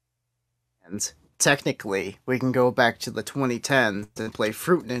 And technically, we can go back to the 2010s and play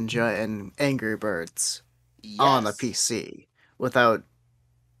Fruit Ninja and Angry Birds on the PC without,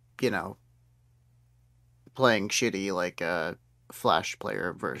 playing shitty, like, Flash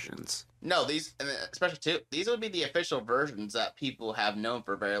player versions. No, especially too, these would be the official versions that people have known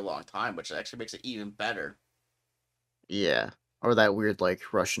for a very long time, which actually makes it even better. Yeah. Or that weird,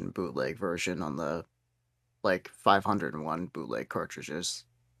 like, Russian bootleg version on the, like, 501 bootleg cartridges.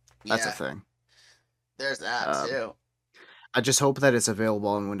 That's a thing. There's that, too. I just hope that it's available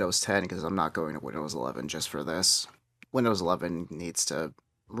on Windows 10, because I'm not going to Windows 11 just for this. Windows 11 needs to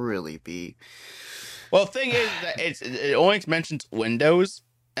really be... Well, the thing is that it only mentions Windows,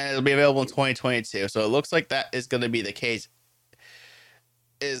 and it'll be available in 2022, so it looks like that is going to be the case,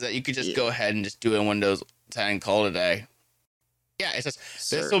 is that you could just go ahead and just do it in Windows 10 and call it a day. Yeah, it says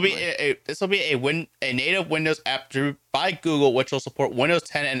this will be a native Windows app driven by Google, which will support Windows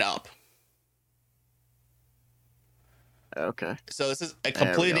 10 and up. Okay. So this is a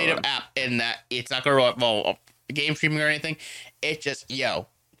completely native app in that it's not going to game streaming or anything. It's just, download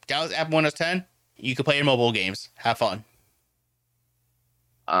the app on Windows 10. You can play your mobile games. Have fun.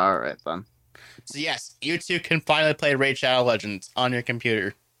 All right, then. So yes, you too can finally play Raid Shadow Legends on your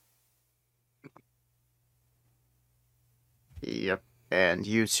computer. Yep. And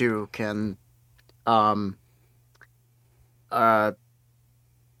you too can,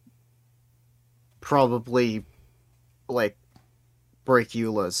 probably, like, break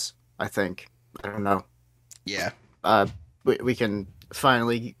EULAs, I think. I don't know. Yeah. We can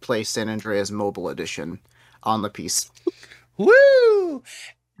finally play San Andreas Mobile Edition on the PC. Woo!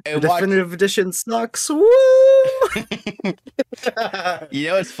 The And watch, definitive edition sucks. Woo!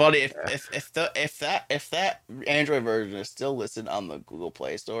 it's funny if that Android version is still listed on the Google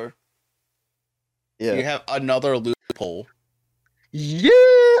Play Store, you Yeah. have another loophole. Yeah.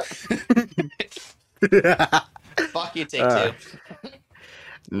 Fuck you, Take Two.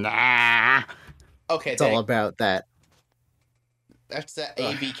 Nah. Okay, It's all about that. that's that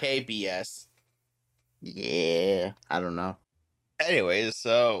ABK BS. Yeah. I don't know. Anyways,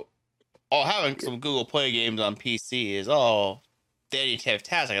 so having some Google Play games on PC is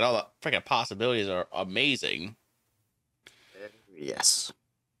fantastic, and all the freaking possibilities are amazing. Yes.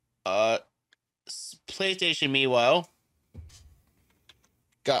 PlayStation, meanwhile,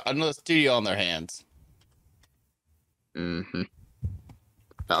 got another studio on their hands. Mm-hmm.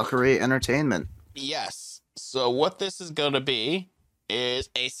 Valkyrie Entertainment. Yes. So what this is going to be is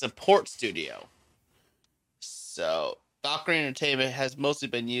a support studio. So Valkyrie Entertainment has mostly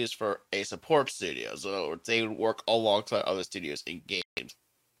been used for a support studio. So they would work alongside other studios in games.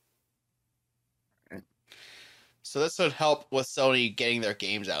 Right. So this would help with Sony getting their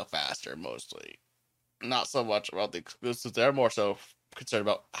games out faster, mostly. Not so much about the exclusives. They're more so concerned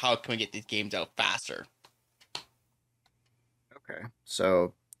about how can we get these games out faster. Okay.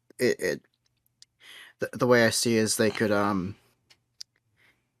 So the way I see is they could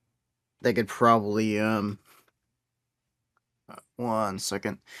probably 1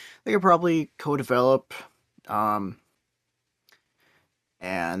 second. They could probably co-develop and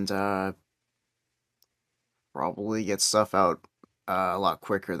probably get stuff out a lot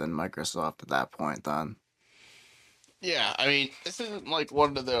quicker than Microsoft at that point then. Yeah, I mean, this isn't like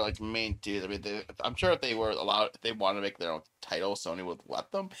one of their main dudes. I mean, I'm sure if they were allowed, if they wanted to make their own title, Sony would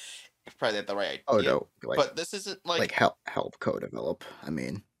let them. If probably had the right idea. Oh no, but this isn't like help co-develop. I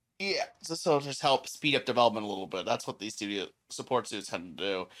mean, yeah, so just help speed up development a little bit. That's what these support studios tend to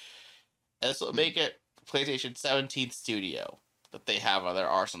do, and this will make it PlayStation 17th studio that they have on their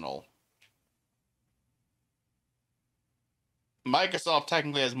arsenal. Microsoft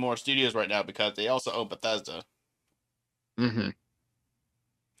technically has more studios right now because they also own Bethesda. mm-hmm.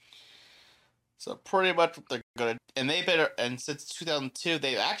 So pretty much what they're gonna, and since 2002,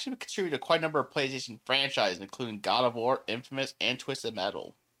 they've actually contributed to quite a number of PlayStation franchises, including God of War, Infamous, and Twisted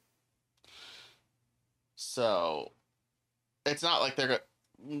Metal. So it's not like they're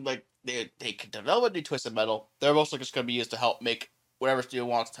they can develop a new Twisted Metal. They're mostly just gonna be used to help make whatever studio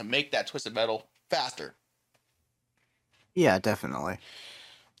wants to make that Twisted Metal faster. Yeah, definitely.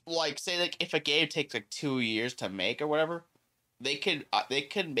 Like say if a game takes 2 years to make or whatever, they can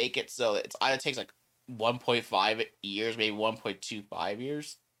make it so that it either takes 1.5 years, maybe 1.25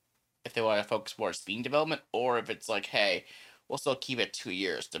 years, if they want to focus more on speed development, or if it's hey, we'll still keep it 2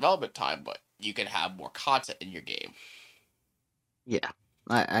 years development time, but you can have more content in your game. Yeah,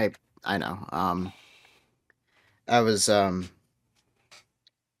 I know. I was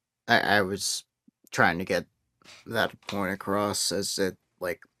trying to get that point across as it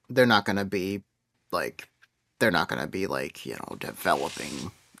they're not gonna be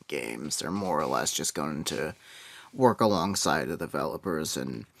developing games. They're more or less just going to work alongside the developers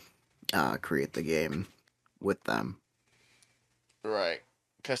and create the game with them. Right.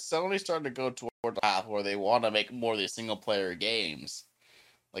 Because Sony's starting to go toward the path where they want to make more of these single player games,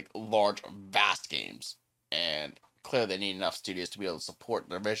 like large, vast games. And clearly they need enough studios to be able to support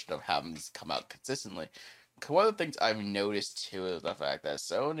their mission of having these come out consistently. One of the things I've noticed too is the fact that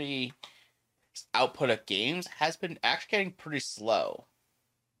Sony's output of games has been actually getting pretty slow.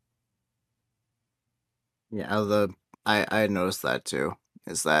 Yeah, I noticed that too.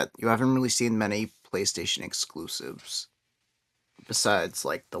 Is that you haven't really seen many PlayStation exclusives besides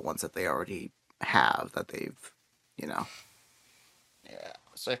the ones that they already have that they've, Yeah.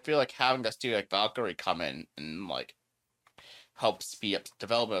 So I feel like having a studio like Valkyrie come in and help speed up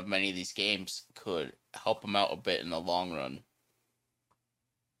development of many of these games could help them out a bit in the long run.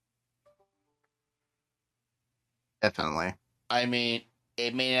 Definitely. I mean,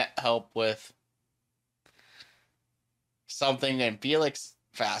 it may not help with something in Felix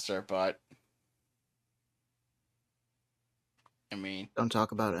faster, but I mean, Don't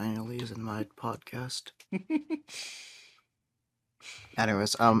talk about Annalise in my podcast.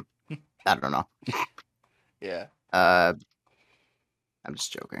 Anyways, I don't know. yeah. Uh, I'm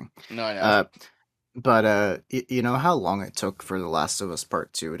just joking. No, I know. But you know how long it took for The Last of Us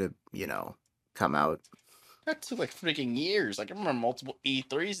Part 2 to, come out? That took like freaking years. Like I remember multiple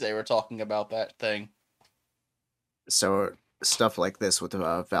E3s they were talking about that thing. So stuff like this with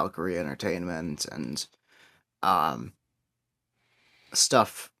Valkyrie Entertainment and um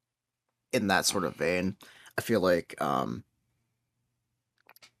stuff in that sort of vein, I feel like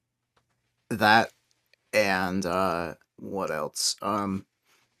that and what else? I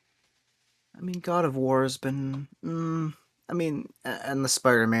mean, God of War has been. I mean, and the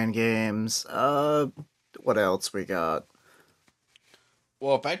Spider-Man games. What else we got?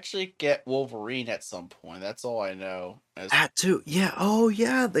 We'll eventually get Wolverine at some point. That's all I know. That too. Yeah. Oh,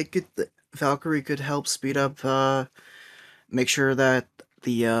 yeah. They could. Valkyrie could help speed up. Make sure that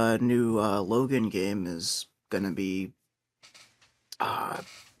the new Logan game is gonna be. Uh,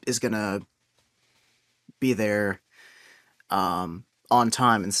 is gonna be there. On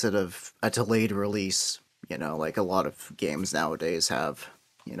time instead of a delayed release. Like a lot of games nowadays have.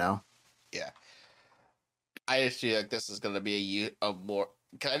 You know. Yeah. I just feel like this is going to be a more.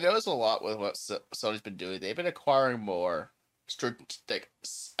 Cause I notice a lot with what Sony's been doing. They've been acquiring more like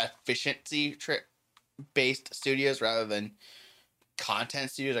efficiency based studios rather than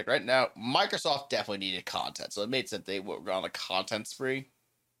content studios. Like right now, Microsoft definitely needed content, so it made sense they were on a content spree.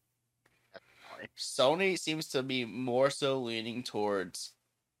 Sony seems to be more so leaning towards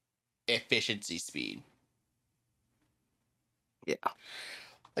efficiency speed. Yeah.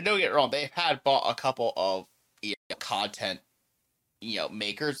 Like, don't get me wrong, they've had bought a couple of content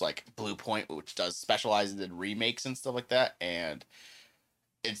makers like Bluepoint, which does specializes in remakes and stuff like that, and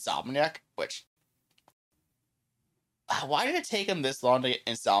Insomniac, which why did it take them this long to get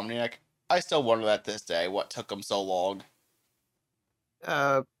Insomniac? I still wonder that this day what took them so long.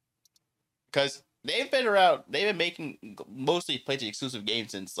 Because they've been around, they've been making mostly PlayStation exclusive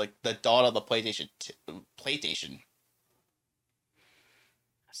games since like the dawn of the PlayStation.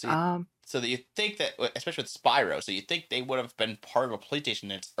 So that you think that, especially with Spyro, so you think they would have been part of a PlayStation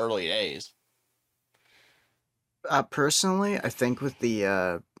in its early days. Personally, I think with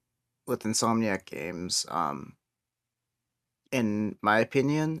the with Insomniac games, in my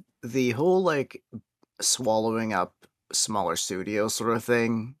opinion, the whole like swallowing up smaller studios sort of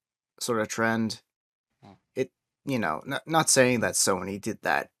thing, sort of trend, it not saying that Sony did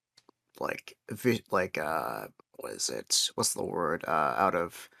that like what is it? What's the word? Out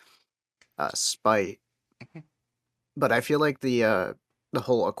of spite. But I feel like the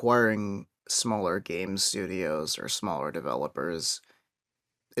whole acquiring smaller game studios or smaller developers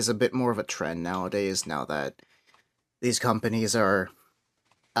is a bit more of a trend nowadays. Now that these companies are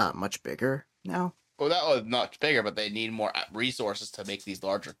much bigger now, Well, that was much bigger, but they need more resources to make these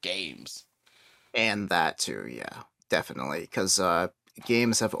larger games. and that too, yeah, definitely, because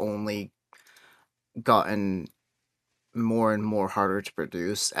games have only gotten more and more harder to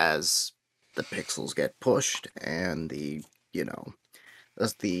produce as the pixels get pushed and the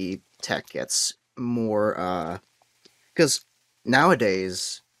as the tech gets more because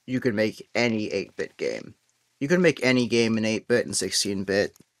nowadays you can make any 8-bit game. You can make any game in 8-bit and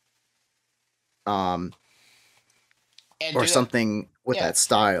 16-bit, And or something with yeah. that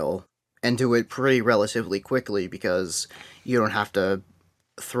style, and do it pretty relatively quickly because you don't have to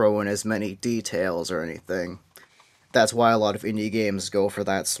throw in as many details or anything. That's why a lot of indie games go for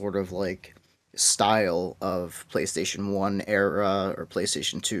that sort of like style of PlayStation 1 era or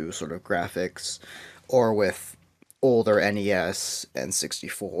PlayStation 2 sort of graphics, or with older NES and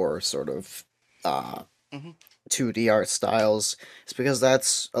 64 sort of Mhm. 2D art styles. It's because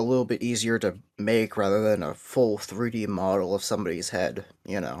that's a little bit easier to make rather than a full 3D model of somebody's head,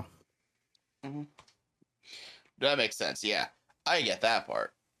 Mhm. That makes sense. Yeah, I get that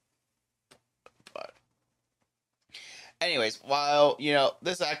part. But anyways, while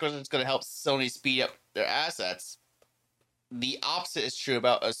this acquisition is going to help Sony speed up their assets, the opposite is true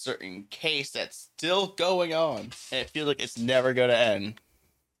about a certain case that's still going on, and it feels like it's never going to end.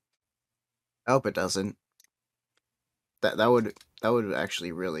 I hope it doesn't. That would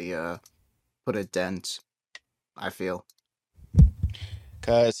actually really put a dent, I feel.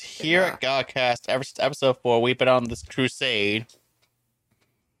 Because here at Godcast, ever since episode 4, we've been on this crusade.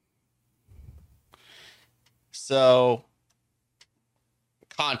 So,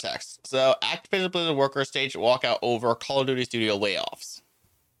 context. So, Activision Blizzard workers staged a walkout over Call of Duty studio layoffs.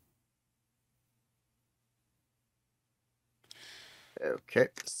 Okay.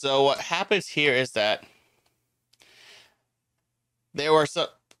 So, what happens here is that there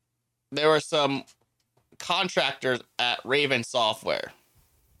were some contractors at Raven Software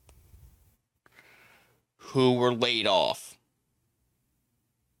who were laid off.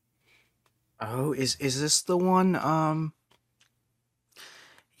 Oh, is this the one?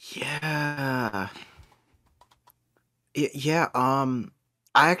 Yeah. Yeah,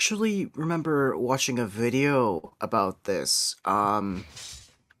 I actually remember watching a video about this.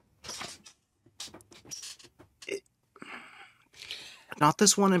 It, not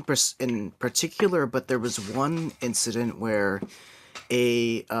this one in particular, but there was one incident where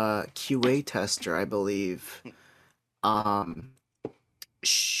a QA tester, I believe, um,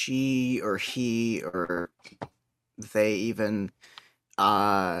 she or he or they even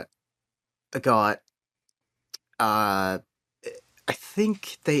uh got uh I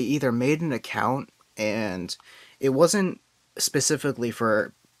think they either made an account, and it wasn't specifically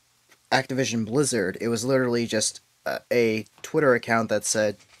for Activision Blizzard. It was literally just a Twitter account that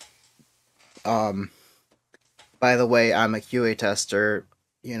said, um, by the way, I'm a QA tester,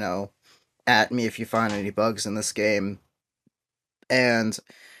 you know, at me if you find any bugs in this game. And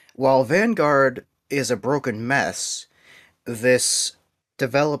while Vanguard is a broken mess, this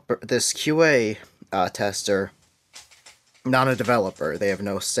QA tester, not a developer, they have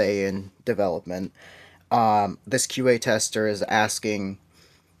no say in development. This QA tester is asking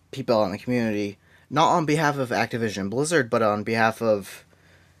people in the community, not on behalf of Activision Blizzard, but on behalf of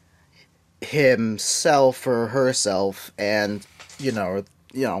himself or herself, and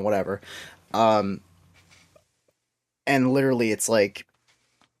whatever. Um, and literally, it's like,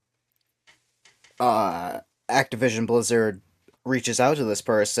 uh, Activision Blizzard reaches out to this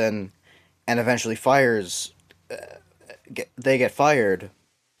person and eventually fires. They get fired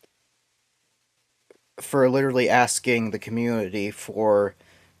for literally asking the community for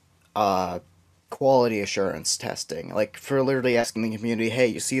uh quality assurance testing, like for literally asking the community, hey,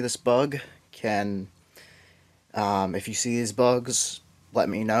 you see this bug, can if you see these bugs, let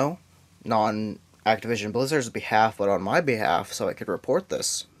me know, not on Activision Blizzard's behalf but on my behalf, so I could report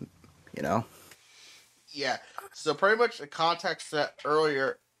this, you know. Yeah. So pretty much the context that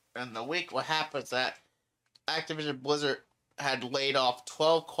earlier in the week, what happens that Activision Blizzard had laid off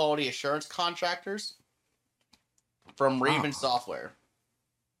 12 quality assurance contractors from Raven Oh, Software.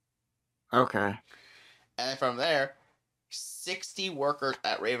 okay. And from there, 60 workers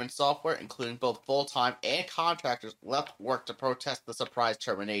at Raven Software, including both full-time and contractors, left work to protest the surprise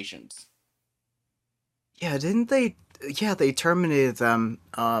terminations. Yeah, didn't they? Yeah, they terminated them.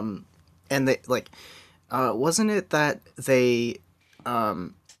 And they like, wasn't it that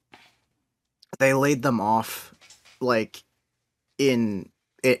um, they laid them off, like in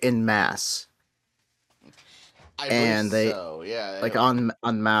in mass, I believe and they so, yeah. like on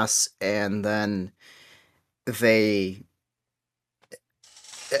mass, and then they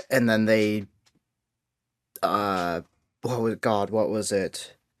and then they uh, what was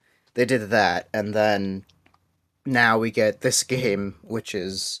it? They did that, and then now we get this game, which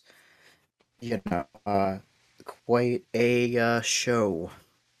is, quite a show.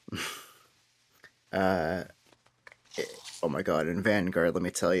 Uh, oh my god! In Vanguard, let me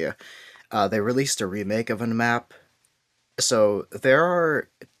tell you, they released a remake of a map. So there are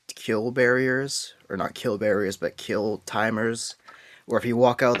kill barriers, or not kill barriers, but kill timers, where if you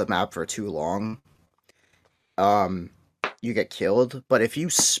walk out of the map for too long, um, you get killed. But if you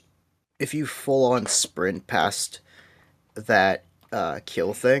full on sprint past that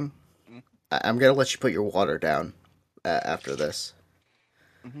kill thing, I'm gonna let you put your water down after this.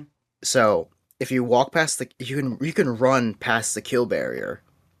 Mm-hmm. So if you walk past you can run past the kill barrier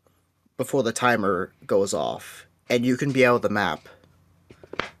before the timer goes off, and you can be out of the map.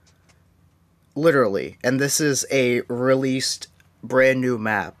 Literally, and this is a released brand new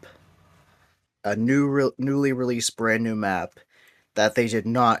map, newly released brand new map that they did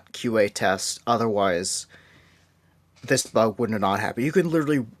not QA test. Otherwise, this bug would not happen. You can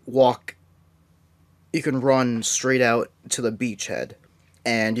literally you can run straight out to the beachhead,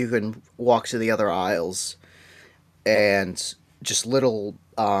 and you can walk to the other isles, and just little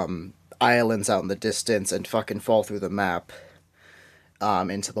islands out in the distance, and fucking fall through the map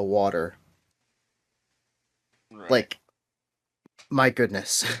into the water. Right. Like, my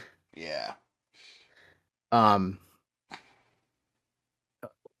goodness. Yeah. um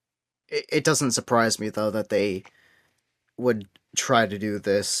it doesn't surprise me though that they would try to do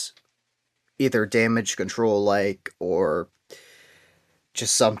this, either damage control like, or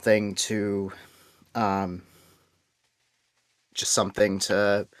just something to um just something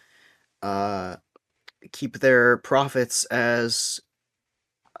to uh keep their profits as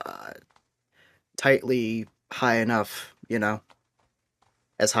uh tightly high enough, you know.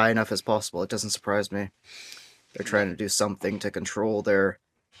 as high enough as possible. It doesn't surprise me. They're trying to do something to control their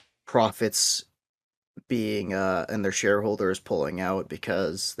profits being and their shareholders pulling out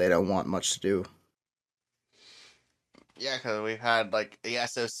because they don't want much to do. Yeah, because we've had like the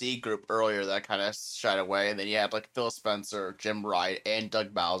SOC group earlier that kind of shied away, and then you had like Phil Spencer, Jim Wright, and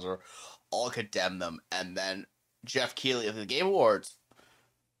Doug Bowser all condemn them, and then Jeff Keighley of the Game Awards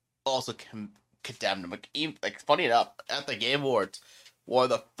also condemned them. Like funny enough, at the Game Awards, one of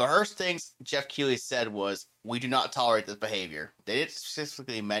the first things Jeff Keighley said was, "We do not tolerate this behavior." They didn't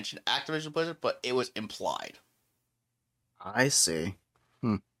specifically mention Activision Blizzard, but it was implied. I see.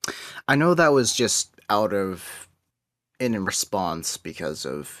 I know that was just in response because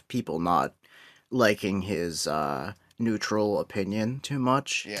of people not liking his neutral opinion too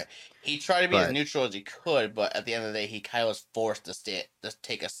much. Yeah, he tried to be as neutral as he could, but at the end of the day, he kind of was forced to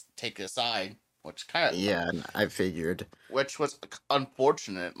take a side, which kind of I figured, which was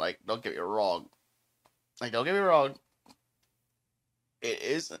unfortunate. Like, don't get me wrong.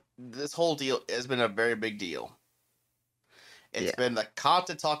 This whole deal has been a very big deal. It's been the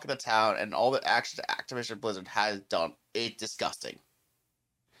constant talk of the town, and all the action Activision Blizzard has done. It's disgusting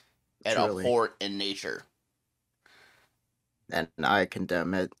and abhorrent in nature. And I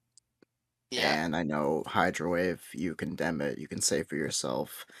condemn it. Yeah. And I know Hydrowave, you condemn it. You can say for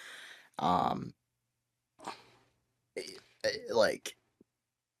yourself. Like,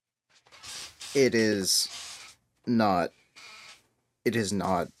 it is not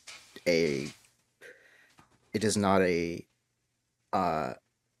a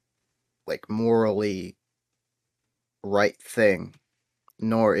like morally right thing,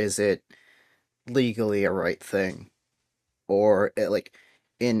 nor is it legally a right thing, or like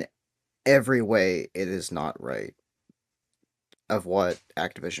in every way it is not right of what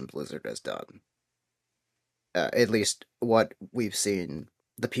Activision Blizzard has done. At least what we've seen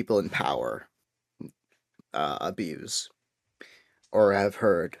the people in power abuse or have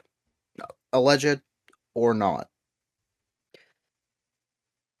heard, alleged or not.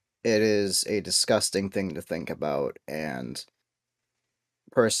 It is a disgusting thing to think about, and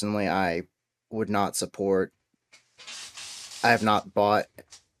personally, I would not support. I have not bought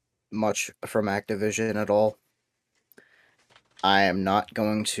much from Activision at all. I am not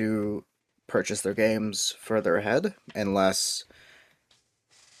going to purchase their games further ahead unless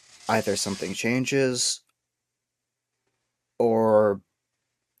either something changes or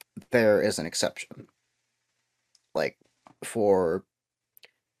there is an exception. Like for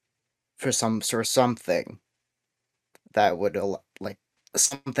something that would like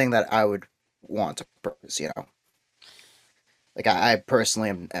something that I would want to purchase, Like I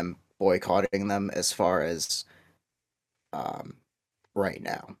personally am boycotting them as far as right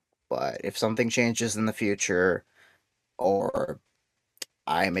now. But if something changes in the future or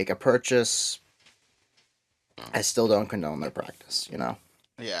I make a purchase, I still don't condone their practice,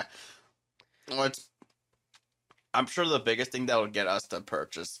 Yeah. Well, I'm sure the biggest thing that would get us to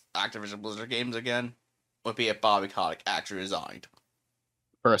purchase Activision Blizzard games again would be if Bobby Kotick actually resigned.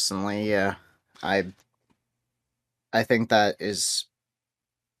 Personally, yeah. I think that is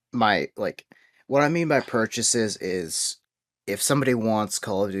what I mean by purchases is if somebody wants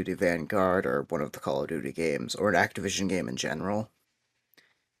Call of Duty Vanguard or one of the Call of Duty games or an Activision game in general,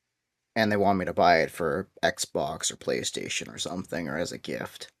 and they want me to buy it for Xbox or PlayStation or something or as a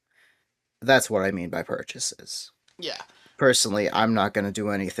gift, that's what I mean by purchases. Yeah. Personally, I'm not going to do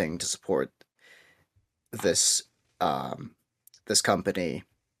anything to support this this company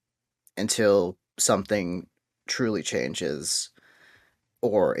until something truly changes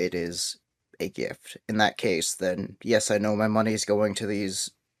or it is a gift. In that case, then yes, I know my money is going to these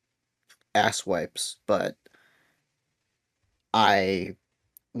ass wipes, but I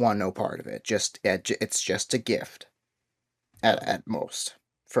want no part of it. It's just a gift at most,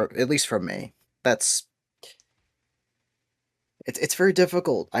 for at least for me. It's very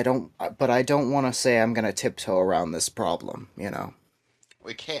difficult. But I don't want to say I'm gonna tiptoe around this problem.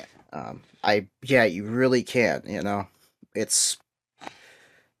 We can't. You really can't. It's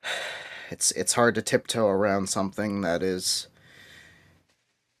it's hard to tiptoe around something that is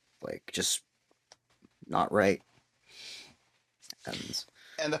like just not right.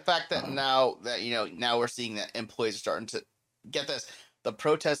 And the fact that now we're seeing that employees are starting to get this. The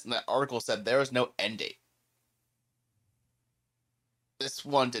protest in that article said there was no end date. This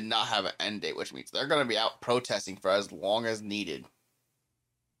one did not have an end date, which means they're going to be out protesting for as long as needed.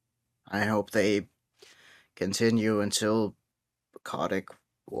 I hope they continue until Kotick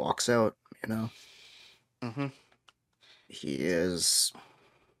walks out, Mm-hmm. He is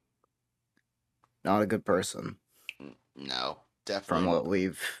not a good person. No, Definitely. from what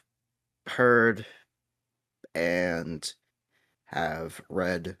we've heard and have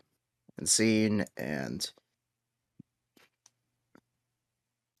read and seen, and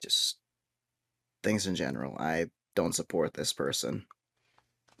just things in general. I don't support this person,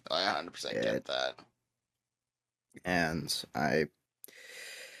 I 100% get It- that. and I,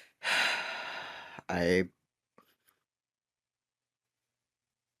 I,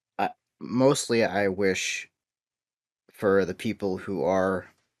 I mostly I wish for the people who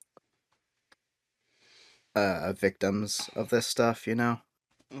are victims of this stuff.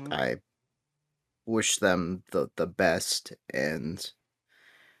 Mhm. I wish them the best, and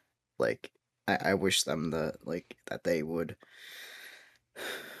like I wish them that they would.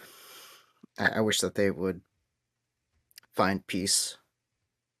 I wish that they would find peace,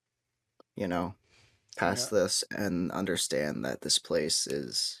 Yeah. past this, and understand that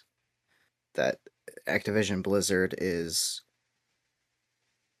that Activision Blizzard is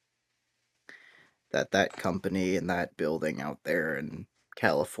that company and that building out there in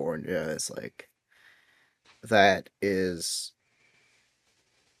California is that is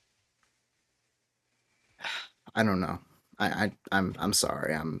I don't know. I'm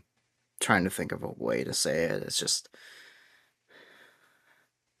sorry. I'm trying to think of a way to say it. It's just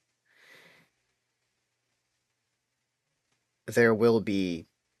there will be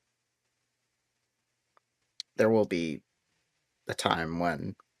there will be a time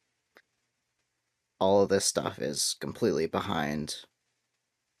when all of this stuff is completely behind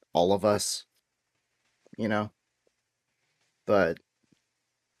all of us, you know? But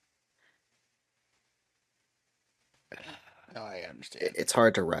No, I understand. it's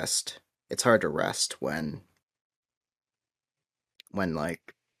hard to rest. It's hard to rest when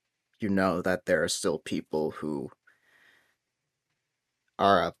that there are still people who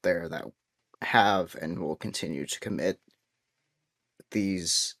are out there that have and will continue to commit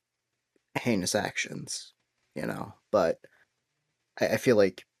these heinous actions, But I feel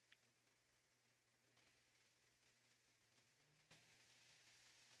like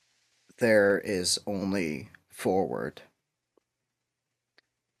there is only forward.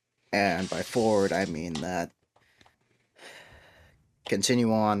 And by forward, I mean that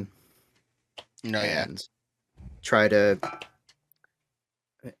continue on No, yeah. and try to,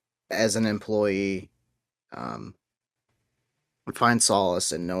 as an employee, um, find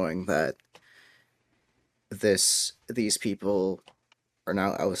solace in knowing that these people are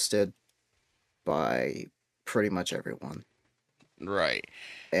now ousted by pretty much everyone. Right.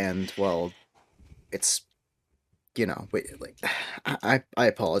 And well, it's wait, I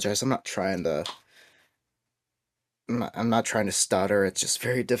apologize. I'm not trying to stutter. It's just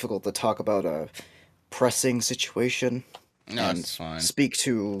very difficult to talk about a pressing situation No, and it's fine. speak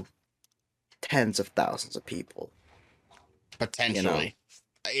to tens of thousands of people. Potentially.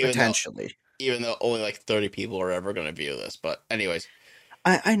 Potentially. Even though only like 30 people are ever going to view this. But, anyways.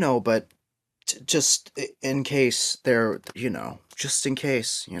 I know, but just in case just in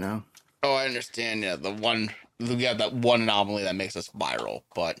case. Oh, I understand. Yeah, we have that one anomaly that makes us viral.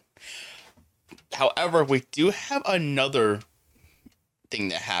 But, however, we do have another thing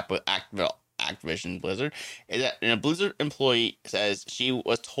that happened with Activision Blizzard. Is that a Blizzard employee says she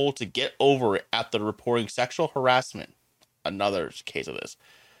was told to get over it after reporting sexual harassment. Another case of this.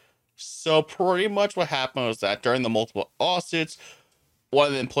 So, pretty much what happened was that during the multiple lawsuits, one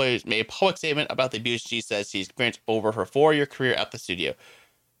of the employees made a public statement about the abuse she says she's experienced over her 4-year career at the studio,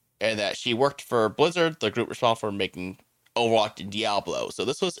 and that she worked for Blizzard, the group responsible for making Overwatch and Diablo. So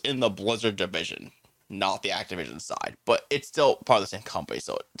this was in the Blizzard division, not the Activision side, but it's still part of the same company,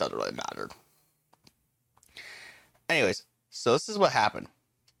 so it doesn't really matter. Anyways, so this is what happened.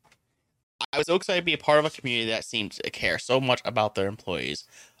 I was so excited to be a part of a community that seemed to care so much about their employees.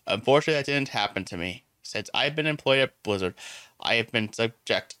 Unfortunately, that didn't happen to me. Since I've been employed at Blizzard, I have been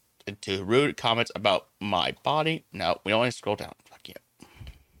subjected to rude comments about my body. No, we don't want to scroll down. Fuck you.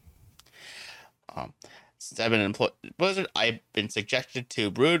 Since I've been employed at Blizzard, I've been subjected to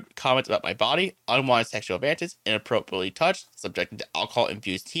rude comments about my body, unwanted sexual advances, inappropriately touched, subjected to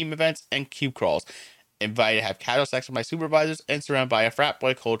alcohol-infused team events, and cube crawls, invited to have casual sex with my supervisors, and surrounded by a frat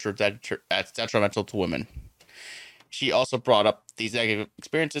boy culture that's detrimental to women. She also brought up these negative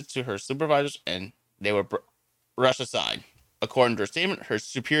experiences to her supervisors, and they were brushed aside. According to her statement, her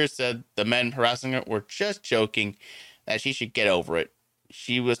superiors said the men harassing her were just joking, that she should get over it.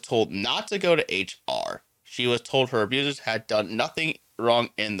 She was told not to go to HR. She was told her abusers had done nothing wrong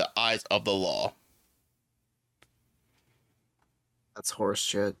in the eyes of the law. That's horse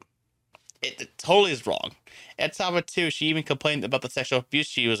shit. It totally is wrong. At top of two, she even complained about the sexual abuse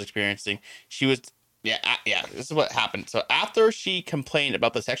she was experiencing. She was Yeah. This is what happened. So after she complained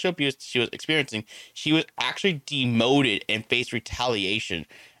about the sexual abuse she was experiencing, she was actually demoted and faced retaliation.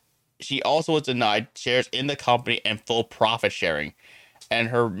 She also was denied shares in the company and full profit sharing, and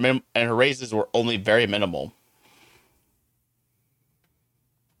her raises were only very minimal.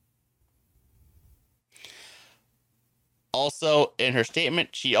 Also, in her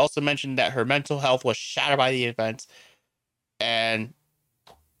statement, she also mentioned that her mental health was shattered by the events and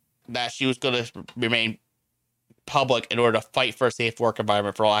that she was going to remain public in order to fight for a safe work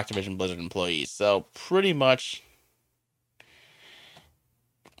environment for all Activision Blizzard employees. So, pretty much,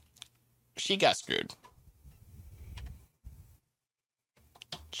 she got screwed.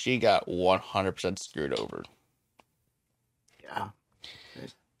 She got 100% screwed over. Yeah.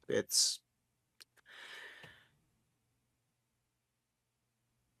 It's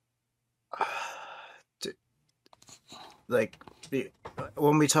like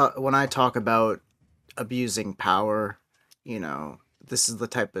when I talk about abusing power, this is the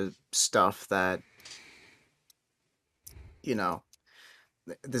type of stuff that you know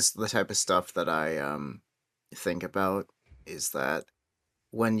this is the type of stuff that I think about, is that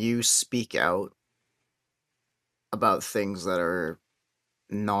when you speak out about things that are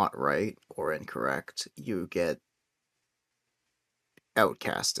not right or incorrect, you get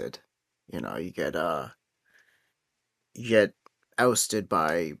outcasted. You get ousted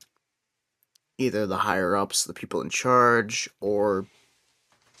by either the higher ups, the people in charge, or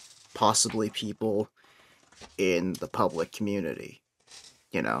possibly people in the public community,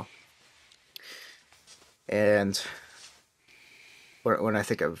 you know. And when I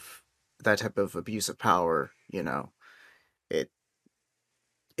think of that type of abuse of power, it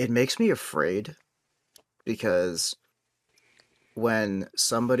it makes me afraid, because when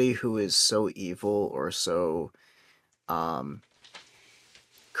somebody who is so evil or so um,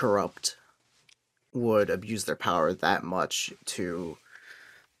 corrupt would abuse their power that much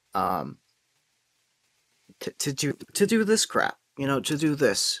um, to do this crap, to do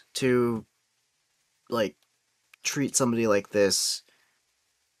this, to like treat somebody like this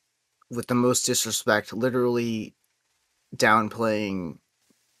with the most disrespect, literally downplaying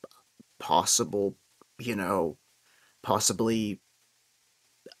possible, you know, possibly,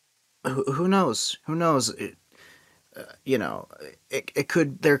 who knows? Who knows? It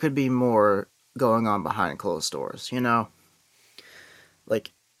could, there could be more going on behind closed doors,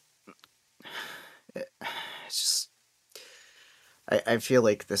 Like, it's just, I feel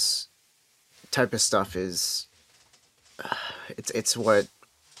like this type of stuff is, it's what,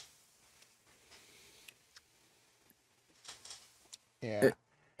 Yeah.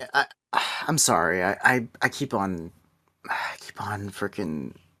 I, I'm sorry, I keep on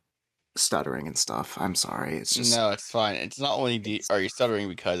freaking stuttering and stuff. I'm sorry. It's just, No, it's fine. It's not only are you stuttering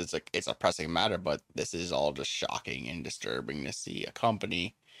because it's a pressing matter, but this is all just shocking and disturbing to see a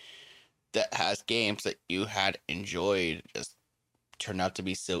company that has games that you had enjoyed just turn out to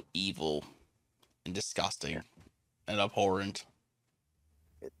be so evil and disgusting and abhorrent.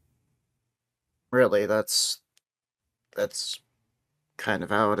 really, that's kind of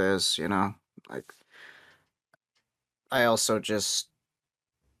how it is, Like, I also just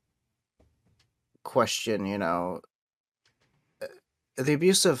question, the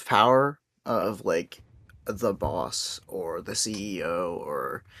abuse of power of, like, the boss or the CEO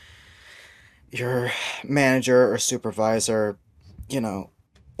or your manager or supervisor,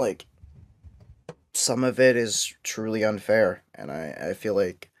 like, some of it is truly unfair, and I feel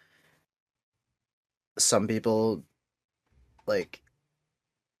like some people, like,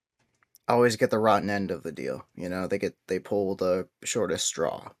 always get the rotten end of the deal. They pull the shortest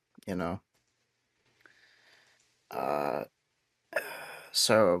straw. You know. Uh,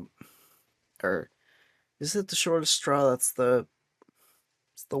 so, or is it the shortest straw? It's the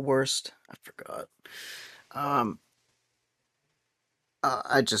worst. I forgot. Um,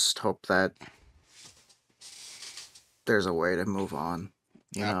 I just hope that there's a way to move on.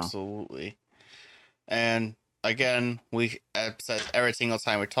 You know. Absolutely. And again, we said every single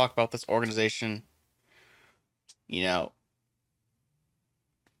time we talk about this organization, you know,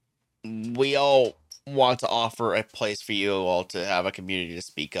 we all want to offer a place for you all to have a community to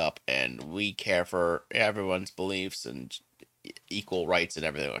speak up, and we care for everyone's beliefs and equal rights and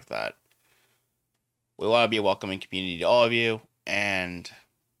everything like that. We want to be a welcoming community to all of you and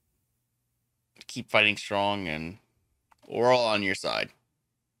keep fighting strong, and we're all on your side.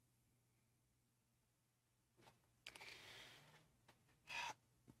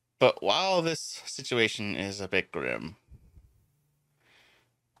 But while this situation is a bit grim,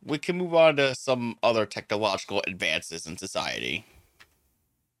 we can move on to some other technological advances in society.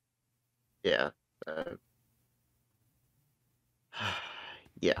 Yeah.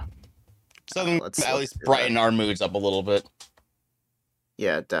 Yeah. Something Let's to at least do brighten that. our moods up a little bit.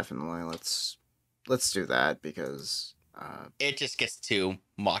 Yeah, definitely. Let's do that because It just gets too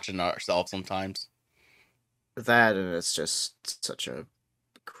much in ourselves sometimes. that and it's just such a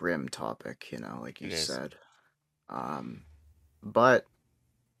grim topic, like you It is. said. But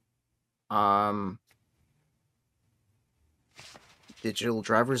um digital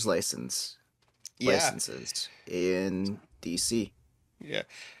driver's Yeah. licenses in DC. Yeah.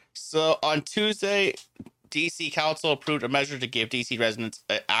 So on Tuesday, DC Council approved a measure to give DC residents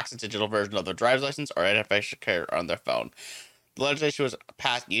access to digital version of their driver's license or identification card on their phone. The legislation was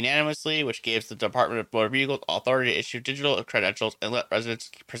passed unanimously, which gives the Department of Motor Vehicles authority to issue digital credentials and let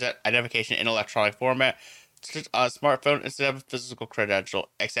residents present identification in electronic format such as a smartphone instead of a physical credential,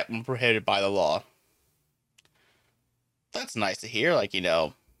 except when prohibited by the law. That's nice to hear.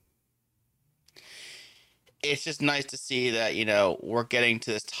 It's just nice to see that, we're getting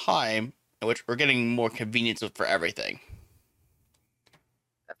to this time in which we're getting more convenience for everything.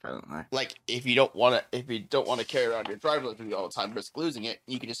 Definitely. Like if you don't want to carry around your driver's license with you all the time, risk losing it,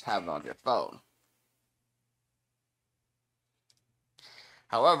 you can just have it on your phone.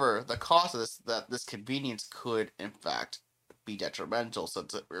 However, the cost of this convenience could in fact be detrimental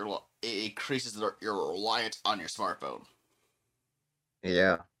since it increases your reliance on your smartphone.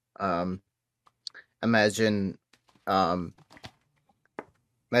 Yeah. Um imagine um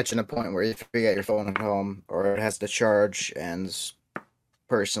imagine a point where you forget your phone at home or it has to charge and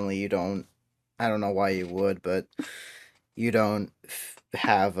personally I don't know why you would, but you don't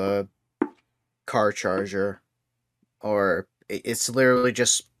have a car charger or it's literally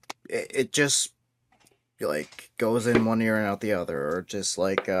just it just like goes in one ear and out the other or just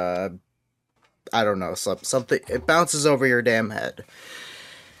like I don't know, something it bounces over your damn head.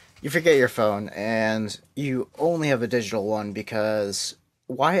 You forget your phone and you only have a digital one because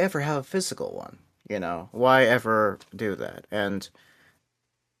why ever have a physical one? Why ever do that? And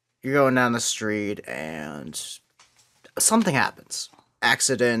you're going down the street and something happens.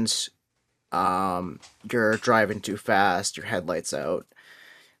 Accident, you're driving too fast, your headlights out,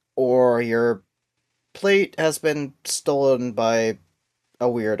 or your plate has been stolen by a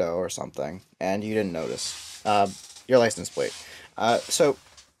weirdo or something, and you didn't notice. Your license plate. So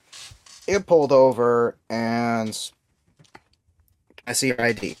you get pulled over, and I see your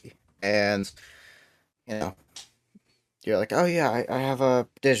ID, and you know you're like, oh yeah, I have a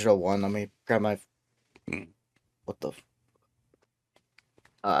digital one. Let me grab my what the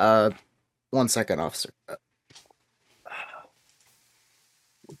uh 1 second, officer.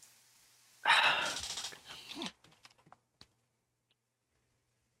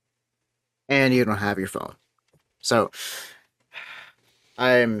 And you don't have your phone. So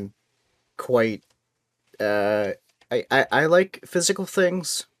I'm quite I like physical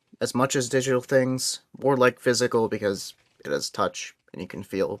things as much as digital things. More like physical because it has touch and you can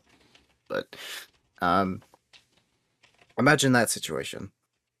feel. But um imagine that situation.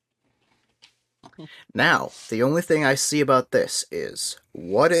 Now, the only thing I see about this is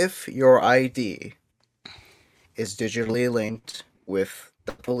what if your ID is digitally linked with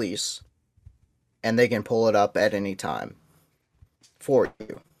the police and they can pull it up at any time for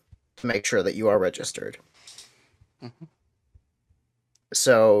you to make sure that you are registered. Mm-hmm.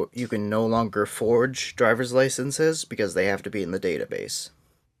 So you can no longer forge driver's licenses because they have to be in the database.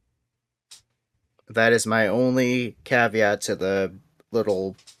 That is my only caveat to the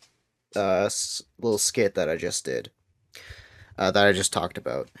little little skit that I just did. That I just talked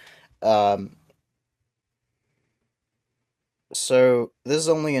about. Um, so this is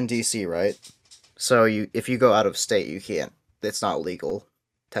only in DC, right? So if you go out of state, you can't. It's not legal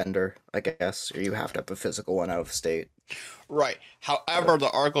tender, I guess, or you have to have a physical one out of state. Right. However,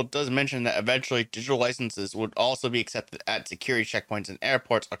 the article does mention that eventually digital licenses would also be accepted at security checkpoints and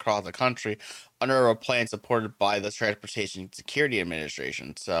airports across the country under a plan supported by the Transportation Security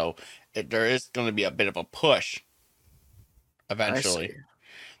Administration. So there is going to be a bit of a push I eventually.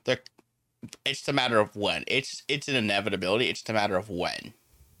 see. It's just a matter of when. It's an inevitability. It's just a matter of when.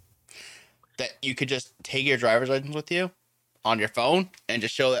 That you could just take your driver's license with you on your phone and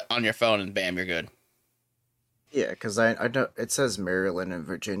just show it on your phone and bam, you're good. Yeah, because I know it says Maryland and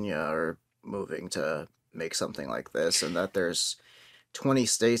Virginia are moving to make something like this, and that there's 20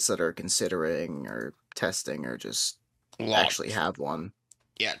 states that are considering or testing or just actually have one.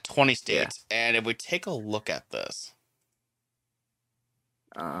 Yeah, 20 Yeah. states. And if we take a look at this,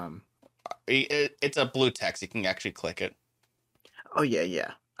 Um. it's a blue text. You can actually click it. Oh yeah,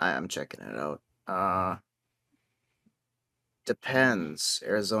 yeah. I'm checking it out. Depends.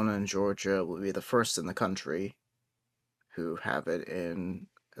 Arizona and Georgia will be the first in the country who have it in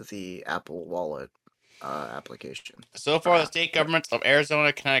the Apple Wallet application. So far, the state governments of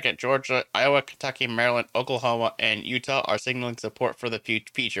Arizona, Connecticut, Georgia, Iowa, Kentucky, Maryland, Oklahoma, and Utah are signaling support for the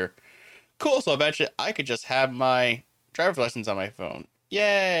feature. Cool, so eventually I could just have my driver's license on my phone.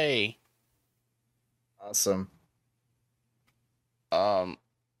 Yay! Awesome. Um,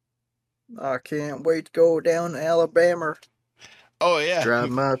 I can't wait to go down to Alabama. oh yeah. Drive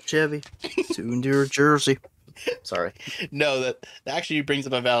my Chevy to New Jersey. Sorry. No, that actually brings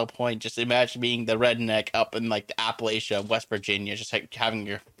up a valid point. Just imagine being the redneck up in like the Appalachia of West Virginia, just like having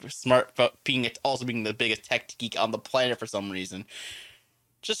your smartphone, being the biggest tech geek on the planet for some reason.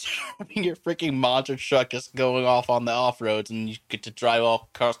 Just having your freaking monster truck just going off on the off roads, and you get to drive all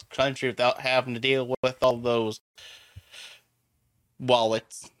across the country without having to deal with all those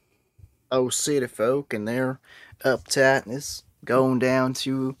wallets. Oh, city folk and their uptightness going down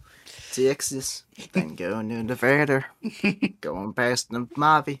to Texas, then going to Nevada, going past the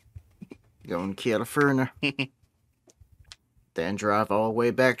Mojave, going to California, then drive all the way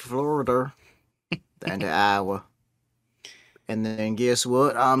back to Florida, then to Iowa. And then guess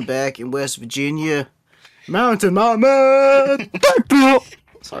what? I'm back in West Virginia. Mountain Mama!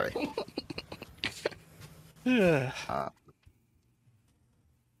 Sorry.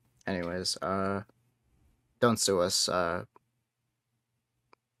 Anyways, don't sue us.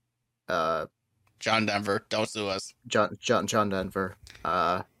 John Denver, don't sue us. John Denver.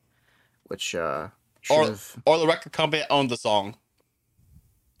 Which should Or have. the record company that owned the song.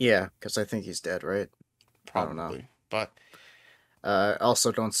 Yeah, because I think he's dead, right? Probably. I don't know. But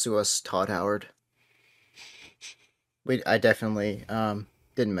Also, don't sue us, Todd Howard. I definitely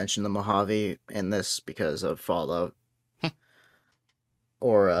didn't mention the Mojave in this because of Fallout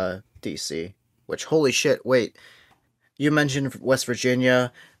or DC. Which, holy shit! Wait, you mentioned West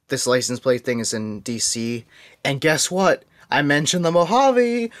Virginia. This license plate thing is in DC, and guess what? I mentioned the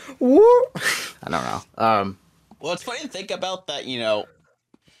Mojave. Woo! I don't know. well, it's funny to think about that. You know,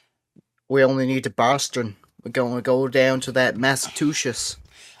 we only need to Boston. We're going to go down to that Massachusetts.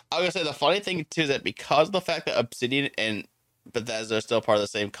 I was gonna say the funny thing too is that because of the fact that Obsidian and Bethesda are still part of the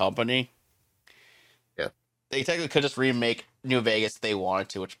same company, yeah, they technically could just remake New Vegas if they wanted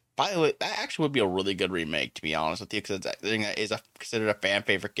to. Which, by the way, that actually would be a really good remake, to be honest with you, because that is considered a fan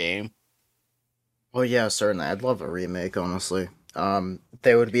favorite game. Well, yeah, certainly. I'd love a remake, honestly.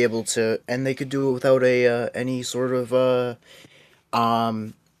 They would be able to, and they could do it without any sort of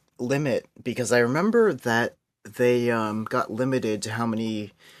limit, because I remember that they got limited to how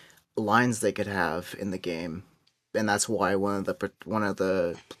many lines they could have in the game, and that's why one of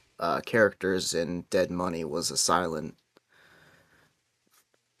the characters in Dead Money was a silent.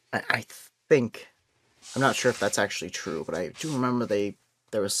 I think, I'm not sure if that's actually true, but I do remember there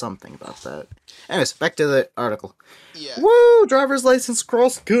was something about that. Anyways, back to the article. Yeah. Woo! Driver's license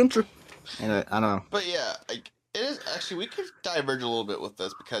across the country. And I don't know. But yeah, like, it is actually, we could diverge a little bit with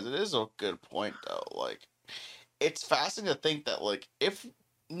this because it is a good point though. Like, it's fascinating to think that, like, if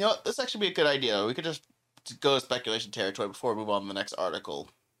this actually be a good idea. We could just go to speculation territory before we move on to the next article,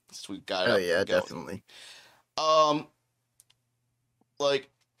 since we've got it. Oh yeah, definitely. Like,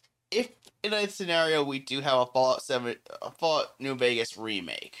 if in a scenario we do have a Fallout New Vegas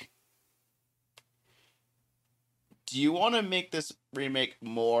remake, do you want to make this remake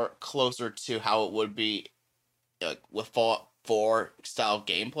more closer to how it would be, like, with Fallout 4 style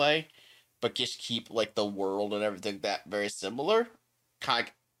gameplay, but just keep, like, the world and everything that very similar, kind of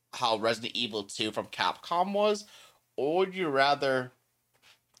like how Resident Evil 2 from Capcom was? Or would you rather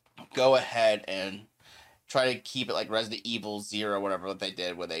go ahead and try to keep it like Resident Evil 0 or whatever they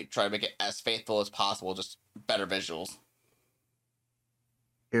did, where they try to make it as faithful as possible, just better visuals?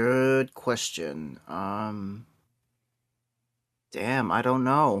 Good question. Damn, I don't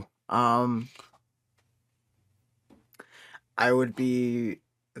know. I would be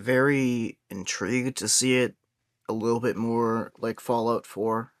very intrigued to see it a little bit more like Fallout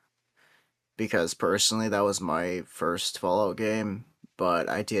 4, because personally that was my first Fallout game, but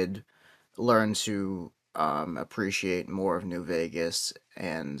I did learn to appreciate more of New Vegas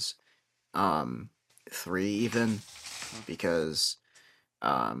and 3 even, because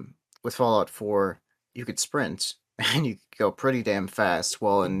with Fallout 4 you could sprint and you could go pretty damn fast,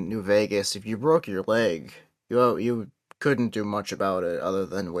 while in New Vegas if you broke your leg you couldn't do much about it other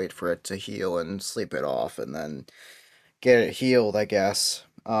than wait for it to heal and sleep it off and then get it healed, I guess,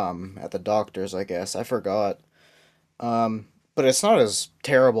 at the doctor's, I guess. I forgot. But it's not as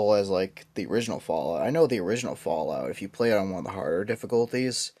terrible as, like, the original Fallout. I know the original Fallout, if you play it on one of the harder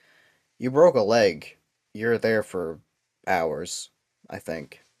difficulties, you broke a leg, you're there for hours, I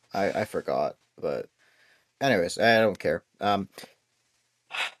think. I forgot, but anyways, I don't care.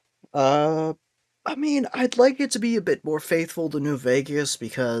 Uh, I mean, I'd like it to be a bit more faithful to New Vegas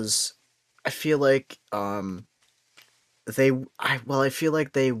because I feel like I feel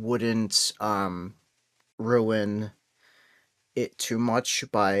like they wouldn't ruin it too much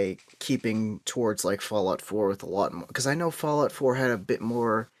by keeping towards like Fallout 4 with a lot more, because I know Fallout 4 had a bit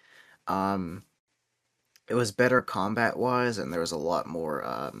more um it was better combat wise, and there was a lot more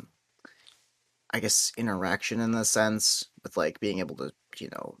I guess interaction in the sense with like being able to, you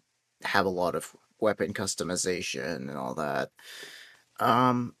know, have a lot of weapon customization and all that.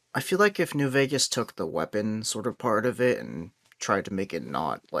 I feel like if New Vegas took the weapon sort of part of it and tried to make it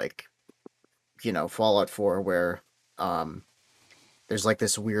not like, you know, Fallout 4 where um there's like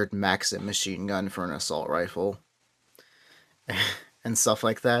this weird Maxim machine gun for an assault rifle and stuff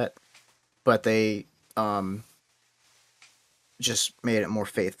like that, but they um just made it more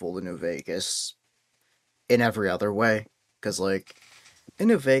faithful to New Vegas in every other way, cuz like in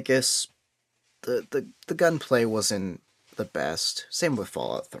New Vegas the gunplay wasn't the best. Same with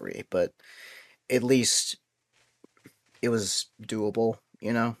Fallout 3, but at least it was doable,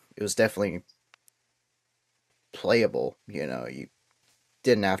 you know? It was definitely playable, you know. You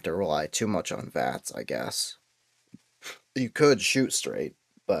didn't have to rely too much on VATS, I guess. You could shoot straight,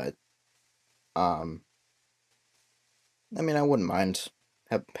 but um I mean, I wouldn't mind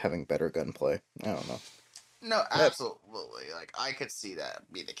having better gunplay. I don't know. No, Yep. absolutely. Like I could see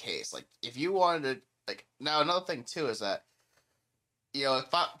that be the case. Like if you wanted to, like now another thing too is that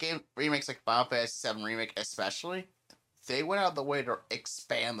like, game remakes like Final Fantasy VII remake especially, they went out of the way to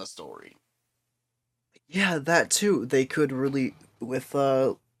expand the story. Yeah, that too. They could really with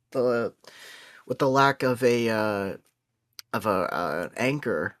the with the lack of a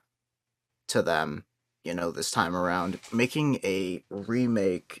anchor to them, you know, this time around, making a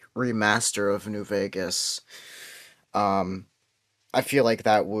remaster of New Vegas. Um, I feel like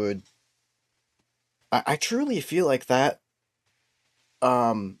that would. I truly feel like that.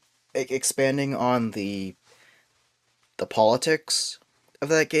 Expanding on the politics of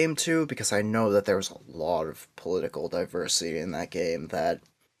that game too, because I know that there was a lot of political diversity in that game that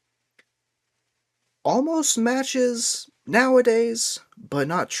almost matches nowadays, but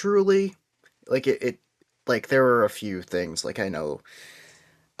not truly. Like it like there were a few things like I know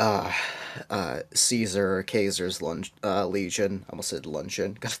uh Caesar Kaiser's Legion. I almost said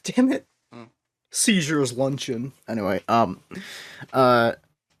luncheon. God damn it. Mm. Caesar's luncheon. Anyway, uh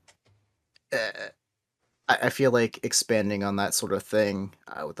I feel like expanding on that sort of thing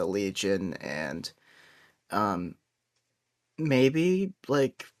with the Legion and um maybe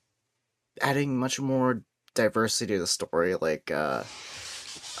like adding much more diversity to the story, like uh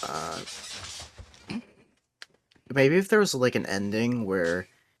maybe if there was like an ending where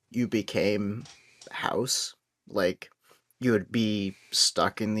you became House, like you would be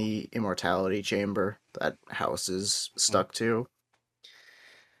stuck in the immortality chamber that House is Mm. stuck to.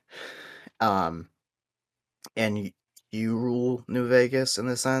 Um and you rule New Vegas in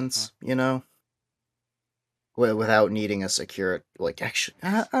a Mm. sense, you know? Without needing a secure, like actually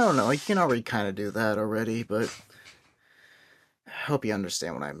I don't know, you can already kind of do that already, but I hope you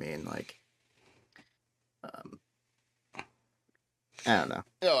understand what I mean, like um I don't know.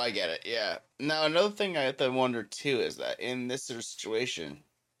 No, I get it. Yeah. Now another thing I have to wonder too is that in this sort of situation,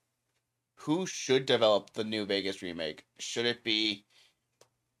 who should develop the new Vegas remake? Should it be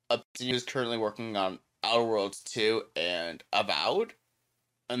Obsidian who's currently working on Outer Worlds 2 and Avowed,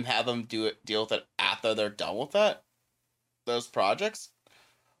 and have them deal with it after they're done with those projects,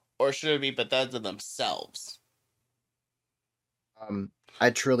 or should it be Bethesda themselves? I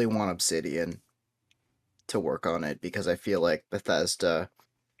truly want Obsidian to work on it because I feel like Bethesda,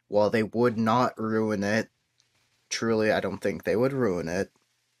 while they would not ruin it, truly I don't think they would ruin it.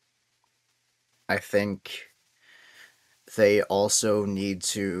 I think they also need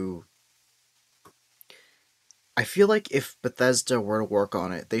to. I feel like if Bethesda were to work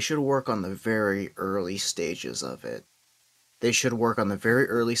on it, they should work on the very early stages of it. They should work on the very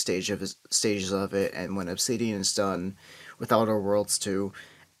early stages of it, and when Obsidian is done with Outer Worlds 2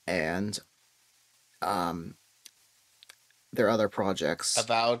 and um their other projects,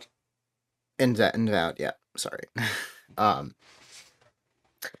 Avowed. Endowed, yeah, sorry. um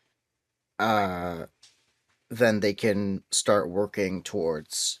uh then they can start working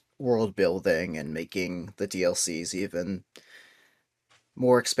towards world building and making the DLCs even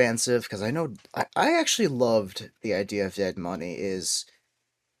more expansive, because I know I actually loved the idea of Dead Money is,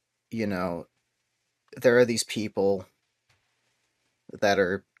 you know, there are these people that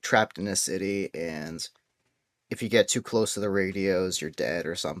are trapped in a city and if you get too close to the radios, you're dead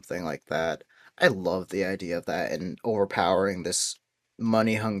or something like that. I love the idea of that and overpowering this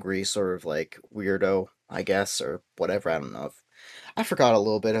money hungry sort of like weirdo, I guess, or whatever. I don't know. I forgot a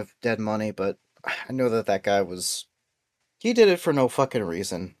little bit of Dead Money, but I know that that guy was. He did it for no fucking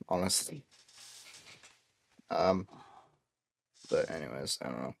reason, honestly. Um, but anyways, I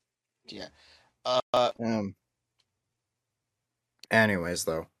don't know. Yeah. Um, anyways,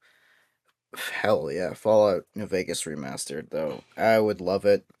 though, hell yeah, Fallout New Vegas remastered though. I would love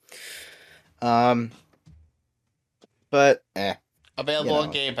it. Um, but Available on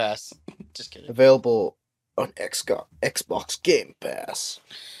know, Game Pass. Just kidding. available on Xbox Game Pass.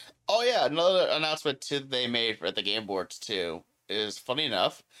 Oh yeah, another announcement too they made for the Game Boards too is funny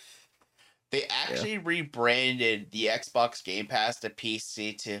enough. They actually rebranded the Xbox Game Pass to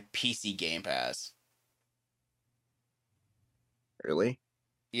PC Game Pass. Really?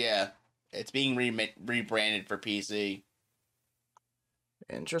 Yeah, it's being rebranded for PC.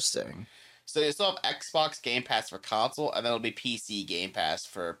 Interesting. So they still have Xbox Game Pass for console, and then it'll be PC Game Pass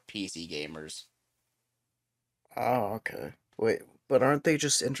for PC gamers. Oh, okay. Wait, but aren't they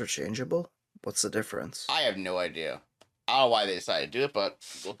just interchangeable? What's the difference? I have no idea. I don't know why they decided to do it, but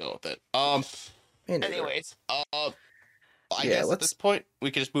we'll go with it. Me neither. Anyways, I Yeah, guess at let's- this point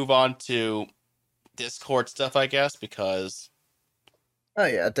we can just move on to Discord stuff, I guess, because Oh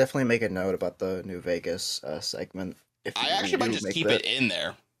yeah, definitely make a note about the New Vegas segment. If I you actually might do just make keep that. it in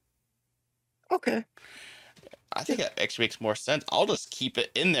there. Okay. I think that actually makes more sense. I'll just keep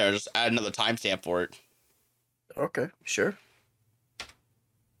it in there, just add another timestamp for it. Okay, sure.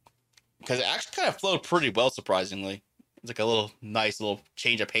 Because it actually kind of flowed pretty well, surprisingly. It's like a little nice little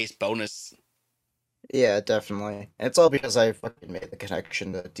change of pace bonus. Yeah, definitely. And it's all because I fucking made the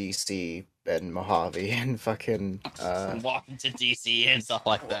connection to DC and Mojave and fucking Walking to DC and stuff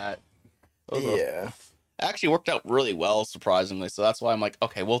like that. Those yeah. actually worked out really well, surprisingly. So that's why I'm like,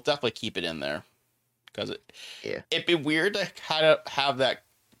 okay, we'll definitely keep it in there. Because it'd be weird to kind of have that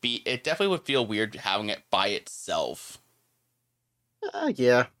be. It definitely would feel weird having it by itself.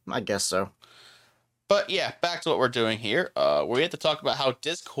 Yeah, I guess so. But yeah, back to what we're doing here. We have to talk about how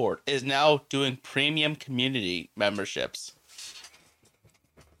Discord is now doing premium community memberships.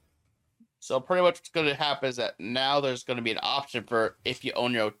 So pretty much what's going to happen is that now there's going to be an option for if you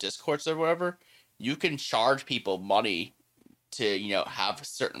own your own Discord server or whatever, you can charge people money to, have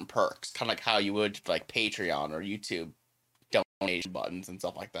certain perks, kind of like how you would like Patreon or YouTube donation buttons and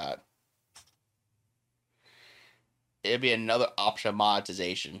stuff like that. It'd be another option of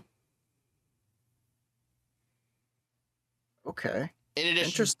monetization. Okay.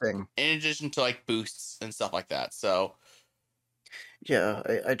 Interesting. In addition to like boosts and stuff like that. So yeah,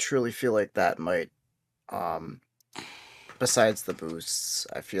 I truly feel like that might besides the boosts,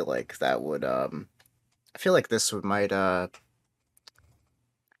 I feel like that would I feel like this might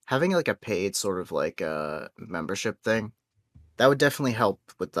having like a paid sort of like membership thing, that would definitely help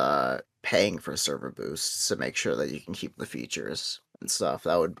with paying for server boosts to make sure that you can keep the features and stuff.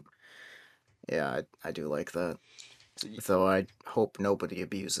 That would I do like that. Though I hope nobody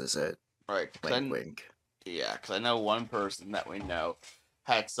abuses it. Right. Wink, wink. Yeah, because I know one person that we know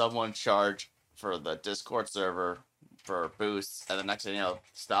had someone charge for the Discord server for boosts, and the next thing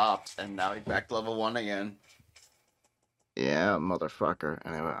stopped, and now he's back to level 1 again. Yeah, motherfucker.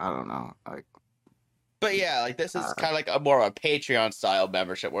 Anyway, I don't know. But yeah, like this is kind of like a more of a Patreon style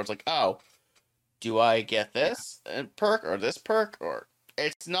membership where it's like, oh, do I get this perk or this perk? Or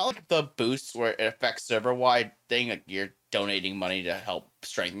it's not like the boosts where it affects server wide thing. Like you're donating money to help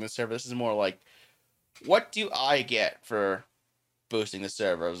strengthen the server. This is more like, what do I get for boosting the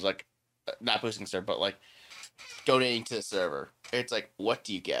server? It was like, not boosting the server, but like donating to the server. It's like, what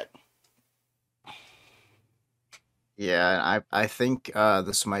do you get? Yeah, I think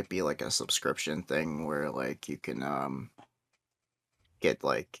this might be like a subscription thing where like you can get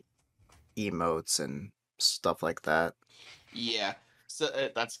like emotes and stuff like that. Yeah, so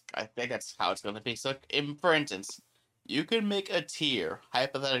I think that's how it's going to be. So, for instance, you could make a tier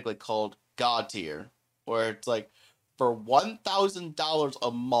hypothetically called God tier, where it's like for $1,000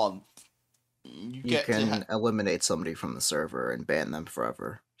 a month, you can eliminate somebody from the server and ban them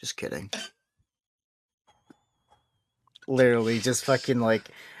forever. Just kidding. Literally, just fucking like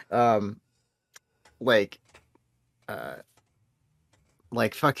fucking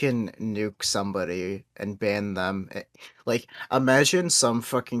nuke somebody and ban them. Like, imagine some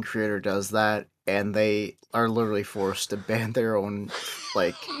fucking creator does that and they are literally forced to ban their own,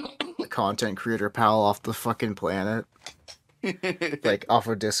 like, content creator pal off the fucking planet. Like, off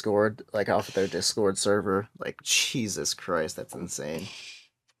of Discord, like, off of their Discord server. Like, Jesus Christ, that's insane.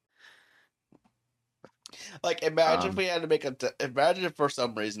 Like, imagine if Um, we had to make imagine if for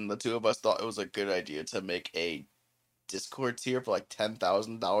some reason the two of us thought it was a good idea to make a Discord tier for like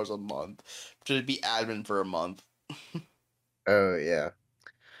 $10,000 a month to be admin for a month. oh yeah.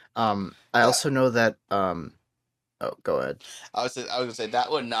 I That also know that oh, go ahead. I was gonna say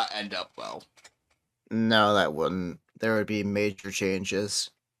that would not end up well. No, that wouldn't. There would be major changes.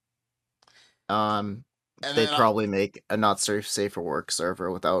 Um, And they'd then probably make a not safe for work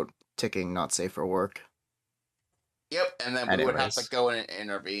server without ticking not safe for work. yep, and then we would have to Anyways, go in and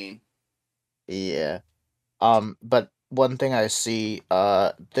intervene. yeah. But one thing I see,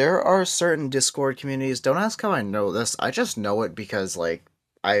 there are certain Discord communities. Don't ask how I know this. I just know it because like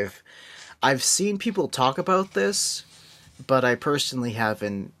I've I've seen people talk about this, but I personally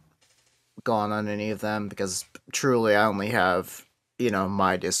haven't gone on any of them because truly I only have,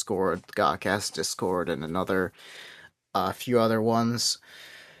 my Discord, Godcast Discord, and another a few other ones.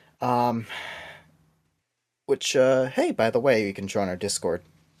 Um, which hey, by the way, you can join our Discord.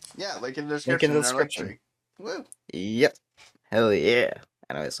 Yeah, link in the Link in description the in our link description. tree. Woo. Yep. Hell yeah.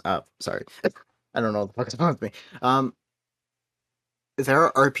 Anyways, sorry. I don't know what the fuck's wrong with me. There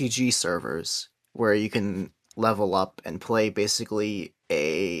are RPG servers where you can level up and play basically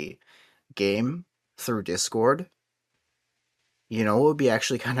a game through Discord. You know what would be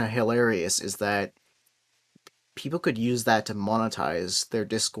actually kind of hilarious is that people could use that to monetize their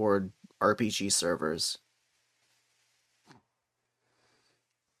Discord RPG servers.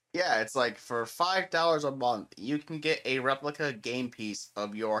 Yeah, it's like for $5 a month, you can get a replica game piece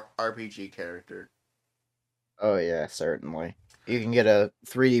of your RPG character. Oh yeah, certainly. You can get a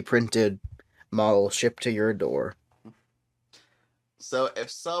 3D printed model shipped to your door. So if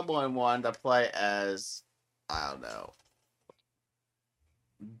someone wanted to play as, I don't know,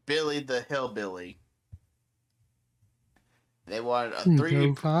 Billy the Hillbilly, they wanted a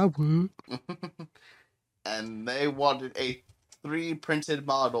 3D and they wanted a 3D printed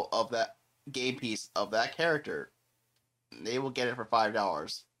model of that game piece of that character, they will get it for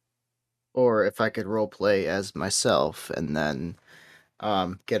 $5. Or if I could roleplay as myself and then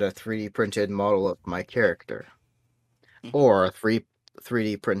get a 3D printed model of my character. Or a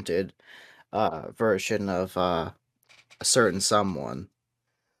 3D printed version of a certain someone.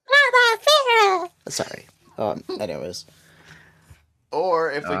 Sorry. Anyways.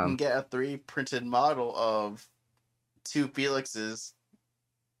 Or if we can Um, get a 3D printed model of two Felixes.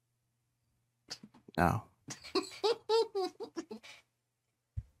 no.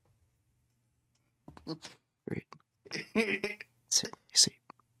 Great. See,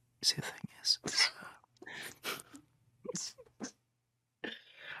 the thing is,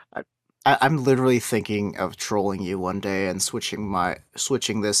 I'm literally thinking of trolling you one day and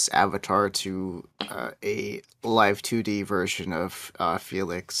switching this avatar to a live 2D version of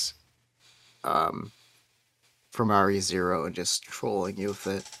Felix from RE0 and just trolling you with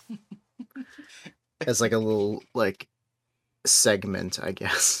it as like a little like segment, I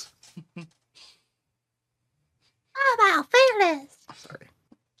guess. How about fearless? Sorry.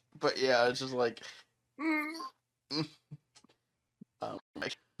 But yeah, it's just like,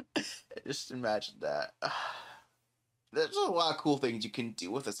 just imagine that. There's a lot of cool things you can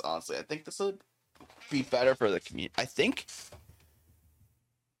do with this. Honestly, I think this would be better for the community. I think.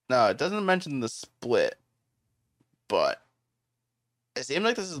 No, it doesn't mention the split, but it seems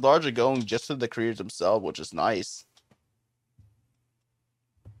like this is largely going just to the creators themselves, which is nice.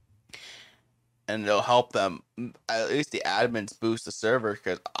 And it'll help them, at least the admins, boost the server,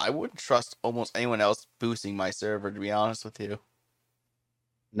 because I wouldn't trust almost anyone else boosting my server, to be honest with you.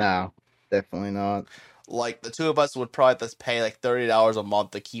 No, definitely not. Like, the two of us would probably just pay like $30 a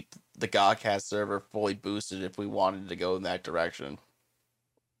month to keep the Godcast server fully boosted if we wanted to go in that direction.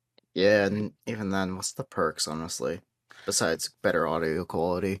 Yeah, and even then, what's the perks, honestly? Besides better audio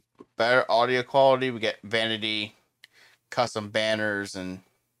quality. Better audio quality, we get vanity, custom banners, and...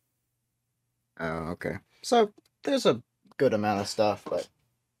 Oh, okay. So, there's a good amount of stuff, but...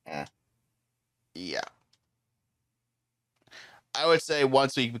 Yeah. I would say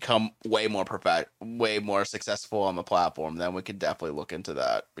once we become way more successful on the platform, then we could definitely look into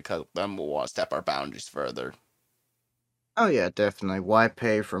that, because then we'll want to step our boundaries further. Oh yeah, definitely. Why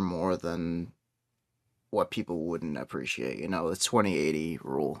pay for more than what people wouldn't appreciate? You know, the 2080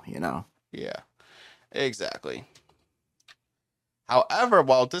 rule, you know? Yeah, exactly. However,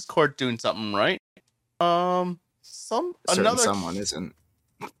 while Discord doing something right, Certain another someone isn't.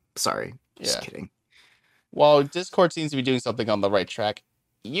 Sorry, just yeah. kidding. While Discord seems to be doing something on the right track,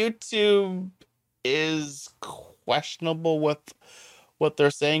 YouTube is questionable with what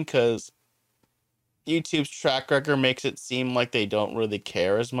they're saying, because YouTube's track record makes it seem like they don't really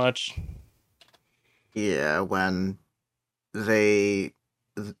care as much. Yeah, when they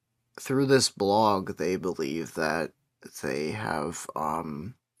th- through this blog they believe that they have a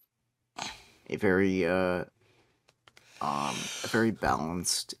very a very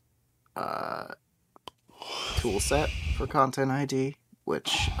balanced uh tool set for content ID,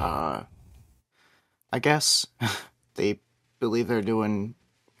 which I guess they believe they're doing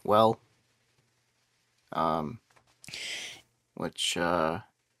well. Um, which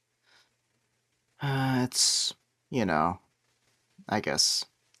it's I guess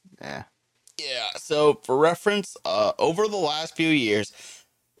yeah. Yeah, so for reference, over the last few years,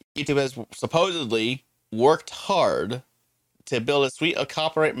 YouTube has supposedly worked hard to build a suite of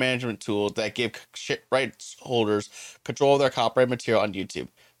copyright management tools that give rights holders control of their copyright material on YouTube.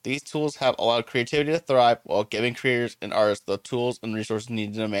 These tools have allowed creativity to thrive while giving creators and artists the tools and resources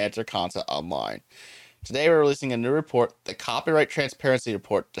needed to manage their content online. Today, we're releasing a new report, the Copyright Transparency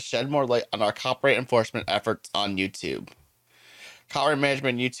Report, to shed more light on our copyright enforcement efforts on YouTube. Copyright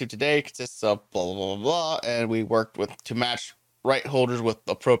management on YouTube today consists of blah blah blah blah, and we worked with to match right holders with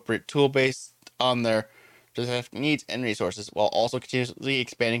appropriate tool based on their specific needs and resources, while also continuously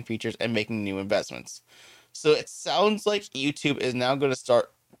expanding features and making new investments. So it sounds like YouTube is now going to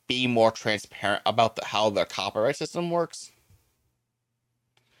start being more transparent about how their copyright system works.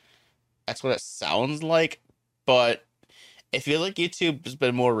 That's what it sounds like, but I feel like YouTube has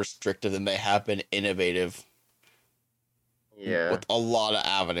been more restrictive than they have been innovative Yeah. with a lot of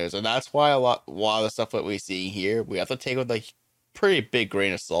avenues, and that's why a lot of the stuff that we see here we have to take with a pretty big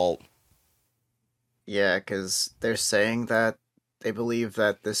grain of salt. Yeah, because they're saying that they believe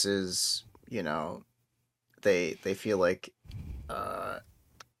that this is, they feel like uh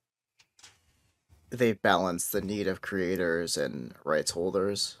they balance the need of creators and rights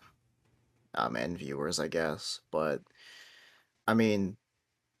holders, and viewers, I guess. But I mean,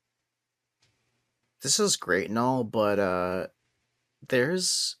 this is great and all, but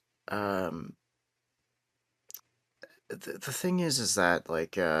there's um the thing is that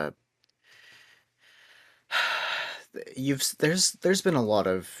like there's been a lot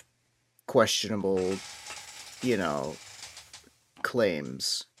of questionable, you know,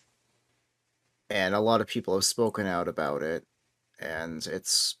 claims, and a lot of people have spoken out about it, and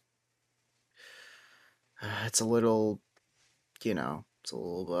it's a little, it's a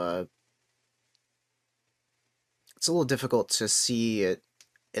little it's a little difficult to see it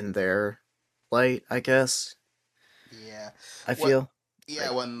in their light, I guess. Yeah. I What? feel Yeah.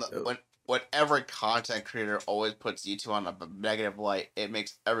 like When every content creator always puts YouTube on a negative light, it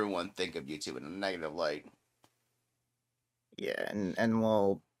makes everyone think of YouTube in a negative light. yeah, and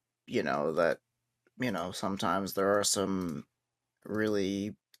well, that sometimes there are some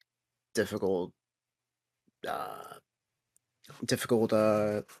really difficult uh difficult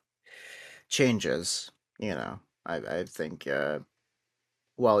changes, I think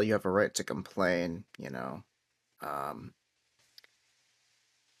while you have a right to complain, um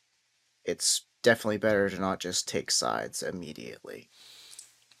it's definitely better to not just take sides immediately,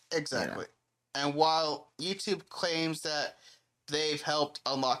 you know. Exactly. And while YouTube claims that they've helped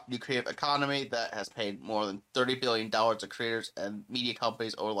unlock new creative economy that has paid more than $30 billion to creators and media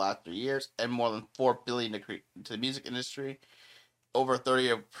companies over the last 3 years, and more than $4 billion to the music industry, over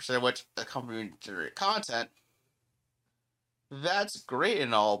 30% of which the company generate content. That's great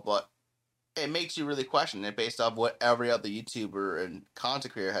and all, but it makes you really question it based off what every other YouTuber and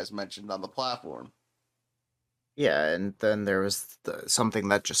content creator has mentioned on the platform. Yeah, and then there was something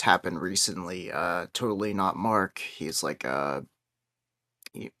that just happened recently. Totally Not Mark. He's like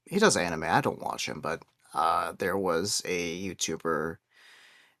he does anime. I don't watch him, but there was a YouTuber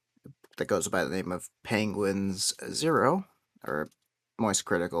that goes by the name of Penguins Zero, or Moist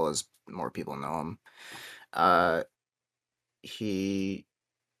Critical, as more people know him. Uh, he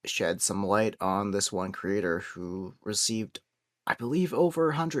shed some light on this one creator who received, I believe, over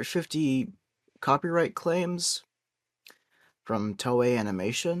 150 copyright claims from Toei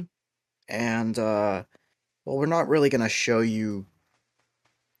Animation. And well, we're not really gonna show you,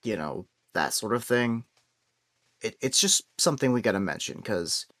 that sort of thing. It's just something we gotta mention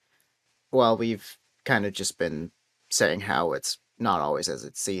because, well, we've kind of just been saying how it's not always as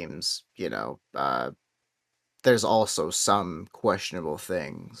it seems. There's also some questionable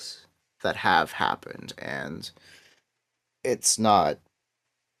things that have happened, and it's not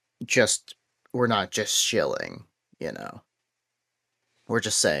just we're not just shilling. You know, we're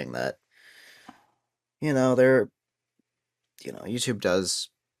just saying that there YouTube does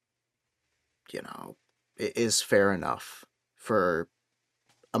it is fair enough for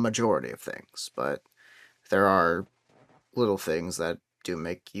a majority of things, but there are little things that do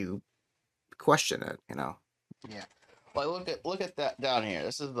make you question it. Yeah. Like look at that down here.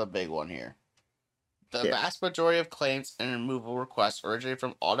 This is the big one here. The Yeah. vast majority of claims and removal requests originate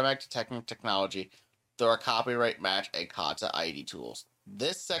from automatic detecting technology through our copyright match and content ID tools.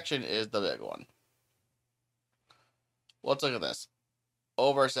 This section is the big one. Let's look at this.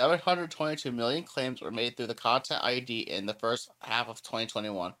 Over 722 million claims were made through the content ID in the first half of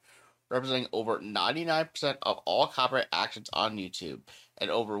 2021, representing over 99% of all copyright actions on YouTube, and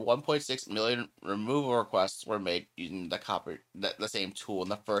over 1.6 million removal requests were made using the same tool in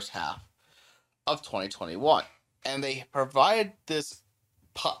the first half of 2021. And they provide this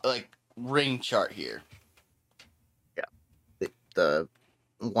ring chart here. The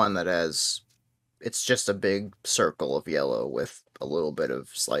one that has, it's just a big circle of yellow with a little bit of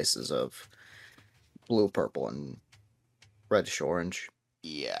slices of blue, purple, and reddish orange.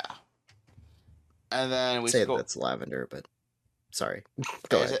 Yeah. And then we Say scroll. that's lavender, but sorry.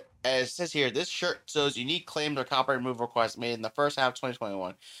 Go ahead. As it says here, this chart shows unique claims or copyright removal requests made in the first half of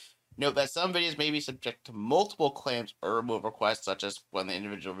 2021. Note that some videos may be subject to multiple claims or removal requests, such as when the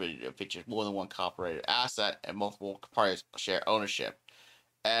individual video features more than one copyrighted asset and multiple parties share ownership,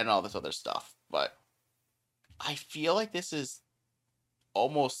 and all this other stuff. But I feel like this is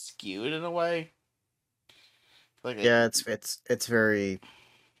almost skewed in a way. Yeah, it's very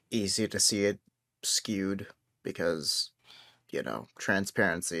easy to see it skewed because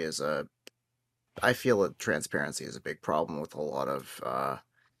transparency is I feel that transparency is a big problem with a lot of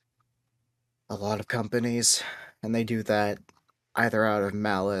companies, and they do that either out of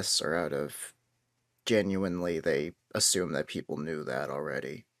malice or out of genuinely they assume that people knew that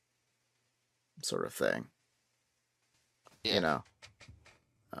already, sort of thing. Yeah.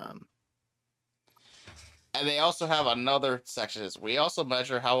 Um, And they also have another section. Is we also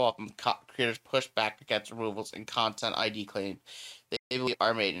measure how often creators push back against removals and content ID claims they believe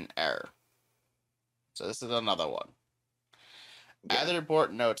are made in error. So this is another one. Yeah. As the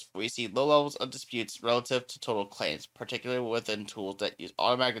report notes, we see low levels of disputes relative to total claims, particularly within tools that use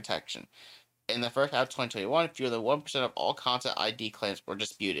automatic detection. In the first half of 2021, fewer than 1% of all content ID claims were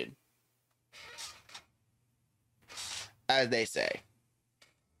disputed. As they say.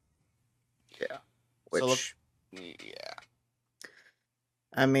 Yeah. So Which, yeah.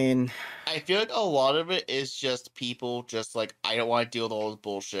 I mean, I feel like a lot of it is just people just like, I don't want to deal with all this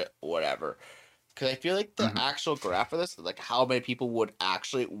bullshit, whatever. Because I feel like the actual graph for this, like how many people would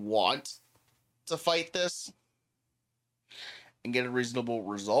actually want to fight this and get a reasonable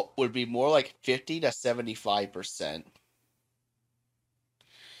result, would be more like 50 to 75%.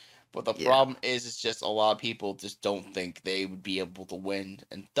 But the problem is, it's just a lot of people just don't think they would be able to win,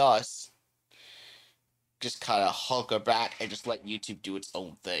 and thus just kind of hunker back and just let YouTube do its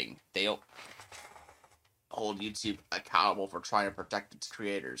own thing. They don't hold YouTube accountable for trying to protect its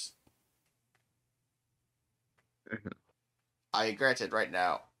creators. Granted, right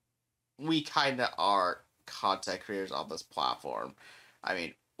now, we kind of are content creators on this platform. I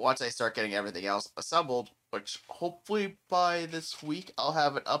mean, once I start getting everything else assembled, which hopefully by this week I'll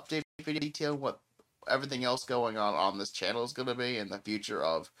have an update video detailing what everything else going on this channel is going to be, and the future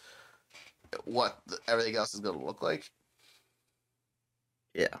of what everything else is going to look like.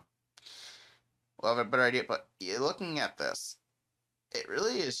 Yeah. We'll have a better idea, but looking at this, it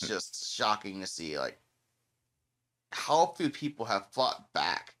really is just shocking to see, like, how few people have fought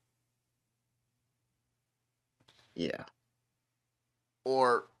back. Yeah.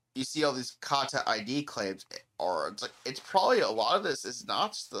 Or you see all these content ID claims, or it's like, it's probably a lot of this is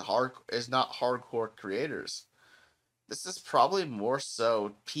not just not hardcore creators. This is probably more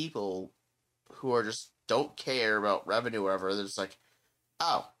so people who are just don't care about revenue or whatever. They're just like,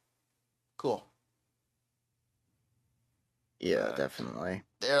 oh, cool. Yeah, definitely.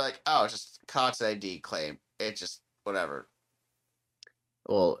 They're like, oh, it's just content ID claim. It's just whatever.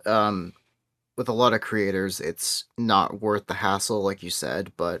 Well, with a lot of creators, it's not worth the hassle, like you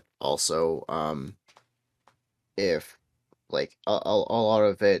said, but also, if, like, a lot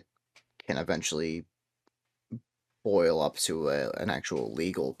of it can eventually boil up to an actual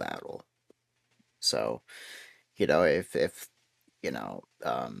legal battle. So, if and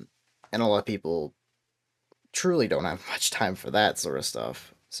a lot of people truly don't have much time for that sort of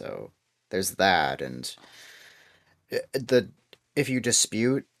stuff. So, there's that, and if you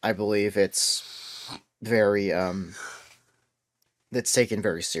dispute, I believe it's very it's taken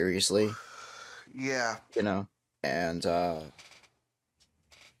very seriously. Yeah. And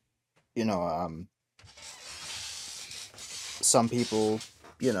some people,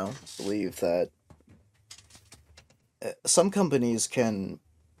 believe that some companies can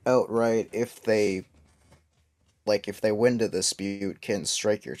outright, if they win the dispute, can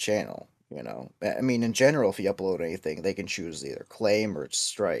strike your channel. You know, I mean, in general, if you upload anything, they can choose either claim or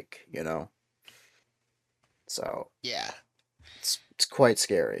strike. You know, so Yeah. it's quite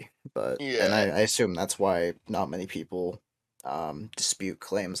scary. But and Yeah. I assume that's why not many people dispute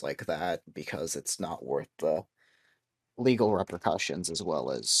claims like that because it's not worth the legal repercussions as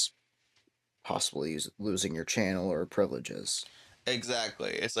well as possibly losing your channel or privileges.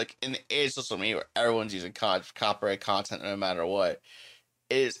 Exactly. It's like in the age of social media where everyone's using copyright content no matter what.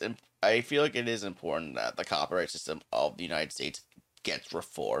 It is. I feel like it is important that the copyright system of the United States gets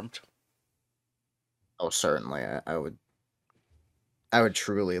reformed. Oh, certainly, I would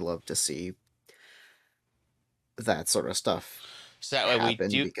truly love to see that sort of stuff So that way we happen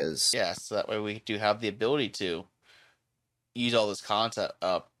do. because Yeah. So that way we do have the ability to use all this content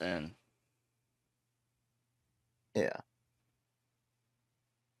up and. yeah.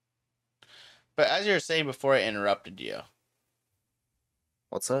 But as you were saying before I interrupted you,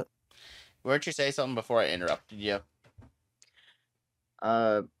 What's that? weren't you say something before I interrupted you?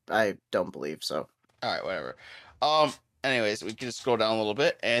 I don't believe so. All right, whatever. Anyways, we can just scroll down a little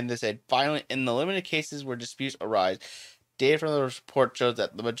bit, and they said finally, in the limited cases where disputes arise, data from the report shows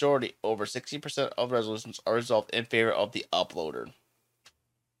that the majority, over 60% of resolutions, are resolved in favor of the uploader.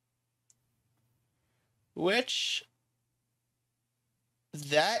 Which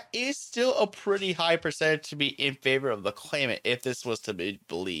that is still a pretty high percentage to be in favor of the claimant if this was to be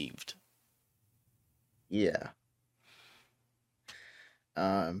believed. Yeah.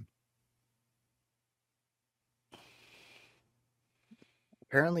 Um.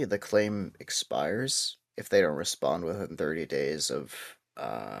 Apparently, the claim expires if they don't respond within 30 days of.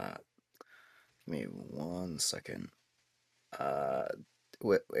 Give me 1 second. Uh,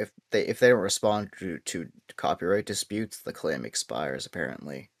 if they don't respond to copyright disputes, the claim expires.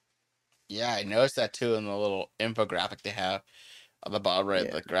 Apparently. Yeah, I noticed that too in the little infographic they have on the bottom right of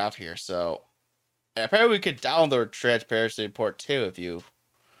Yeah. the graph here. So, and apparently we could download the transparency report too if you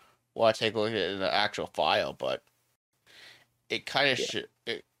want to take a look at it in the actual file. But it kind of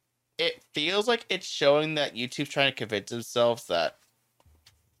Yeah. it feels like it's showing that YouTube's trying to convince themselves that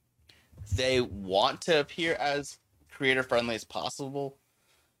they want to appear as creator friendly as possible,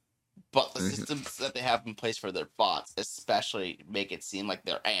 but the Mhm. systems that they have in place for their bots, especially, make it seem like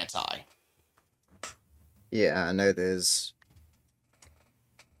they're anti. Yeah, I know it is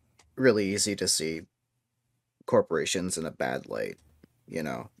really easy to see corporations in a bad light, you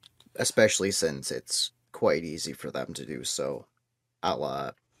know, especially since it's quite easy for them to do so, a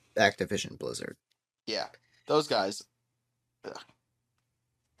la Activision Blizzard. Yeah, those guys ugh,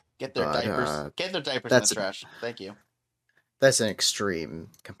 get their But diapers, get their diapers in the that's trash. Thank you. that's an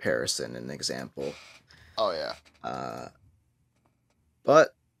extreme comparison and example. Oh yeah, Uh,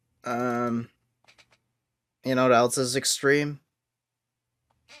 but you know what else is extreme?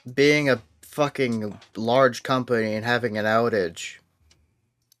 Being a fucking large company and having an outage.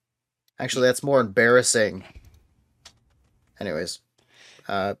 Actually, that's more embarrassing. Anyways,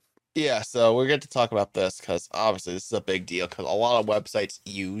 yeah. So we're going to talk about this because obviously this is a big deal because a lot of websites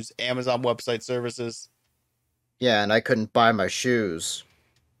use Amazon Website Services. yeah, and I couldn't buy my shoes.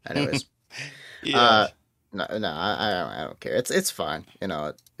 Anyways, Yeah. no, I don't care. It's fine. You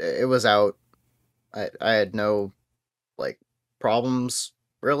know, it was out. I had no like problems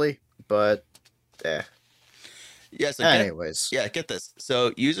really, but eh. Yeah, so Anyways, get this.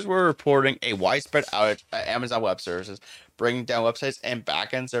 So users were reporting a widespread outage at Amazon Web Services, bringing down websites and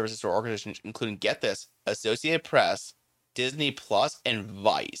backend services for organizations including, get this, Associated Press, Disney Plus, and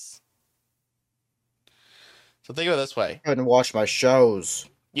Vice. So think of it this way: I couldn't watch my shows.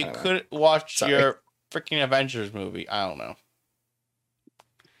 you Anyway, couldn't watch sorry. your freaking Avengers movie. I don't know.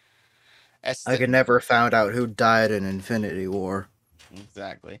 I could never found out who died in Infinity War.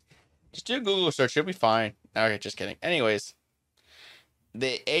 Exactly. Just do a Google search; you'll be fine. Okay, just kidding. Anyways,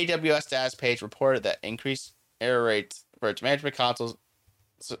 the AWS status page reported that increased error rates for its management consoles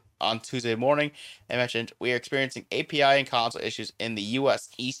on Tuesday morning and mentioned, we are experiencing API and console issues in the US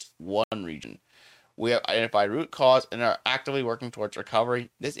East 1 region. We have identified root cause and are actively working towards recovery.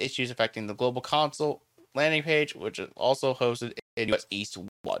 This issue is affecting the global console landing page, which is also hosted in US East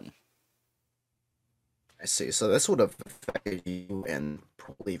 1. I see. So this would have affected you and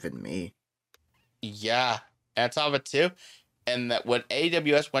probably even me. Yeah, and on top of it too, and that when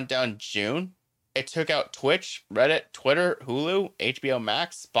AWS went down in June, it took out Twitch, Reddit, Twitter, Hulu, HBO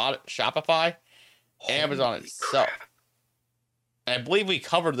Max, Shopify, and Amazon itself. Crap. And I believe we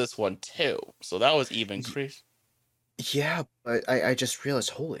covered this one too, so that was even increased. Yeah, but I just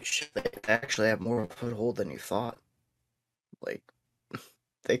realized, holy shit, they actually have more of a foothold than you thought. Like,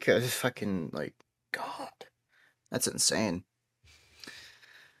 they could fucking, like, God. That's insane.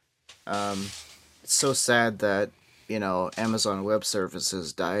 It's so sad that Amazon Web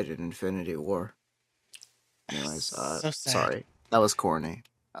Services died in Infinity War. Anyways, So sad. sorry, that was corny.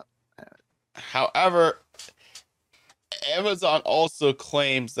 However, Amazon also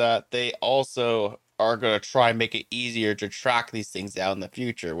claims that they also are going to try and make it easier to track these things down in the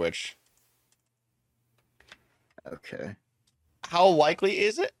future, which, Okay. how likely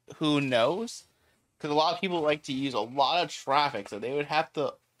is it? Who knows? Because a lot of people like to use a lot of traffic, so they would have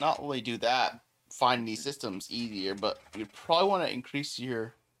to not only do that, find these systems easier, but you'd probably want to increase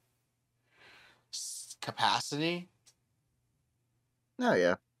your capacity. Oh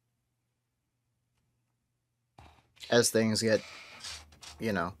yeah. As things get,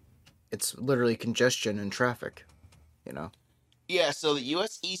 you know, it's literally congestion and traffic. You know. Yeah, so the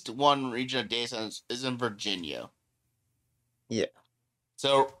U.S. East 1 region of data centers is in Virginia. Yeah.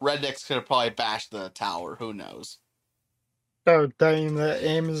 So rednecks could have probably bashed the tower. Who knows? Oh damn that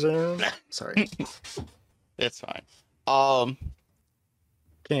Amazon! Sorry, It's fine. Um,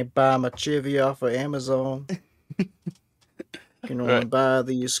 can't buy my Chevy off of Amazon. Can only Right. buy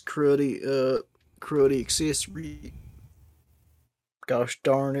these cruddy accessory. Gosh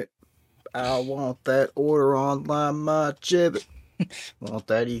darn it! I want that order online my Chevy. Want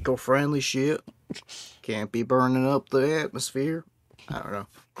that eco-friendly shit. Can't be burning up the atmosphere. I don't know.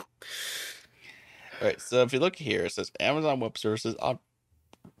 Alright, so if you look here, it says Amazon Web Services on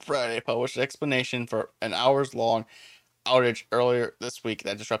Friday published an explanation for an hours-long outage earlier this week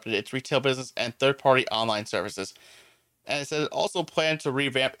that disrupted its retail business and third-party online services. And it says it also planned to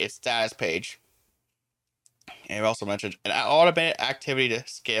revamp its status page. And it also mentioned an automated activity to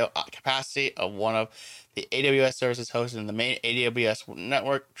scale capacity of one of the AWS services hosted in the main AWS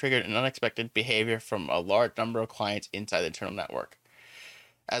network triggered an unexpected behavior from a large number of clients inside the internal network.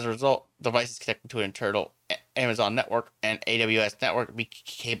 As a result, devices connected to an internal Amazon network and AWS network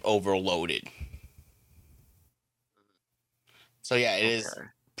became overloaded. So yeah, it is Okay.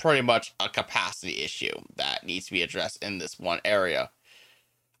 pretty much a capacity issue that needs to be addressed in this one area.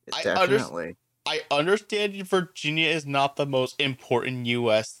 Definitely. I understand Virginia is not the most important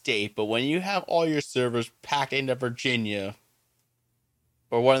U.S. state, but when you have all your servers packed into Virginia,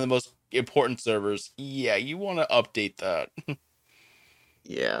 or one of the most important servers, yeah, you want to update that.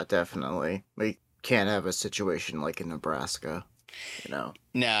 Yeah, definitely. We can't have a situation like in Nebraska,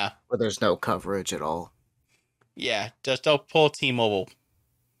 Nah, where there's no coverage at all. yeah, just don't pull T-Mobile.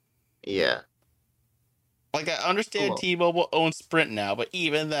 Yeah. Like, I understand Hello. T-Mobile owns Sprint now, but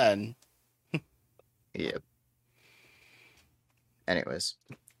even then, Yeah. Anyways,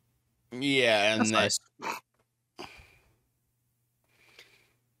 yeah, that's and nice.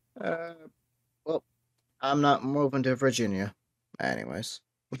 Uh, well, I'm not moving to Virginia. Anyways.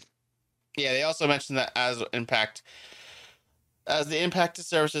 yeah, they also mentioned that as the impact to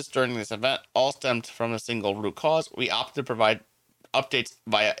services during this event all stemmed from a single root cause, we opted to provide updates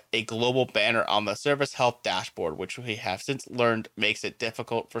via a global banner on the service health dashboard, which we have since learned makes it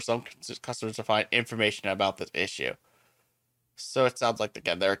difficult for some customers to find information about this issue. So it sounds like,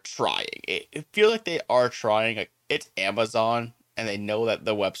 again, they're trying. It feels like they are trying. Like, it's Amazon, and they know that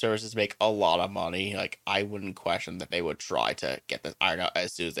the web services make a lot of money. Like, I wouldn't question that they would try to get this ironed out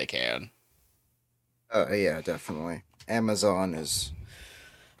as soon as they can. Yeah, definitely. Amazon is,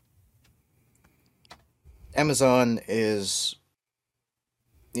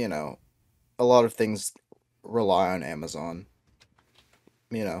 a lot of things rely on Amazon.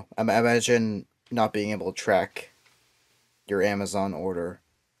 I imagine not being able to track your Amazon order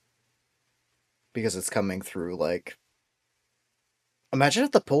because it's coming through like. Imagine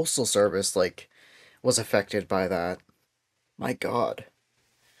if the postal service was affected by that. My God,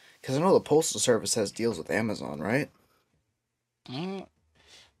 because I know the postal service has deals with Amazon, right? Mm,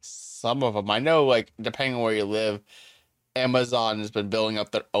 some of them. I know, like, depending on where you live, Amazon has been building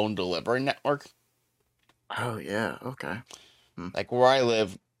up their own delivery network. Oh yeah, okay. Like, where I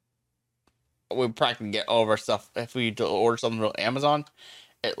live, we practically get all of our stuff. If we order something from Amazon,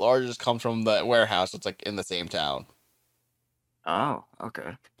 it largely just comes from the warehouse. It's like in the same town. Oh,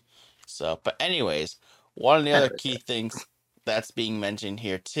 okay. So, but anyways, one of the other Anyways, key things that's being mentioned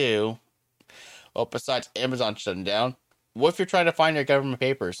here too, well, besides Amazon shutting down, what if you're trying to find your government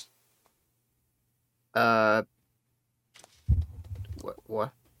papers? uh,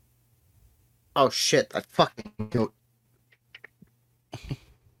 what? Oh shit! That fucking goat.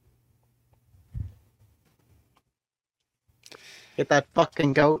 Get that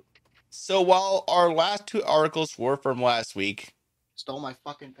fucking goat. So while our last two articles were from last week, Stole my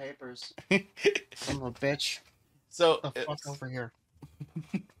fucking papers. Son of a bitch. so Get the fuck over here.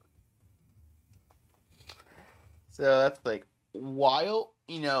 so that's like, while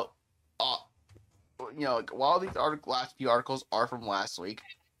while these last few articles are from last week,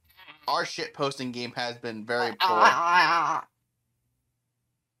 our shit posting game has been very poor.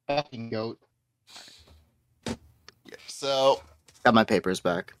 Fucking goat. Yeah, so, Got my papers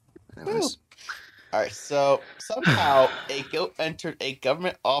back. Anyways. alright, so somehow a goat entered a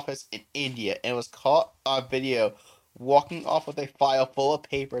government office in India and was caught on video walking off with a file full of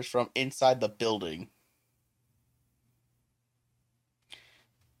papers from inside the building.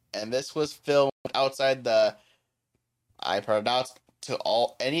 And this was filmed outside the, I pronounced to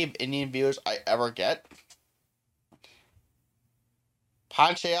any of Indian viewers I ever get,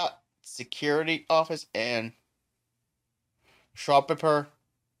 Panchayat Security Office in Shobhapur,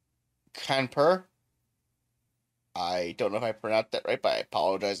 Kanpur. I don't know if I pronounced that right, but I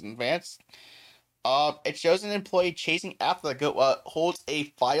apologize in advance. It shows an employee chasing after the goat while it holds a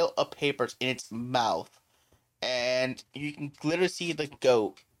file of papers in its mouth. And you can literally see the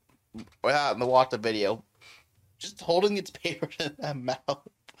goat, without the watch the video, just holding its papers in the mouth.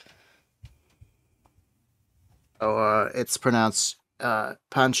 Oh, it's pronounced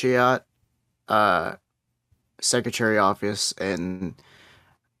Panchayat Secretary Office in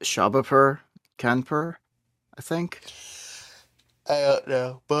Shobhapur, Kanpur, I think. I don't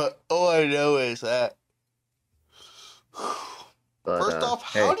know, but all I know is that. But, First off,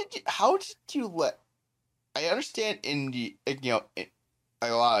 hey. how did you let? I understand India, a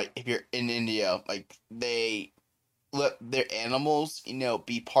lot. If you're in India, like they let their animals,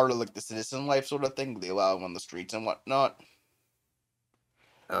 be part of like the citizen life sort of thing. They allow them on the streets and whatnot.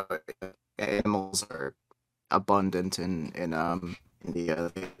 Animals are abundant in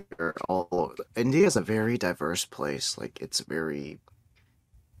India. They're all India is a very diverse place. Like it's very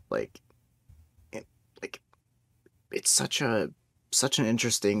it's such an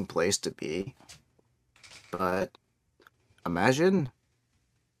interesting place to be. But imagine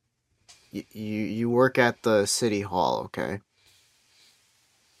you work at the city hall, okay?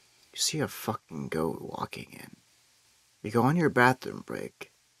 You see a fucking goat walking in. You go on your bathroom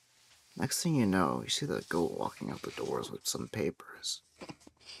break. Next thing you know, you see the goat walking out the doors with some papers.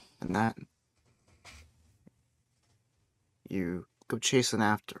 And that you go chasing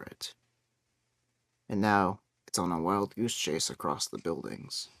after it. And now it's on a wild goose chase across the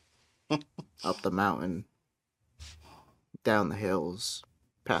buildings. Up the mountain. Down the hills.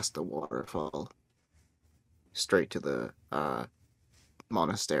 Past the waterfall. Straight to the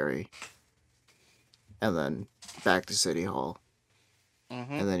monastery. And then back to City Hall.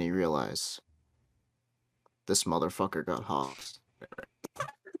 Mm-hmm. And then you realize this motherfucker got hopped.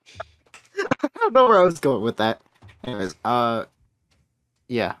 I don't know where I was going with that. Anyways,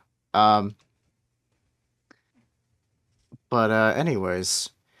 yeah.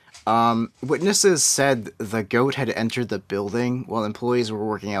 Witnesses said the goat had entered the building while employees were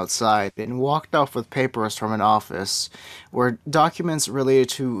working outside and walked off with papers from an office where documents related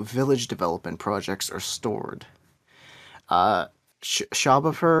to village development projects are stored.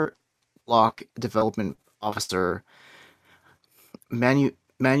 Shobhapur Block Development Officer Manulal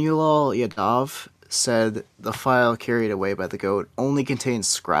Yadav said the file carried away by the goat only contains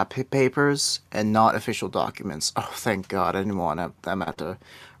scrap papers and not official documents. Oh, thank God. I didn't want them to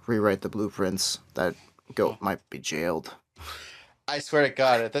rewrite the blueprints. That goat might be jailed. I swear to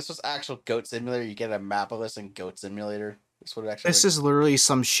God, if this was actual Goat Simulator, you get a map of this in Goat Simulator. This is literally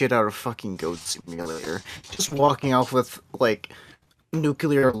some shit out of fucking Goat Simulator. Just walking off with, like,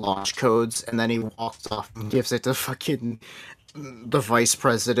 nuclear launch codes, and then he walks off and gives it to fucking the vice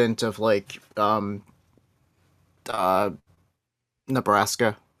president of, like,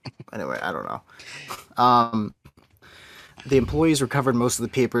 Nebraska. Anyway, I don't know. The employees recovered most of the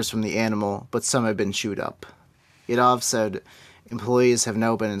papers from the animal, but some had been chewed up. Yadav said employees have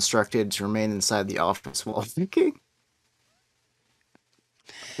now been instructed to remain inside the office while thinking.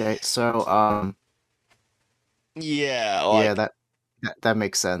 Okay, so, yeah, like, yeah, that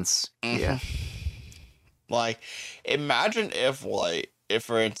makes sense. mm-hmm. Yeah. Like, imagine if,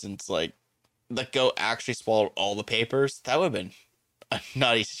 for instance, like, the goat actually swallowed all the papers. That would have been a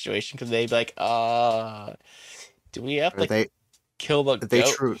nutty situation, because they'd be like, do we have to kill the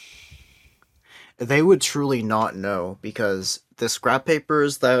goat? They would truly not know, because the scrap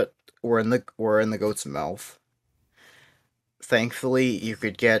papers that were in the goat's mouth, thankfully you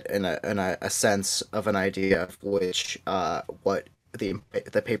could get a sense of an idea of which what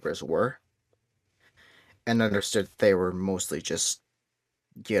the papers were, and understood they were mostly just,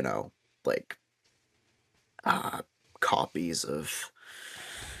 like copies of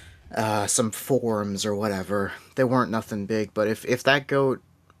some forms or whatever. They weren't nothing big, but if that goat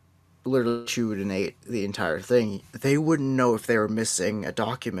literally chewed and ate the entire thing, they wouldn't know if they were missing a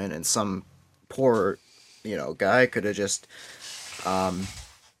document in some poor, guy could have just, um,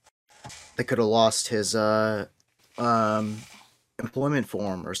 they could have lost his um, employment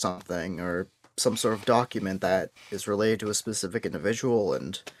form or something, or some sort of document that is related to a specific individual,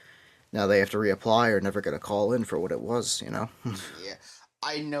 and now they have to reapply or never get a call in for what it was. Yeah,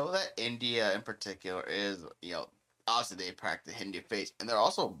 I know that India in particular is, obviously they practice Hindu faith, and they're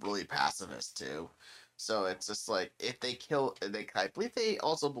also really pacifist too. So it's just like if they kill, I believe they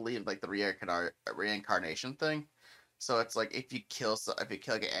also believe like the reincarnation thing. So it's like if you kill like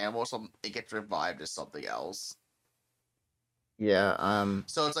an animal or something, it gets revived as something else. Yeah.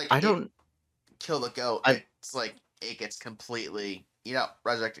 So it's like I if don't. kill the goat, I it's like it gets completely,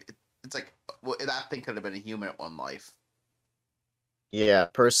 resurrected. It's like that thing could have been a human at one life. Yeah.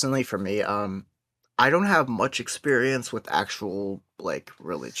 Personally, for me, I don't have much experience with actual like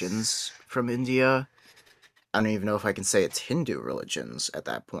religions from India. I don't even know if I can say it's Hindu religions at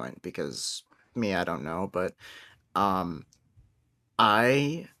that point because I don't know, but um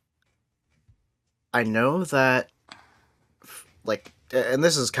I I know that like and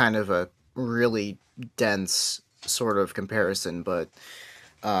this is kind of a really dense sort of comparison, but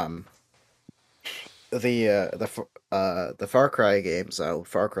um the Far Cry games,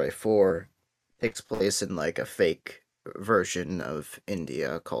 Far Cry 4 takes place in like a fake version of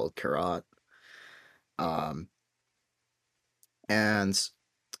India called Karat. Um and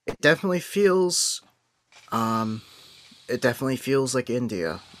it definitely feels um it definitely feels like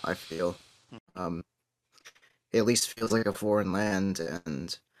India, I feel. Um it at least feels like a foreign land,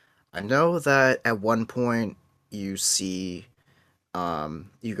 and I know that at one point you see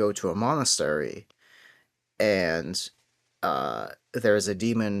you go to a monastery, and there's a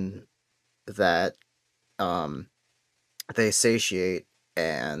demon that um they satiate,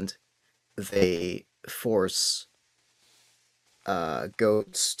 and they force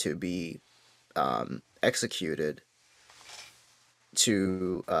goats to be executed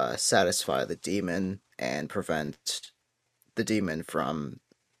to satisfy the demon and prevent the demon from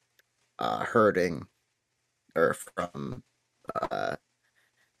hurting or from uh,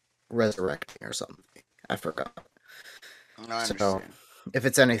 resurrecting or something. I forgot. I So understand. if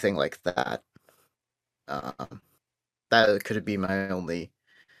it's anything like that, um, that could be my only.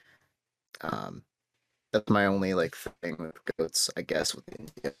 Um, that's my only like thing with goats, I guess, with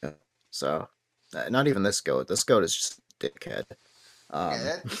India. So not even this goat. This goat is just a dickhead.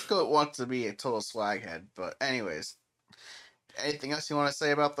 Yeah, Um, this goat wants to be a total swaghead. But anyways, anything else you want to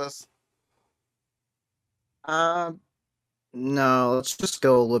say about this? uh, no, let's just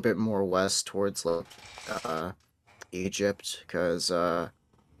go a little bit more west towards like uh, Egypt, because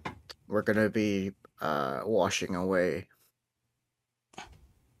we're gonna be washing away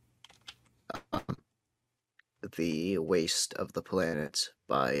um, the waste of the planet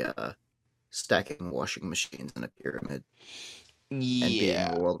by stacking washing machines in a pyramid and beating a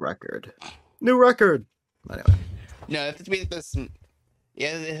Yeah. world record. New record. Anyway, No, it has to be this.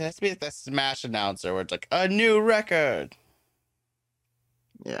 Yeah, it has to be the Smash announcer where it's like a new record.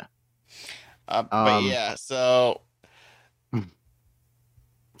 yeah. But Um. yeah, so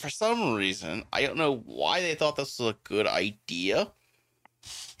for some reason, I don't know why they thought this was a good idea.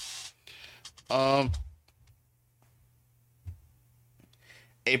 Um,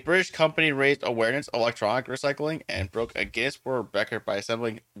 a British company raised awareness of electronic recycling and broke a Guinness World Record by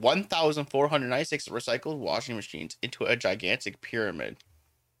assembling 1,496 recycled washing machines into a gigantic pyramid.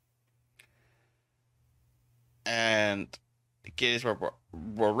 And Guinness World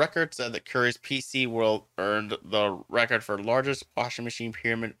Record said that Curry's PC World earned the record for largest washing machine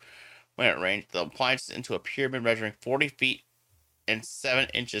pyramid when it ranged the appliances into a pyramid measuring 40 feet and 7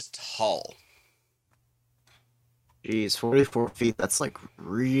 inches tall. Geez, 44 feet. That's like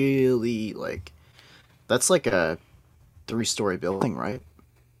really like. That's like a 3-story building, right?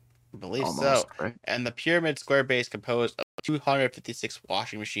 I believe Almost, so. right? And the pyramid square base composed of 256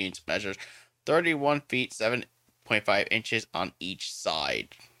 washing machines measures 31 feet 7.5 inches on each side.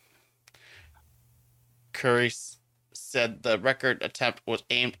 Curry said the record attempt was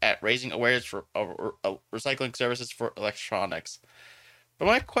aimed at raising awareness for recycling services for electronics. But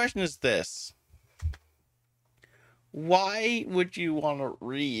my question is this: why would you want to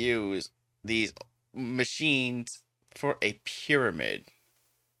reuse these machines for a pyramid?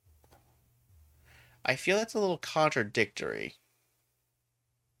 I feel that's a little contradictory.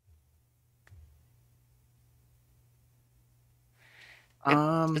 It,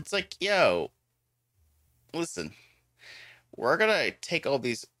 Um. it's like, yo, listen, we're gonna take all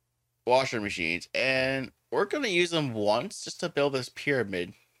these washer machines and we're gonna use them once just to build this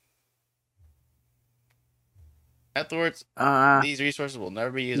pyramid. Afterwards, Uh. these resources will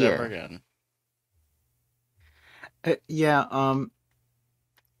never be used ever Yeah. again. Yeah,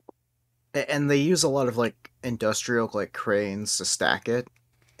 and they use a lot of like industrial like cranes to stack it,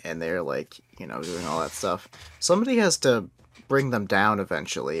 and they're like, doing all that stuff. Somebody has to bring them down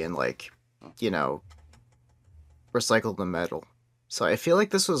eventually and like, you know, recycle the metal. So I feel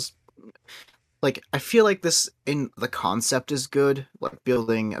like this was like I feel like this in the concept is good, like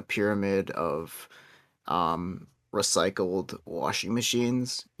building a pyramid of recycled washing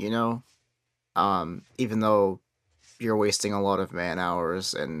machines, even though you're wasting a lot of man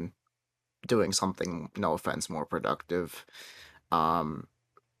hours and doing something, no offense, more productive. Um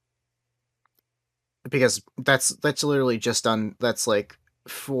because that's literally just done that's like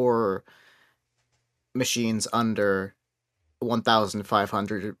for machines under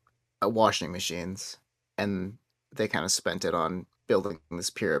 1,500 washing machines, and they kind of spent it on building this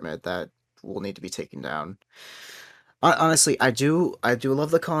pyramid that will need to be taken down. Honestly, I do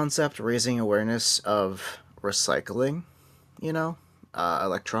love the concept, raising awareness of recycling, you know,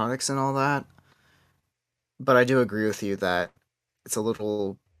 electronics and all that. But I do agree with you that it's a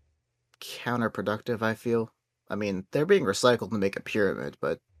little counterproductive. I feel. I mean, they're being recycled to make a pyramid,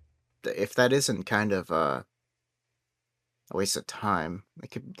 but if that isn't kind of a waste of time,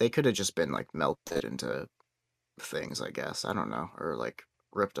 they could have just been like melted into things, I guess. I don't know, or like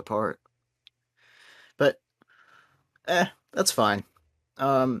ripped apart. But that's fine.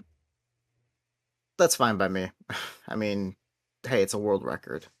 Um, that's fine by me. I mean, hey, it's a world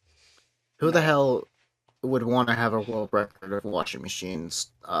record. Who the Right. hell would want to have a world record of washing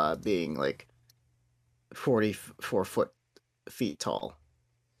machines being like 44 feet tall?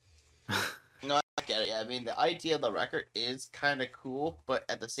 No, I get it. Yeah, I mean, the idea of the record is kind of cool, but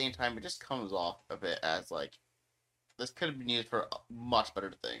at the same time, it just comes off a bit as like this could have been used for much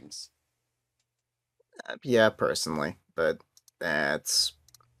better things. Yeah, personally, but that's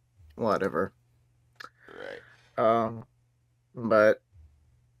whatever. Right. Um, but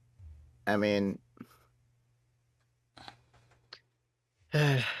I mean,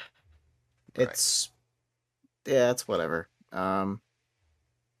 Right. it's yeah, it's whatever.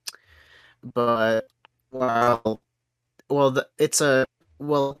 But well, it's a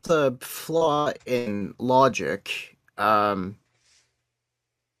flaw in logic.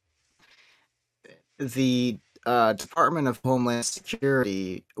 The Department of Homeland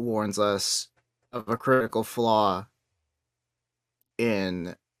Security warns us of a critical flaw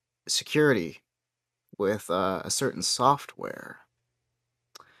in security with a certain software.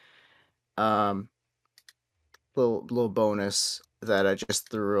 Um, little bonus that I just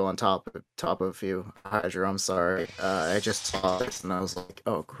threw on top of you, Hydra. I'm sorry. I just saw this and I was like,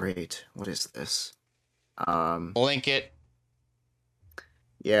 oh great, what is this? Um, Link it.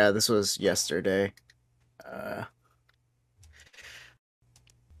 yeah, this was yesterday. Uh,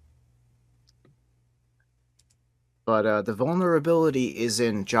 but the vulnerability is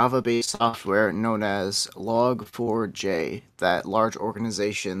in Java-based software known as Log4j that large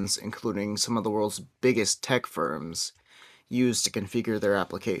organizations, including some of the world's biggest tech firms, use to configure their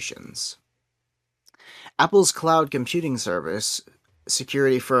applications. Apple's cloud computing service,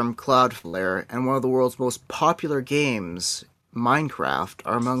 security firm Cloudflare, and one of the world's most popular games, Minecraft,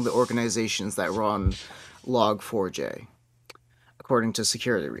 are among the organizations that run Log4j, according to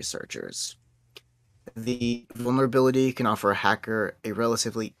security researchers. The vulnerability can offer a hacker a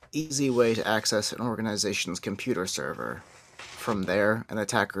relatively easy way to access an organization's computer server. From there, an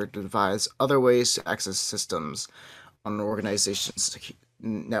attacker could devise other ways to access systems on an organization's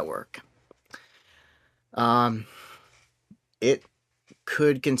network. Um, it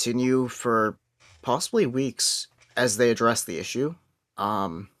could continue for possibly weeks as they address the issue.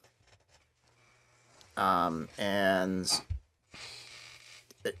 Um, and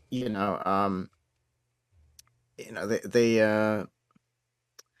you know, um,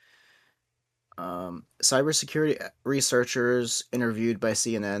 cybersecurity researchers interviewed by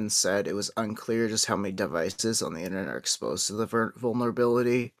CNN said it was unclear just how many devices on the internet are exposed to the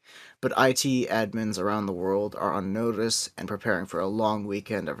vulnerability, but IT admins around the world are on notice and preparing for a long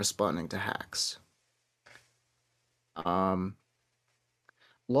weekend of responding to hacks. Um,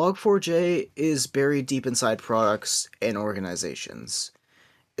 Log4j is buried deep inside products and organizations.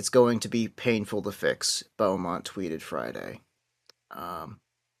 It's going to be painful to fix, Beaumont tweeted Friday. Um,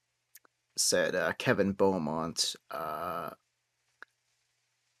 said Kevin Beaumont.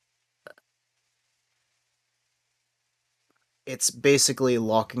 It's basically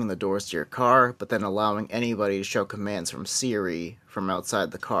locking the doors to your car, but then allowing anybody to show commands from Siri from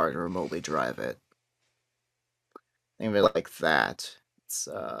outside the car and remotely drive it. Think of it like that.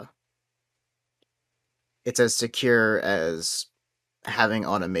 It's as secure as having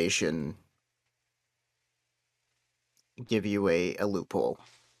automation give you a loophole.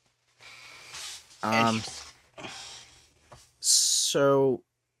 And So,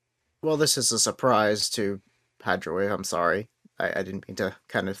 well, this is a surprise to Hadroy. I'm sorry. I didn't mean to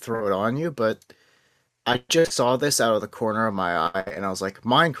kind of throw it on you, but I just saw this out of the corner of my eye, and I was like,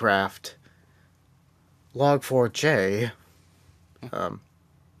 Minecraft, Log4j.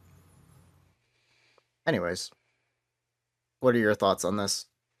 Anyways, what are your thoughts on this?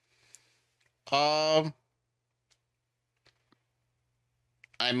 I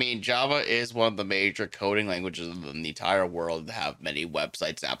mean, Java is one of the major coding languages in the entire world that have many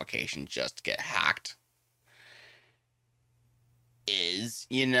websites and applications just get hacked. Is,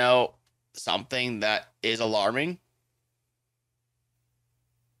 something that is alarming.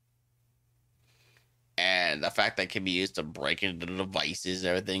 And the fact that it can be used to break into devices and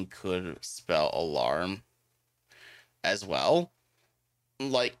everything could spell alarm as well.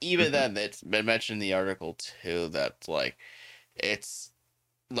 Like, even then, it's been mentioned in the article, too, that, like, it's,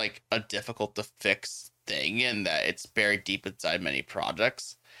 like, a difficult to fix thing and that it's buried deep inside many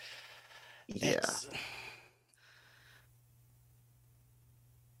projects. Yeah.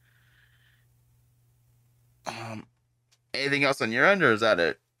 Anything else on your end, or is that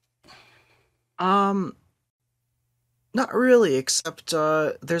it? Not really, except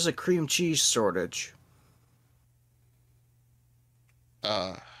there's a cream cheese shortage.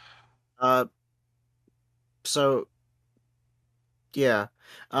 So yeah.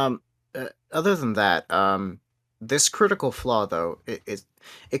 Other than that, this critical flaw though,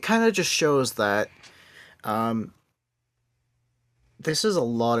 it kind of just shows that this is a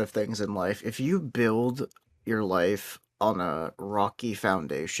lot of things in life. If you build your life on a rocky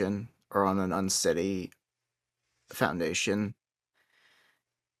foundation or on an unsteady foundation,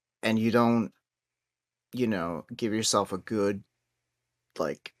 and you don't, give yourself a good,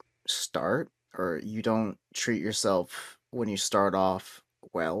 like, start, or you don't treat yourself when you start off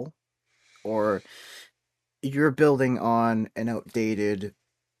well, or you're building on an outdated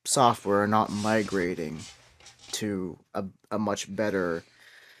software, not migrating to a much better,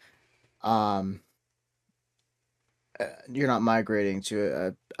 you're not migrating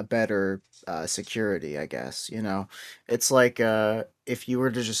to a better security, I guess. It's like if you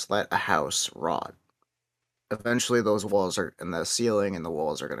were to just let a house rot, eventually those walls are, and the ceiling and the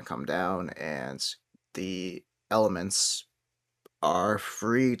walls are going to come down, and the elements are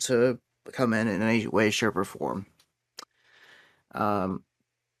free to come in any way, shape, or form. It's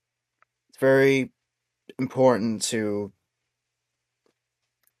very important to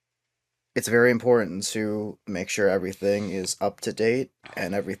make sure everything is up to date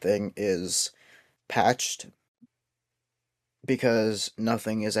and everything is patched, because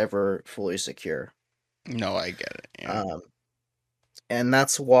nothing is ever fully secure. No, I get it. Yeah. And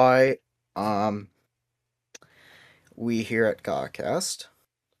that's why we here at Godcast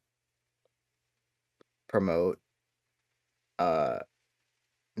promote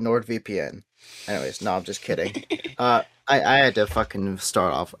NordVPN. Anyways, no, I'm just kidding. I had to fucking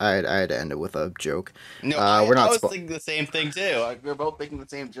start off. I had to end it with a joke. No, I was thinking the same thing too. We're both thinking the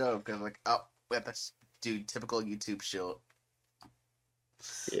same joke. I'm like, oh, we have to do typical YouTube shit.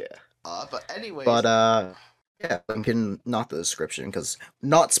 Yeah. But anyways. But yeah, link in not the description, because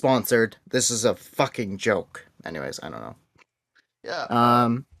not sponsored. This is a fucking joke. Anyways, I don't know. Yeah.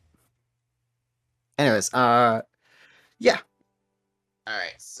 Anyways, yeah.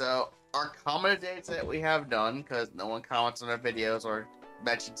 Alright, so our comment dates that we have done, because no one comments on our videos or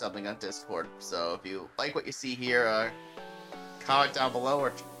mentions something on Discord. So if you like what you see here, comment down below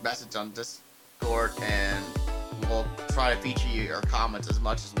or message on Discord, and we'll try to feature your comments as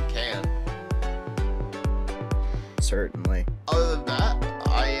much as we can. Certainly. Other than that,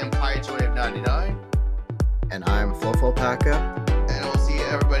 I am HighJoy99. And I'm FloFloPaka. And we'll see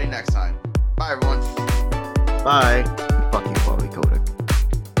everybody next time. Bye, everyone. Bye. Fucking Chloe Kodak.